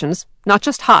 conversations, not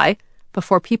just hi,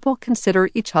 before people consider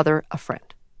each other a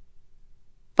friend.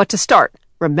 But to start,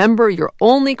 remember your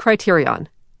only criterion.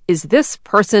 Is this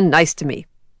person nice to me?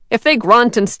 If they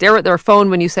grunt and stare at their phone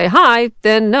when you say hi,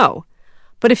 then no.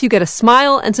 But if you get a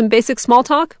smile and some basic small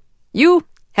talk, you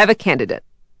have a candidate.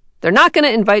 They're not going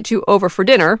to invite you over for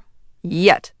dinner,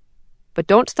 yet. But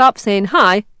don't stop saying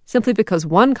hi simply because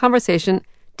one conversation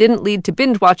didn't lead to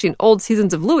binge-watching old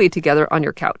seasons of Louie together on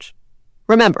your couch.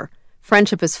 Remember,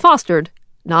 friendship is fostered,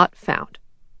 not found.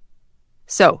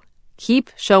 So,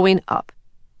 keep showing up.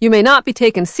 You may not be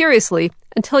taken seriously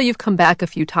until you've come back a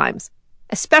few times.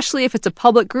 Especially if it's a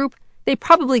public group, they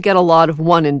probably get a lot of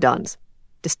one-and-dones.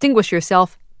 Distinguish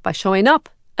yourself by showing up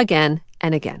again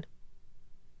and again.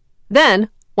 Then,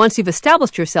 once you've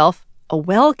established yourself, a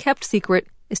well-kept secret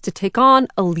is to take on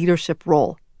a leadership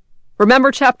role.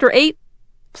 Remember Chapter 8?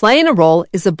 Playing a role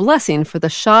is a blessing for the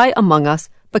shy among us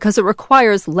because it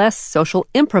requires less social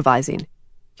improvising.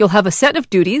 You'll have a set of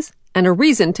duties and a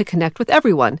reason to connect with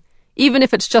everyone, even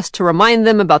if it's just to remind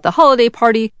them about the holiday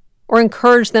party or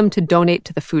encourage them to donate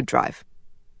to the food drive.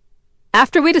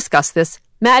 After we discussed this,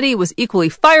 Maddie was equally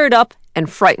fired up and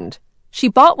frightened. She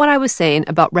bought what I was saying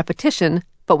about repetition,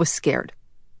 but was scared.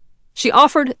 She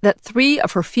offered that 3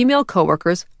 of her female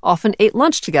coworkers often ate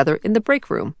lunch together in the break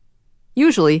room.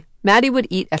 Usually, Maddie would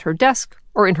eat at her desk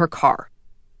or in her car.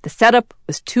 The setup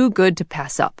was too good to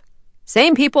pass up.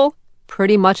 Same people,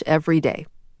 pretty much every day.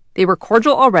 They were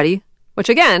cordial already, which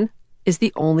again, is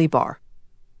the only bar.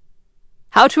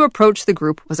 How to approach the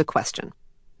group was a question.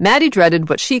 Maddie dreaded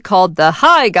what she called the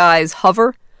hi guys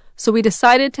hover, so we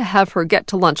decided to have her get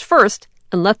to lunch first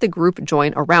and let the group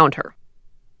join around her.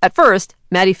 At first,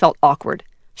 Maddie felt awkward.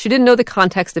 She didn't know the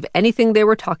context of anything they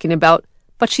were talking about,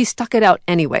 but she stuck it out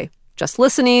anyway, just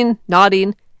listening,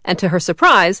 nodding, and to her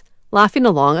surprise, laughing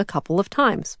along a couple of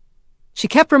times. She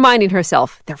kept reminding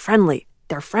herself, they're friendly,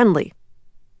 they're friendly.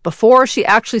 Before she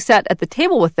actually sat at the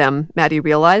table with them, Maddie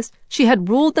realized she had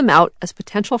ruled them out as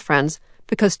potential friends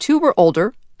because 2 were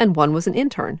older and 1 was an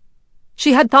intern.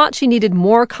 She had thought she needed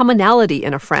more commonality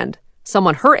in a friend,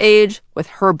 someone her age with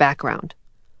her background.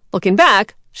 Looking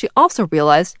back, she also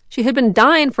realized she had been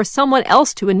dying for someone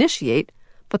else to initiate,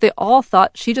 but they all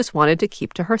thought she just wanted to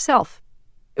keep to herself.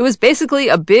 It was basically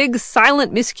a big,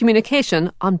 silent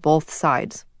miscommunication on both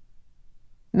sides.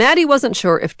 Maddie wasn't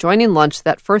sure if joining lunch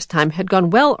that first time had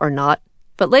gone well or not,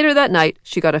 but later that night,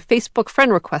 she got a Facebook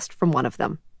friend request from one of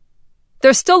them.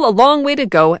 There's still a long way to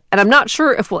go, and I'm not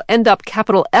sure if we'll end up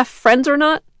capital F friends or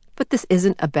not, but this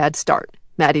isn't a bad start,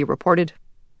 Maddie reported.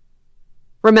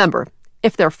 Remember,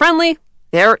 if they're friendly,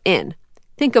 they're in.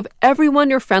 Think of everyone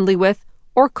you're friendly with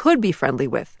or could be friendly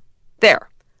with. There.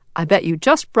 I bet you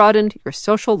just broadened your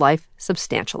social life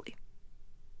substantially.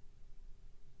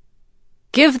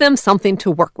 Give them something to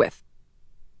work with.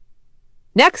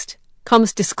 Next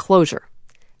comes disclosure.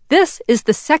 This is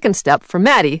the second step for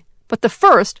Maddie, but the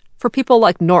first for people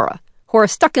like Nora, who are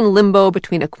stuck in limbo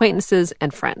between acquaintances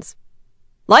and friends.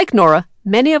 Like Nora,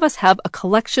 many of us have a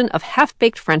collection of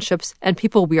half-baked friendships and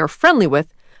people we are friendly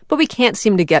with, but we can't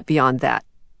seem to get beyond that.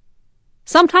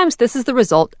 Sometimes this is the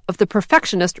result of the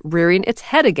perfectionist rearing its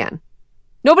head again.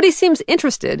 Nobody seems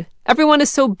interested. Everyone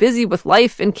is so busy with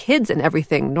life and kids and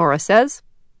everything, Nora says.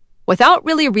 Without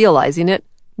really realizing it,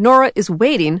 Nora is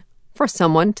waiting for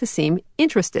someone to seem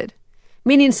interested,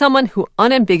 meaning someone who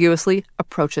unambiguously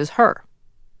approaches her.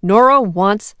 Nora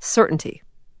wants certainty.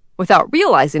 Without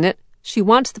realizing it, she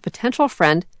wants the potential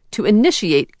friend to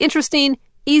initiate interesting,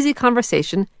 easy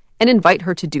conversation and invite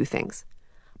her to do things.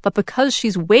 But because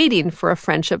she's waiting for a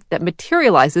friendship that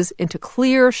materializes into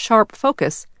clear, sharp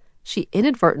focus, she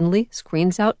inadvertently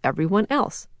screens out everyone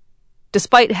else.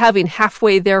 Despite having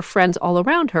halfway there friends all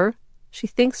around her, she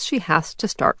thinks she has to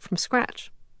start from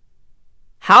scratch.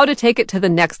 How to take it to the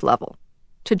next level?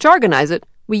 To jargonize it,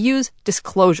 we use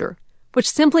disclosure, which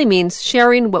simply means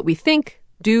sharing what we think,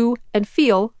 do, and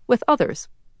feel with others.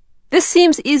 This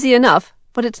seems easy enough,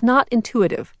 but it's not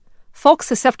intuitive. Folks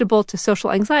susceptible to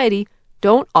social anxiety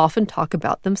don't often talk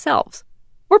about themselves.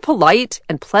 We're polite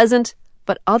and pleasant,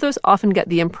 but others often get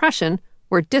the impression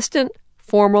we're distant,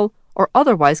 formal, or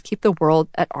otherwise keep the world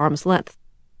at arm's length.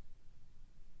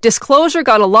 Disclosure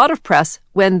got a lot of press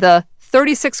when the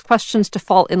 36 questions to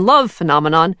fall in love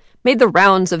phenomenon made the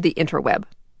rounds of the interweb.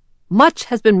 Much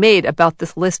has been made about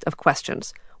this list of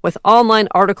questions, with online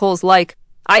articles like,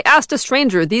 I asked a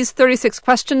stranger these 36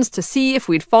 questions to see if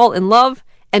we'd fall in love,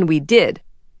 and we did.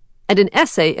 And an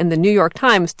essay in the New York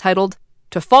Times titled,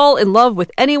 To Fall in Love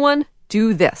with Anyone,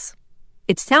 Do This.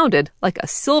 It sounded like a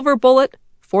silver bullet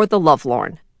for the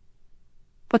lovelorn.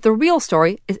 But the real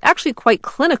story is actually quite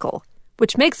clinical,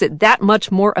 which makes it that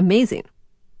much more amazing.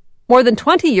 More than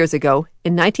 20 years ago,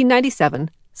 in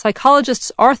 1997,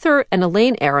 psychologists Arthur and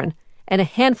Elaine Aron and a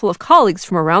handful of colleagues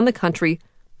from around the country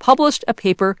published a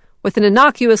paper with an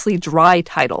innocuously dry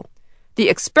title, The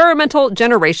Experimental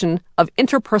Generation of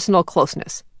Interpersonal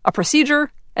Closeness, a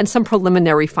Procedure and Some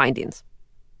Preliminary Findings.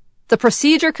 The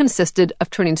procedure consisted of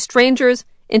turning strangers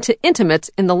into intimates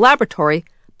in the laboratory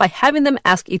by having them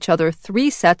ask each other 3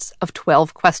 sets of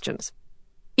 12 questions.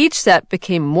 Each set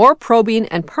became more probing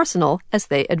and personal as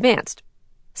they advanced.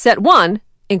 Set 1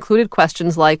 included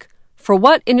questions like, for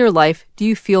what in your life do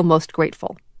you feel most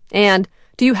grateful? And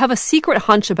do you have a secret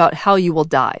hunch about how you will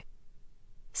die?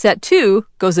 Set 2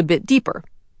 goes a bit deeper.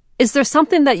 Is there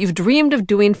something that you've dreamed of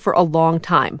doing for a long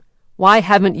time? Why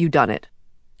haven't you done it?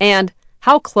 And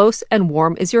how close and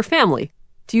warm is your family?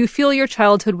 Do you feel your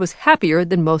childhood was happier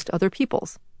than most other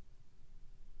people's?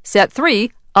 Set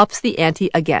 3 ups the ante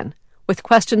again, with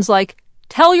questions like,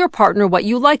 tell your partner what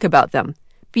you like about them.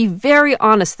 Be very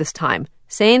honest this time,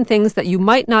 saying things that you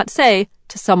might not say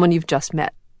to someone you've just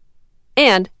met.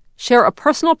 And share a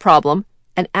personal problem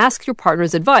and ask your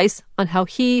partner's advice on how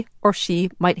he or she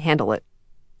might handle it.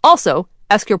 Also,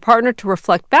 ask your partner to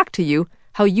reflect back to you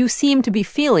how you seem to be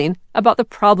feeling about the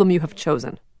problem you have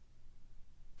chosen.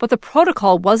 But the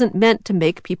protocol wasn't meant to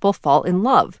make people fall in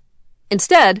love.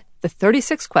 Instead, the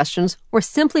 36 questions were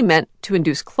simply meant to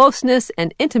induce closeness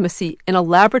and intimacy in a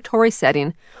laboratory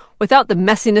setting without the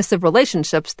messiness of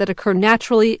relationships that occur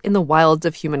naturally in the wilds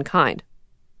of humankind.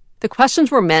 The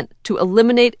questions were meant to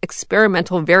eliminate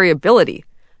experimental variability,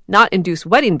 not induce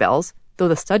wedding bells, though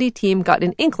the study team got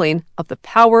an inkling of the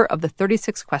power of the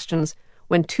 36 questions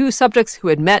when 2 subjects who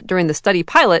had met during the study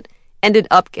pilot ended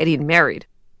up getting married.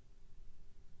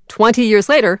 20 years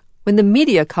later, when the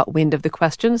media caught wind of the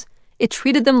questions, it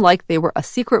treated them like they were a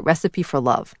secret recipe for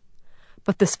love.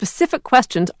 But the specific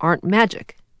questions aren't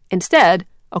magic. Instead,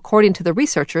 according to the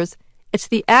researchers, it's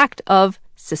the act of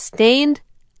sustained,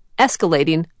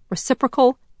 escalating,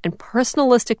 reciprocal, and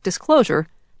personalistic disclosure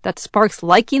that sparks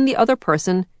liking the other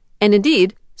person and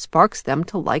indeed sparks them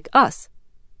to like us.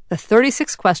 The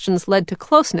 36 questions led to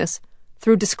closeness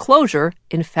through disclosure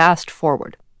in Fast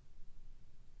Forward.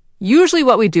 Usually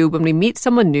what we do when we meet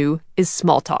someone new is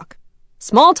small talk.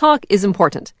 Small talk is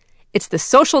important. It's the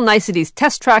social niceties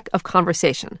test track of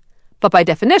conversation. But by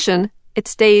definition, it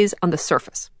stays on the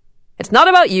surface. It's not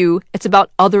about you, it's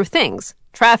about other things.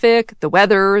 Traffic, the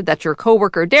weather, that your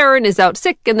coworker Darren is out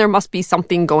sick and there must be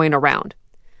something going around.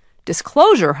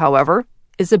 Disclosure, however,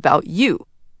 is about you.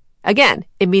 Again,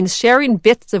 it means sharing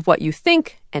bits of what you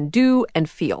think and do and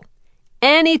feel.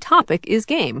 Any topic is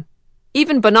game.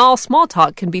 Even banal small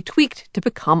talk can be tweaked to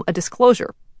become a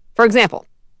disclosure. For example,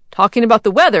 talking about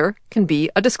the weather can be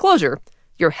a disclosure.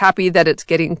 You're happy that it's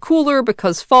getting cooler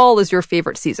because fall is your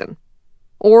favorite season.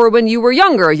 Or when you were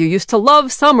younger, you used to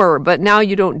love summer, but now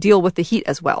you don't deal with the heat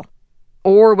as well.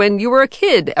 Or when you were a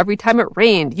kid, every time it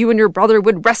rained, you and your brother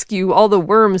would rescue all the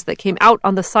worms that came out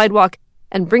on the sidewalk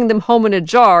and bring them home in a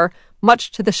jar,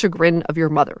 much to the chagrin of your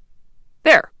mother.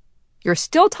 There. You're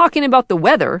still talking about the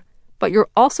weather, but you're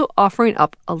also offering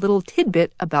up a little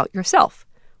tidbit about yourself,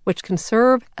 which can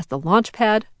serve as the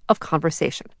launchpad of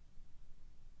conversation.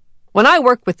 When I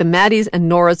work with the Maddies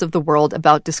and Noras of the world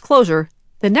about disclosure,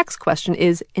 the next question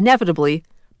is, inevitably,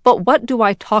 but what do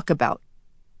I talk about?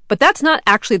 But that's not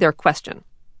actually their question.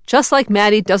 Just like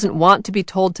Maddie doesn't want to be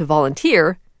told to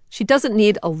volunteer, she doesn't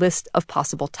need a list of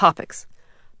possible topics.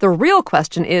 The real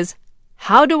question is,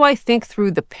 how do I think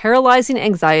through the paralyzing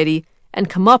anxiety and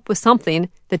come up with something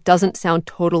that doesn't sound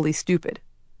totally stupid?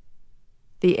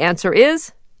 The answer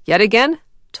is, yet again,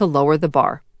 to lower the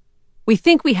bar. We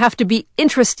think we have to be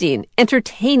interesting,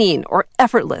 entertaining, or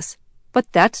effortless, but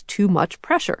that's too much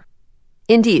pressure.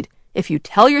 Indeed, if you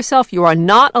tell yourself you are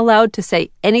not allowed to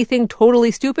say anything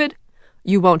totally stupid,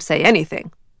 you won't say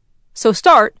anything. So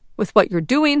start with what you're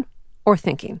doing or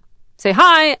thinking. Say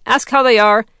hi, ask how they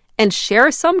are, and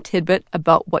share some tidbit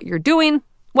about what you're doing,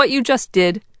 what you just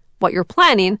did, what you're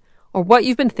planning, or what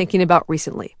you've been thinking about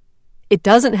recently. It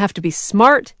doesn't have to be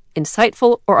smart,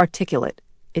 insightful, or articulate.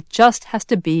 It just has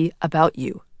to be about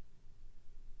you.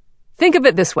 Think of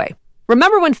it this way.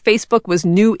 Remember when Facebook was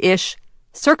new-ish?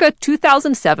 Circa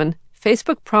 2007,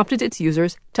 Facebook prompted its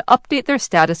users to update their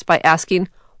status by asking,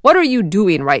 "What are you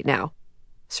doing right now?"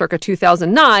 Circa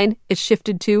 2009, it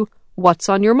shifted to, "What's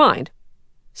on your mind?"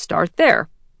 Start there.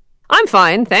 "I'm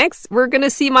fine, thanks. We're going to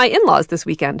see my in-laws this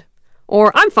weekend."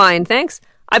 Or, "I'm fine, thanks.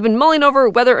 I've been mulling over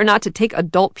whether or not to take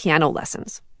adult piano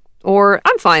lessons." Or,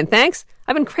 "I'm fine, thanks.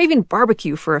 I've been craving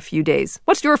barbecue for a few days.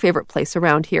 What's your favorite place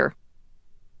around here?"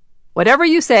 Whatever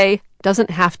you say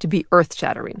doesn't have to be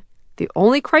earth-shattering. The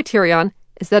only criterion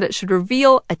is that it should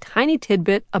reveal a tiny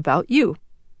tidbit about you.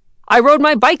 "I rode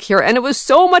my bike here and it was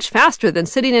so much faster than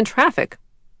sitting in traffic."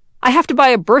 "I have to buy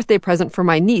a birthday present for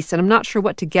my niece and I'm not sure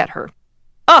what to get her."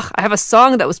 "Ugh, I have a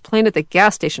song that was playing at the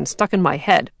gas station stuck in my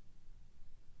head."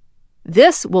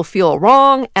 This will feel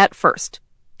wrong at first.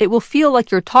 It will feel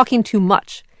like you're talking too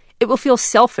much. It will feel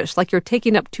selfish, like you're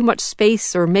taking up too much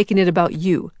space or making it about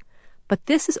you. But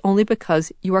this is only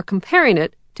because you are comparing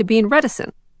it to being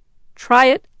reticent. Try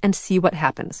it and see what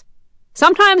happens.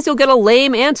 Sometimes you'll get a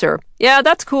lame answer. "Yeah,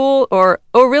 that's cool," or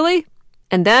 "Oh, really?"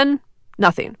 And then,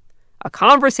 nothing. A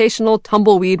conversational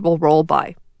tumbleweed will roll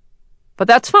by. But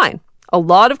that's fine. A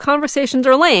lot of conversations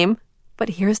are lame, but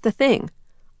here's the thing.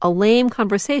 A lame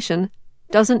conversation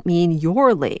doesn't mean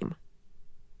you're lame.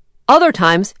 Other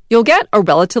times, you'll get a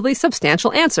relatively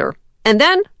substantial answer, and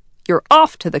then you're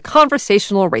off to the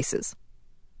conversational races.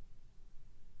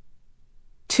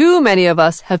 Too many of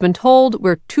us have been told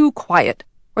we're too quiet,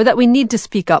 or that we need to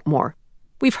speak up more.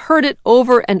 We've heard it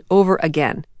over and over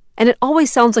again, and it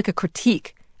always sounds like a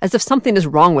critique, as if something is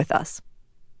wrong with us.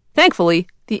 Thankfully,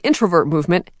 the introvert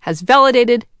movement has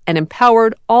validated and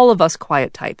empowered all of us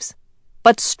quiet types.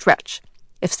 But stretch.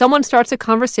 If someone starts a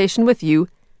conversation with you,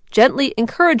 gently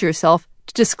encourage yourself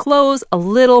to disclose a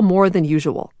little more than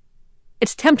usual.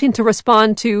 It's tempting to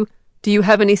respond to, "Do you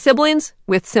have any siblings?"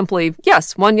 with simply,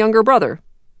 "Yes, one younger brother."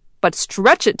 But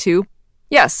stretch it to,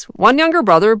 "Yes, one younger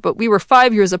brother, but we were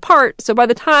 5 years apart, so by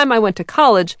the time I went to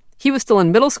college, he was still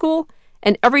in middle school,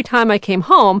 and every time I came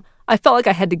home, I felt like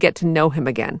I had to get to know him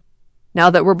again.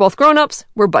 Now that we're both grown-ups,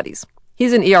 we're buddies.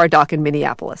 He's an ER doc in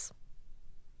Minneapolis.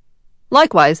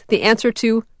 Likewise, the answer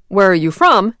to "Where are you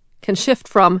from?" can shift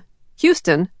from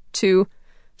Houston to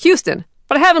Houston,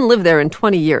 but I haven't lived there in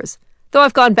 20 years, though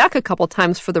I've gone back a couple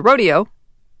times for the rodeo.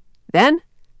 Then,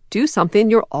 do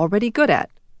something you're already good at.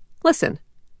 Listen.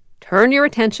 Turn your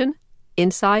attention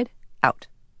inside out.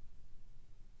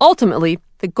 Ultimately,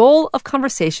 the goal of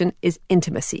conversation is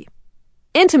intimacy.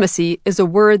 Intimacy is a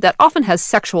word that often has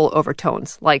sexual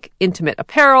overtones, like intimate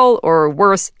apparel or,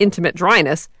 worse, intimate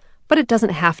dryness, but it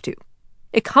doesn't have to.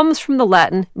 It comes from the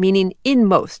Latin meaning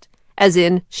inmost, as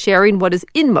in sharing what is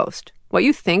inmost, what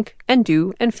you think and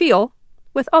do and feel,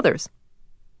 with others.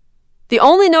 The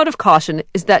only note of caution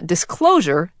is that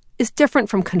disclosure is different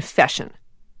from confession.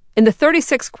 In the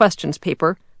 36 questions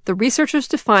paper, the researchers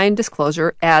define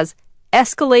disclosure as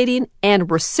escalating and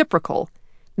reciprocal,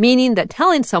 meaning that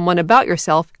telling someone about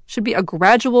yourself should be a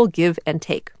gradual give and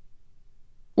take.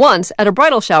 Once, at a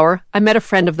bridal shower, I met a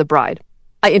friend of the bride.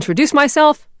 I introduced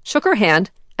myself, shook her hand,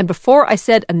 and before I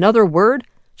said another word,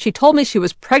 she told me she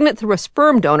was pregnant through a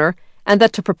sperm donor and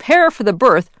that to prepare for the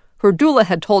birth, her doula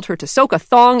had told her to soak a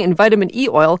thong in vitamin E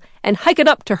oil and hike it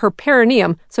up to her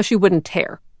perineum so she wouldn't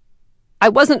tear. I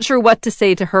wasn't sure what to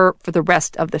say to her for the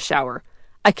rest of the shower.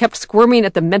 I kept squirming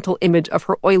at the mental image of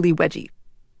her oily wedgie.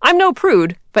 I'm no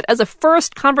prude, but as a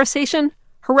first conversation,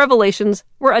 her revelations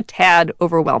were a tad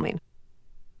overwhelming.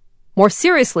 More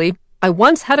seriously, I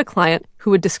once had a client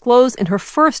who would disclose in her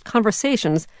first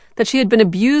conversations that she had been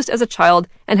abused as a child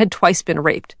and had twice been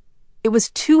raped. It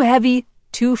was too heavy,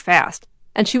 too fast,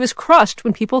 and she was crushed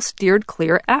when people steered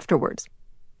clear afterwards.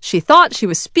 She thought she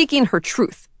was speaking her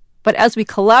truth, but as we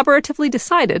collaboratively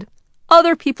decided,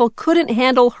 other people couldn't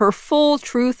handle her full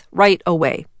truth right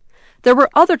away. There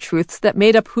were other truths that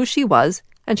made up who she was,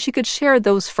 and she could share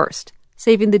those first,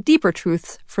 saving the deeper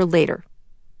truths for later.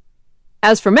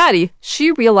 As for Maddie,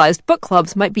 she realized book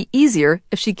clubs might be easier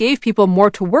if she gave people more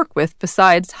to work with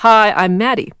besides, "Hi, I'm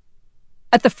Maddie."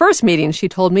 At the first meeting, she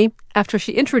told me, after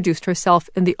she introduced herself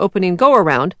in the opening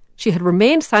go-around, she had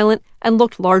remained silent and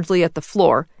looked largely at the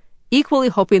floor, equally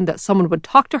hoping that someone would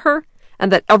talk to her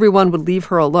and that everyone would leave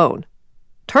her alone.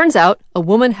 Turns out, a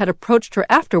woman had approached her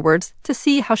afterwards to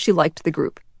see how she liked the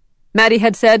group. Maddie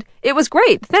had said, "It was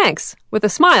great, thanks," with a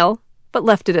smile, but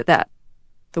left it at that.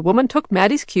 The woman took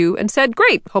Maddie's cue and said,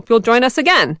 "Great, hope you'll join us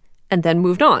again," and then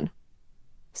moved on.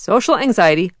 Social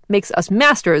anxiety makes us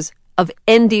masters of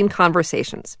ending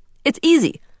conversations. It's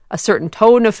easy. A certain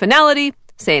tone of finality,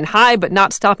 saying hi but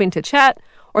not stopping to chat,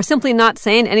 or simply not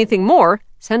saying anything more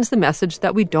sends the message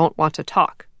that we don't want to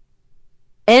talk.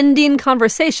 Ending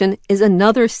conversation is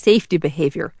another safety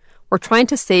behavior. We're trying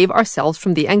to save ourselves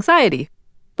from the anxiety.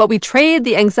 But we trade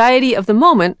the anxiety of the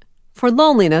moment for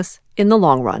loneliness in the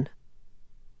long run.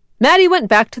 Maddie went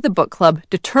back to the book club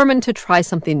determined to try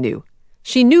something new.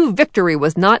 She knew victory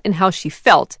was not in how she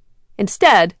felt.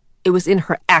 Instead, it was in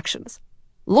her actions.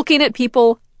 Looking at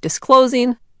people,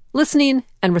 disclosing, listening,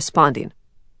 and responding.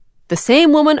 The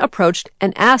same woman approached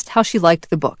and asked how she liked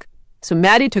the book. So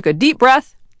Maddie took a deep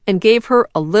breath and gave her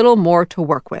a little more to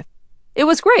work with. "It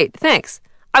was great, thanks.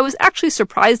 I was actually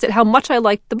surprised at how much I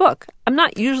liked the book. I'm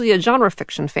not usually a genre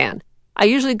fiction fan. I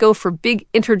usually go for big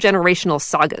intergenerational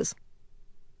sagas."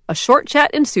 A short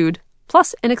chat ensued,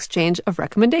 plus an exchange of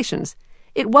recommendations.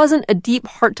 It wasn't a deep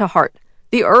heart-to-heart.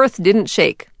 The earth didn't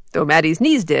shake, though Maddie's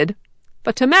knees did.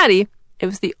 But to Maddie, it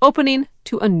was the opening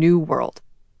to a new world.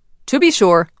 To be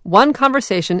sure, one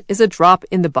conversation is a drop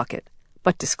in the bucket.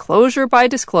 But disclosure by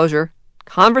disclosure,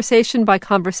 conversation by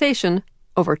conversation,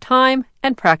 over time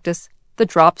and practice, the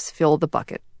drops fill the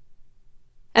bucket.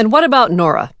 And what about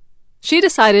Nora? She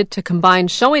decided to combine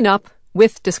showing up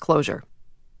with disclosure.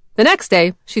 The next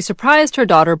day, she surprised her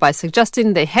daughter by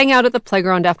suggesting they hang out at the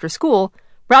playground after school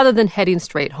rather than heading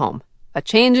straight home, a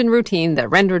change in routine that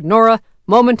rendered Nora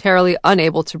momentarily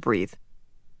unable to breathe.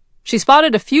 She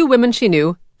spotted a few women she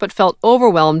knew, but felt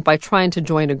overwhelmed by trying to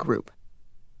join a group.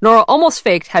 Nora almost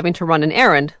faked having to run an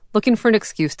errand, looking for an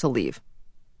excuse to leave.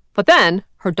 But then,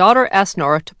 her daughter asked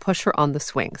Nora to push her on the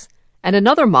swings, and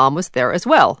another mom was there as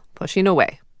well, pushing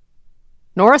away.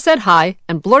 Nora said hi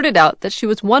and blurted out that she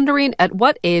was wondering at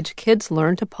what age kids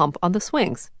learn to pump on the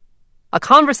swings. A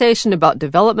conversation about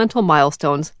developmental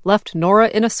milestones left Nora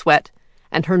in a sweat,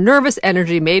 and her nervous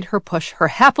energy made her push her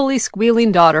happily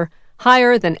squealing daughter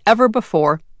higher than ever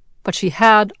before, but she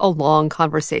had a long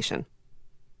conversation.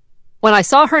 When I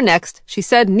saw her next, she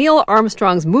said Neil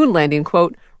Armstrong's moon landing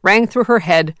quote rang through her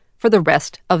head for the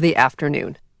rest of the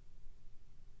afternoon.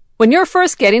 When you're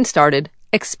first getting started,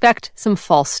 expect some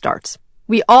false starts.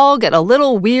 We all get a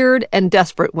little weird and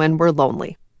desperate when we're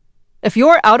lonely. If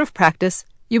you're out of practice,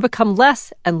 you become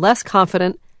less and less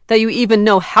confident that you even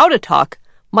know how to talk,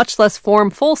 much less form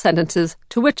full sentences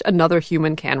to which another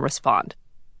human can respond.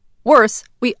 Worse,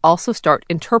 we also start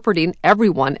interpreting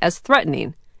everyone as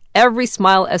threatening, every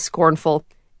smile as scornful,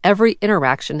 every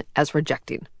interaction as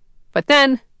rejecting. But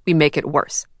then we make it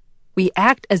worse. We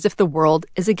act as if the world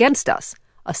is against us,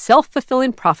 a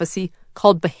self-fulfilling prophecy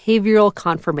called behavioral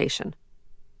confirmation.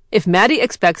 If Maddie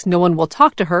expects no one will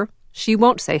talk to her, she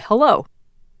won't say hello.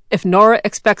 If Nora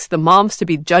expects the moms to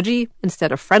be judgy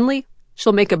instead of friendly,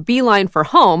 she'll make a beeline for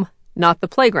home, not the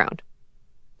playground.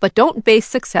 But don't base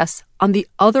success on the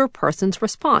other person's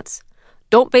response.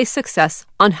 Don't base success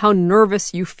on how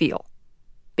nervous you feel.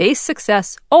 Base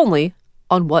success only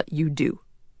on what you do.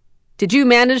 Did you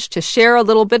manage to share a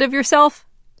little bit of yourself?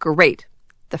 Great.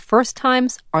 The first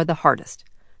times are the hardest.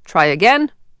 Try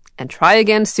again, and try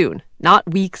again soon,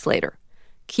 not weeks later.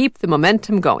 Keep the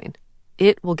momentum going.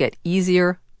 It will get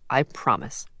easier, I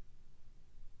promise.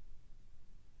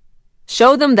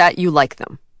 Show them that you like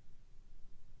them.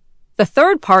 The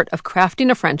third part of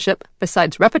crafting a friendship,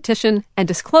 besides repetition and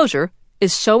disclosure,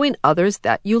 is showing others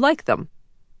that you like them.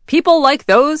 People like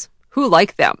those who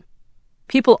like them.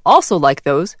 People also like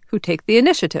those who take the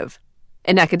initiative.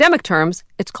 In academic terms,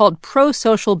 it's called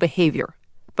pro-social behavior.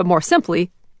 But more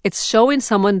simply, it's showing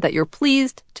someone that you're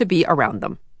pleased to be around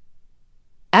them.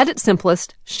 At its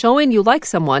simplest, showing you like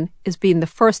someone is being the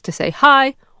first to say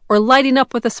hi or lighting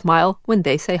up with a smile when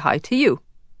they say hi to you.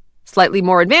 Slightly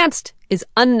more advanced is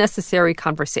unnecessary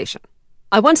conversation.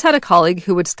 I once had a colleague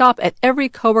who would stop at every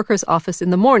coworker's office in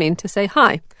the morning to say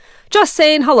hi. Just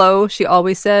saying hello, she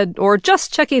always said, or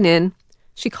just checking in.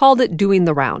 She called it doing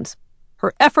the rounds.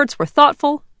 Her efforts were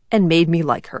thoughtful and made me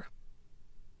like her.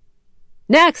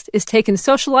 Next is taking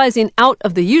socializing out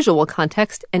of the usual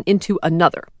context and into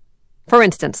another. For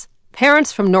instance,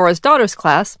 parents from Nora's daughter's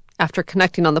class, after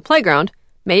connecting on the playground,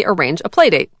 may arrange a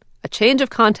playdate, a change of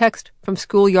context from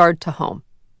schoolyard to home.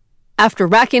 After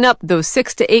racking up those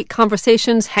 6 to 8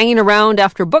 conversations hanging around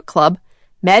after book club,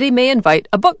 Maddie may invite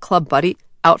a book club buddy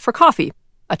out for coffee,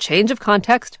 a change of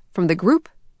context from the group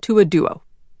to a duo.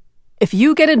 If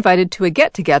you get invited to a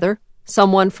get-together,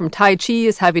 someone from Tai Chi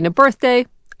is having a birthday,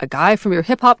 a guy from your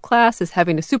hip-hop class is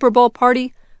having a Super Bowl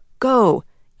party, go,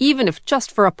 even if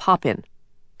just for a pop-in.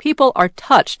 People are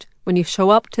touched when you show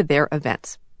up to their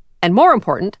events. And more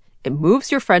important, it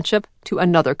moves your friendship to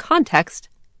another context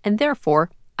and therefore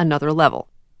another level.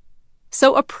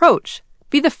 So approach.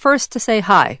 Be the first to say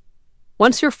hi.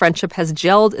 Once your friendship has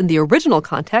gelled in the original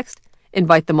context,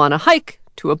 invite them on a hike,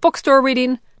 to a bookstore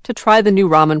reading, to try the new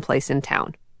ramen place in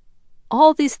town.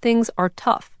 All these things are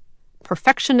tough.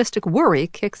 Perfectionistic worry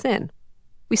kicks in.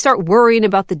 We start worrying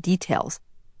about the details.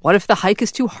 What if the hike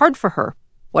is too hard for her?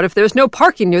 What if there's no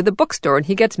parking near the bookstore and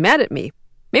he gets mad at me?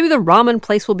 Maybe the ramen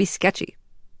place will be sketchy.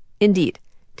 Indeed,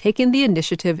 taking the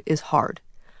initiative is hard.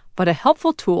 But a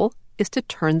helpful tool is to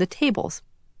turn the tables.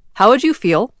 How would you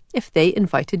feel if they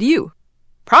invited you?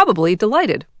 Probably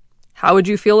delighted. How would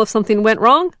you feel if something went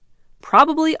wrong?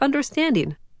 Probably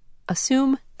understanding.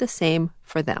 Assume the same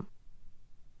for them.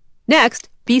 Next,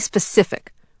 be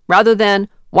specific. Rather than,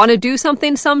 want to do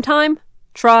something sometime?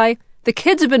 Try, the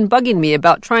kids have been bugging me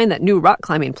about trying that new rock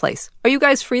climbing place. Are you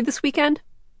guys free this weekend?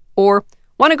 Or,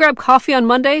 want to grab coffee on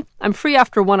Monday? I'm free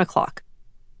after 1 o'clock.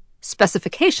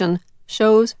 Specification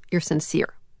shows you're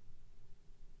sincere.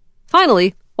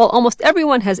 Finally, while almost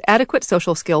everyone has adequate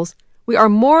social skills, we are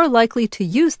more likely to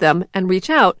use them and reach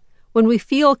out when we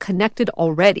feel connected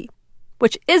already,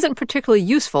 which isn't particularly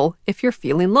useful if you're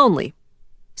feeling lonely.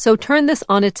 So turn this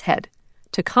on its head.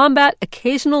 To combat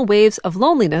occasional waves of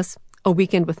loneliness, a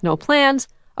weekend with no plans,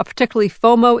 a particularly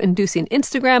FOMO-inducing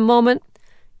Instagram moment,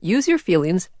 use your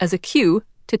feelings as a cue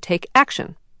to take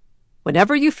action.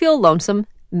 Whenever you feel lonesome,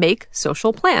 make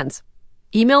social plans.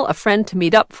 Email a friend to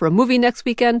meet up for a movie next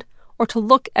weekend, or to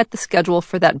look at the schedule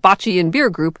for that bocce and beer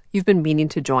group you've been meaning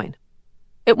to join.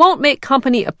 It won't make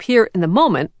company appear in the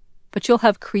moment, but you'll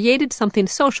have created something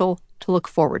social to look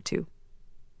forward to.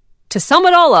 To sum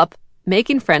it all up,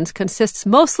 making friends consists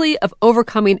mostly of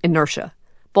overcoming inertia,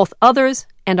 both others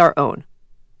and our own.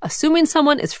 Assuming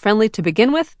someone is friendly to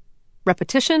begin with,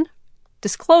 repetition,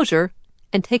 disclosure,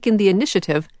 and taking the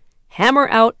initiative hammer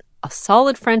out a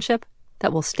solid friendship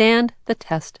that will stand the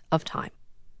test of time.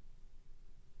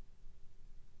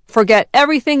 Forget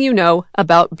everything you know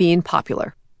about being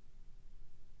popular.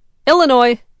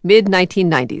 Illinois,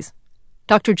 mid-1990s.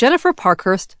 Dr. Jennifer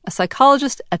Parkhurst, a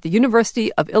psychologist at the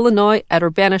University of Illinois at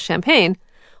Urbana-Champaign,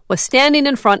 was standing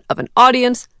in front of an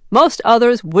audience most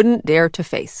others wouldn't dare to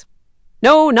face.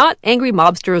 No, not angry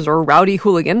mobsters or rowdy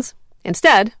hooligans.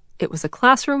 Instead, it was a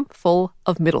classroom full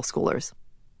of middle schoolers.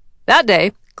 That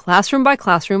day, classroom by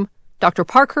classroom, Dr.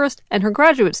 Parkhurst and her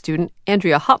graduate student,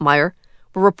 Andrea Hopmeyer,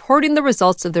 were reporting the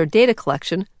results of their data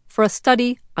collection for a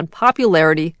study on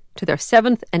popularity to their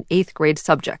 7th and 8th grade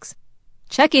subjects,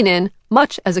 checking in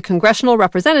much as a congressional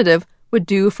representative would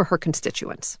do for her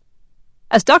constituents.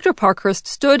 As Dr. Parkhurst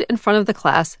stood in front of the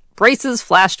class, braces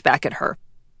flashed back at her.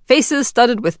 Faces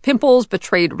studded with pimples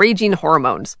betrayed raging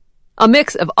hormones. A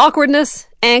mix of awkwardness,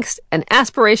 angst, and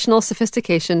aspirational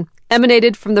sophistication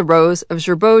emanated from the rows of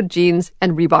Girbaud jeans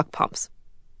and Reebok pumps.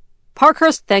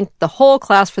 Parkhurst thanked the whole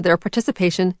class for their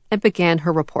participation and began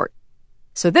her report.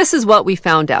 So this is what we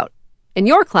found out. In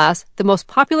your class, the most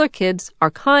popular kids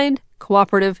are kind,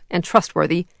 cooperative, and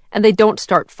trustworthy, and they don't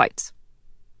start fights.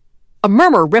 A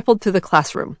murmur rippled through the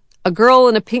classroom. A girl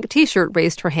in a pink t-shirt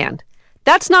raised her hand.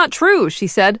 That's not true, she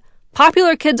said.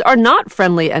 Popular kids are not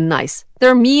friendly and nice.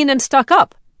 They're mean and stuck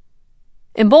up.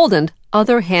 Emboldened,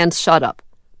 other hands shot up.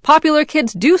 Popular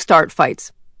kids do start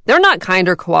fights. They're not kind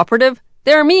or cooperative.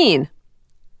 They're mean.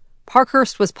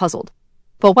 Parkhurst was puzzled.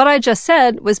 But what I just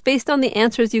said was based on the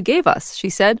answers you gave us, she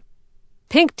said.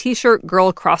 Pink t-shirt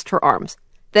girl crossed her arms.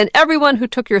 Then everyone who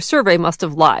took your survey must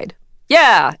have lied.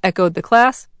 Yeah, echoed the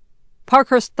class.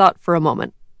 Parkhurst thought for a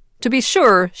moment. To be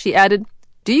sure, she added,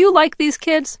 do you like these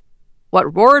kids?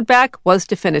 What roared back was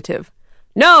definitive.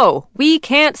 No, we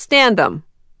can't stand them.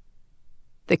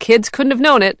 The kids couldn't have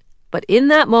known it, but in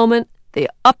that moment, they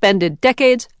upended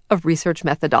decades of research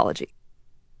methodology.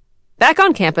 Back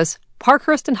on campus,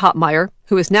 Parkhurst and Hopmeyer,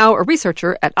 who is now a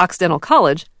researcher at Occidental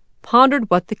College, pondered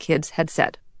what the kids had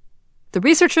said. The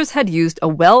researchers had used a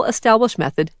well-established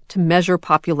method to measure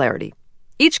popularity.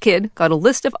 Each kid got a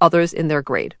list of others in their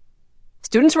grade.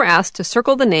 Students were asked to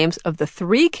circle the names of the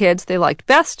 3 kids they liked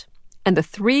best and the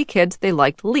 3 kids they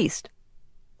liked least.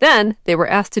 Then they were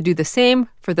asked to do the same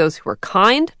for those who are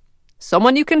kind,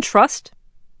 someone you can trust,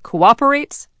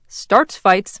 cooperates, starts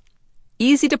fights,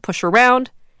 easy to push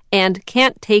around, and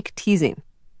can't take teasing.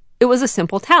 It was a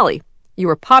simple tally. You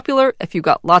were popular if you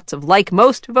got lots of like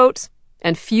most votes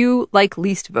and few like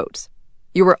least votes.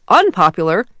 You were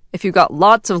unpopular if you got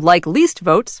lots of like least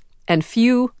votes and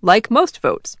few like most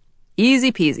votes.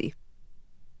 Easy peasy.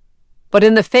 But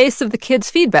in the face of the kids'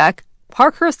 feedback,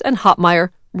 Parkhurst and Hopmeyer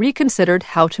reconsidered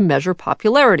how to measure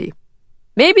popularity.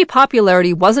 Maybe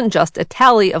popularity wasn't just a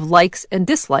tally of likes and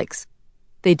dislikes.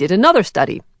 They did another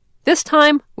study, this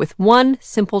time with one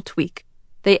simple tweak.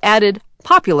 They added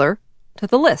popular to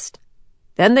the list.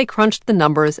 Then they crunched the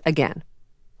numbers again.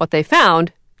 What they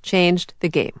found changed the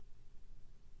game.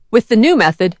 With the new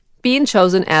method, being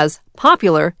chosen as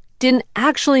popular didn't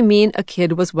actually mean a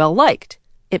kid was well-liked.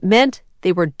 It meant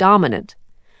they were dominant.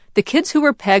 The kids who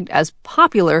were pegged as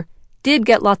popular did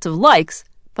get lots of likes,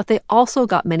 but they also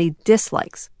got many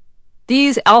dislikes.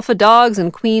 These alpha dogs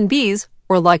and queen bees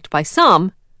were liked by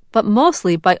some, but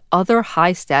mostly by other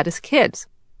high-status kids.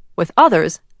 With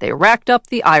others, they racked up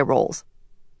the eye rolls.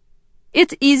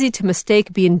 It's easy to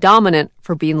mistake being dominant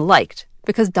for being liked,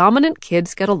 because dominant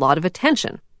kids get a lot of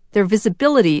attention. Their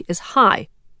visibility is high.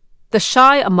 The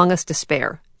shy among us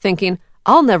despair, thinking,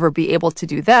 I'll never be able to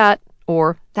do that,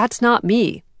 or that's not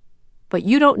me. But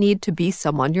you don't need to be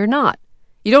someone you're not.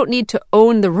 You don't need to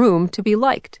own the room to be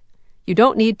liked. You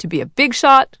don't need to be a big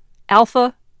shot,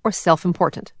 alpha, or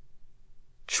self-important.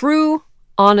 True,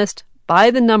 honest,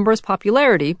 by-the-numbers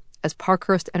popularity, as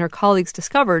Parkhurst and her colleagues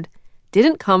discovered,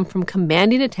 didn't come from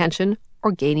commanding attention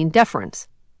or gaining deference.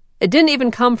 It didn't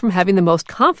even come from having the most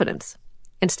confidence.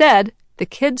 Instead, the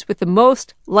kids with the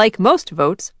most like most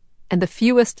votes and the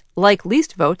fewest like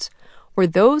least votes were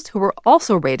those who were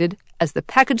also rated as the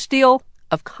package deal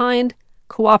of kind,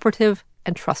 cooperative,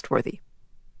 and trustworthy.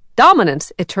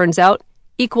 Dominance, it turns out,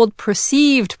 equaled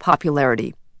perceived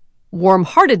popularity.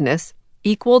 Warm-heartedness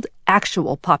equaled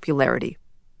actual popularity.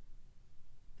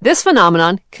 This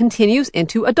phenomenon continues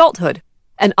into adulthood.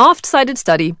 An oft-cited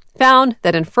study found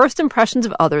that in first impressions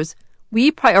of others,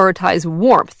 we prioritize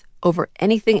warmth over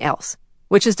anything else,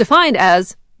 which is defined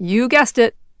as, you guessed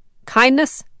it,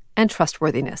 kindness and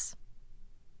trustworthiness.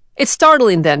 It's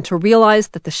startling, then, to realize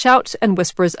that the shouts and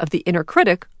whispers of the inner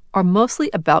critic are mostly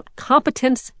about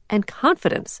competence and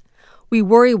confidence. We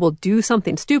worry we'll do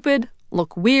something stupid,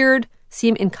 look weird,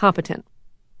 seem incompetent.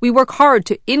 We work hard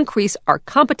to increase our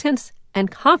competence and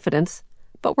confidence,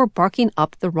 but we're barking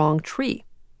up the wrong tree.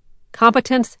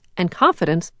 Competence and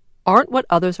confidence aren't what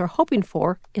others are hoping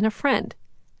for in a friend.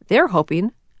 They're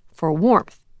hoping for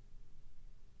warmth.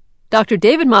 Dr.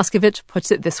 David Moskovich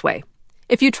puts it this way.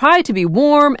 If you try to be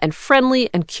warm and friendly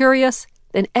and curious,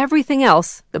 then everything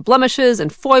else, the blemishes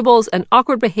and foibles and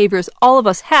awkward behaviors all of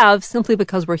us have simply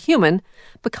because we're human,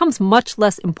 becomes much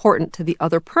less important to the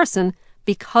other person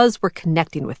because we're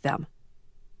connecting with them.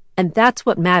 And that's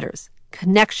what matters,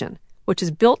 connection, which is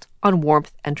built on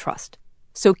warmth and trust.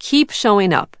 So keep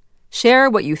showing up. Share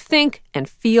what you think and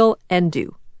feel and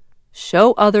do.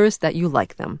 Show others that you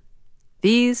like them.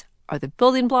 These are the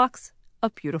building blocks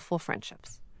of beautiful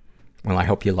friendships. Well, I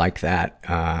hope you like that.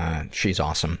 She's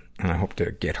awesome, and I hope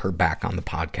to get her back on the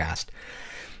podcast.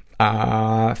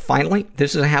 Finally,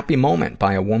 this is a happy moment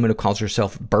by a woman who calls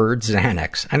herself Bird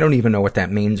Xanax. I don't even know what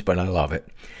that means, but I love it.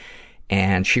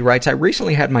 And she writes, I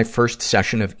recently had my first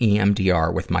session of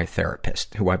EMDR with my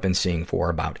therapist, who I've been seeing for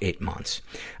about 8 months.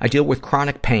 I deal with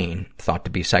chronic pain, thought to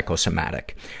be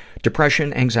psychosomatic,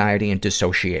 depression, anxiety, and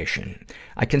dissociation.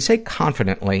 I can say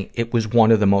confidently it was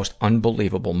one of the most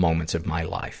unbelievable moments of my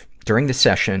life. During the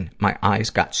session, my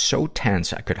eyes got so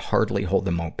tense I could hardly hold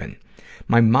them open.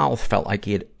 My mouth felt like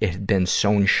it had been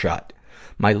sewn shut.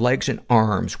 My legs and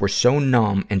arms were so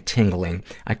numb and tingling,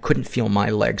 I couldn't feel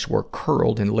my legs were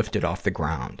curled and lifted off the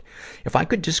ground. If I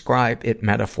could describe it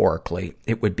metaphorically,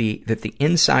 it would be that the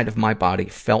inside of my body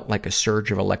felt like a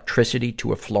surge of electricity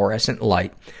to a fluorescent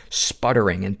light,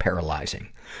 sputtering and paralyzing.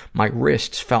 My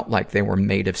wrists felt like they were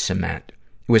made of cement.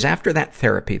 It was after that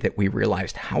therapy that we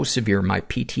realized how severe my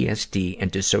PTSD and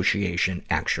dissociation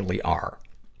actually are.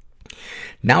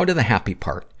 Now to the happy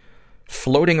part.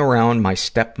 Floating around my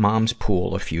stepmom's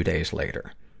pool a few days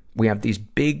later. We have these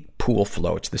big pool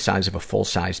floats the size of a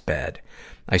full-size bed.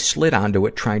 I slid onto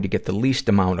it trying to get the least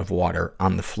amount of water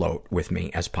on the float with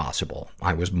me as possible.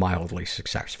 I was mildly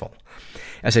successful.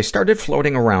 As I started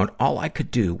floating around, all I could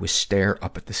do was stare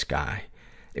up at the sky.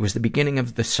 It was the beginning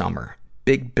of the summer,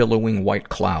 big billowing white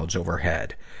clouds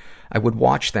overhead. I would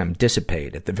watch them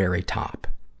dissipate at the very top.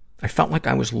 I felt like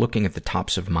I was looking at the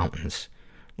tops of mountains.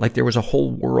 Like there was a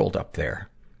whole world up there.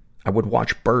 I would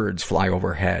watch birds fly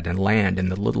overhead and land in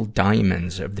the little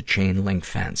diamonds of the chain link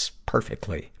fence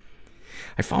perfectly.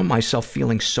 I found myself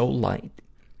feeling so light.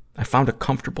 I found a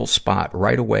comfortable spot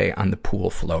right away on the pool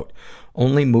float,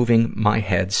 only moving my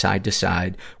head side to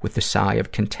side with the sigh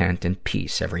of content and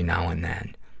peace every now and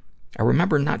then. I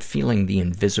remember not feeling the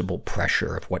invisible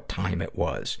pressure of what time it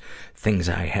was, things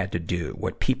I had to do,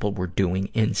 what people were doing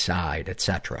inside,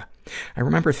 etc. I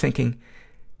remember thinking,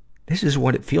 this is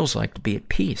what it feels like to be at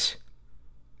peace.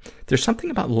 There's something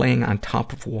about laying on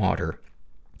top of water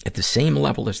at the same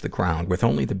level as the ground with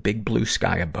only the big blue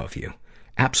sky above you.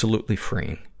 Absolutely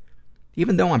freeing.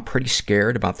 Even though I'm pretty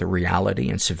scared about the reality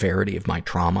and severity of my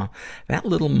trauma, that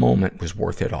little moment was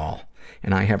worth it all,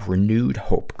 and I have renewed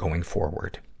hope going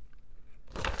forward.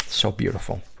 So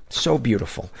beautiful. So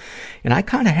beautiful. And I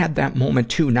kind of had that moment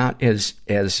too, not as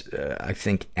I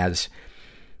think as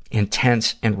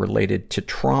intense and related to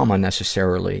trauma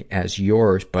necessarily as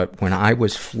yours, but when I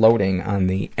was floating on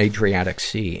the Adriatic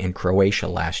Sea in Croatia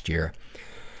last year,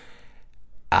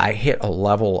 I hit a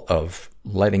level of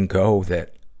letting go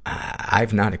that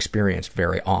I've not experienced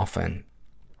very often.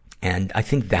 And I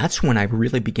think that's when I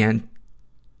really began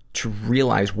to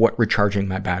realize what recharging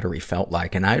my battery felt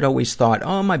like. And I'd always thought,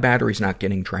 oh, my battery's not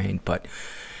getting drained, but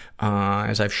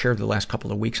as I've shared the last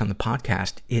couple of weeks on the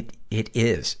podcast, it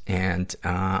is. And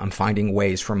I'm finding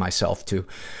ways for myself to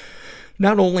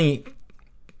not only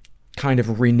kind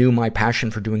of renew my passion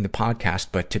for doing the podcast,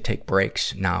 but to take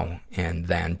breaks now and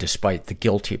then, despite the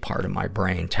guilty part of my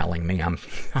brain telling me I'm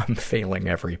failing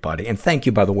everybody. And thank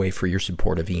you, by the way, for your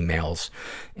supportive emails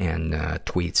and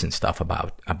tweets and stuff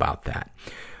about that.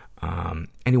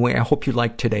 Anyway, I hope you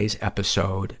liked today's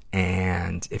episode.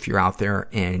 And if you're out there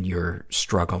and you're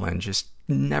struggling, just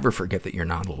never forget that you're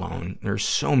not alone. There's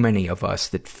so many of us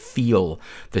that feel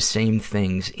the same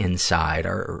things inside.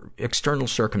 Our external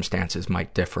circumstances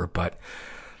might differ, but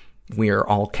we are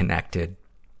all connected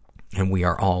and we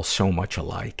are all so much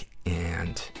alike.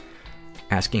 And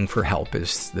asking for help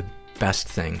is the best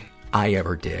thing I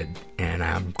ever did. And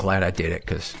I'm glad I did it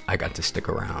because I got to stick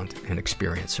around and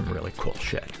experience some really cool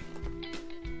shit.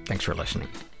 Thanks for listening.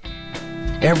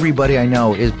 Everybody I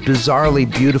know is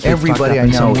bizarrely beautifully fucked up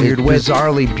in some weird way.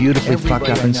 Bizarrely beautifully fucked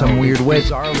up in some weird way.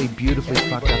 Bizarrely beautifully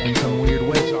fucked up in some weird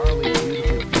way.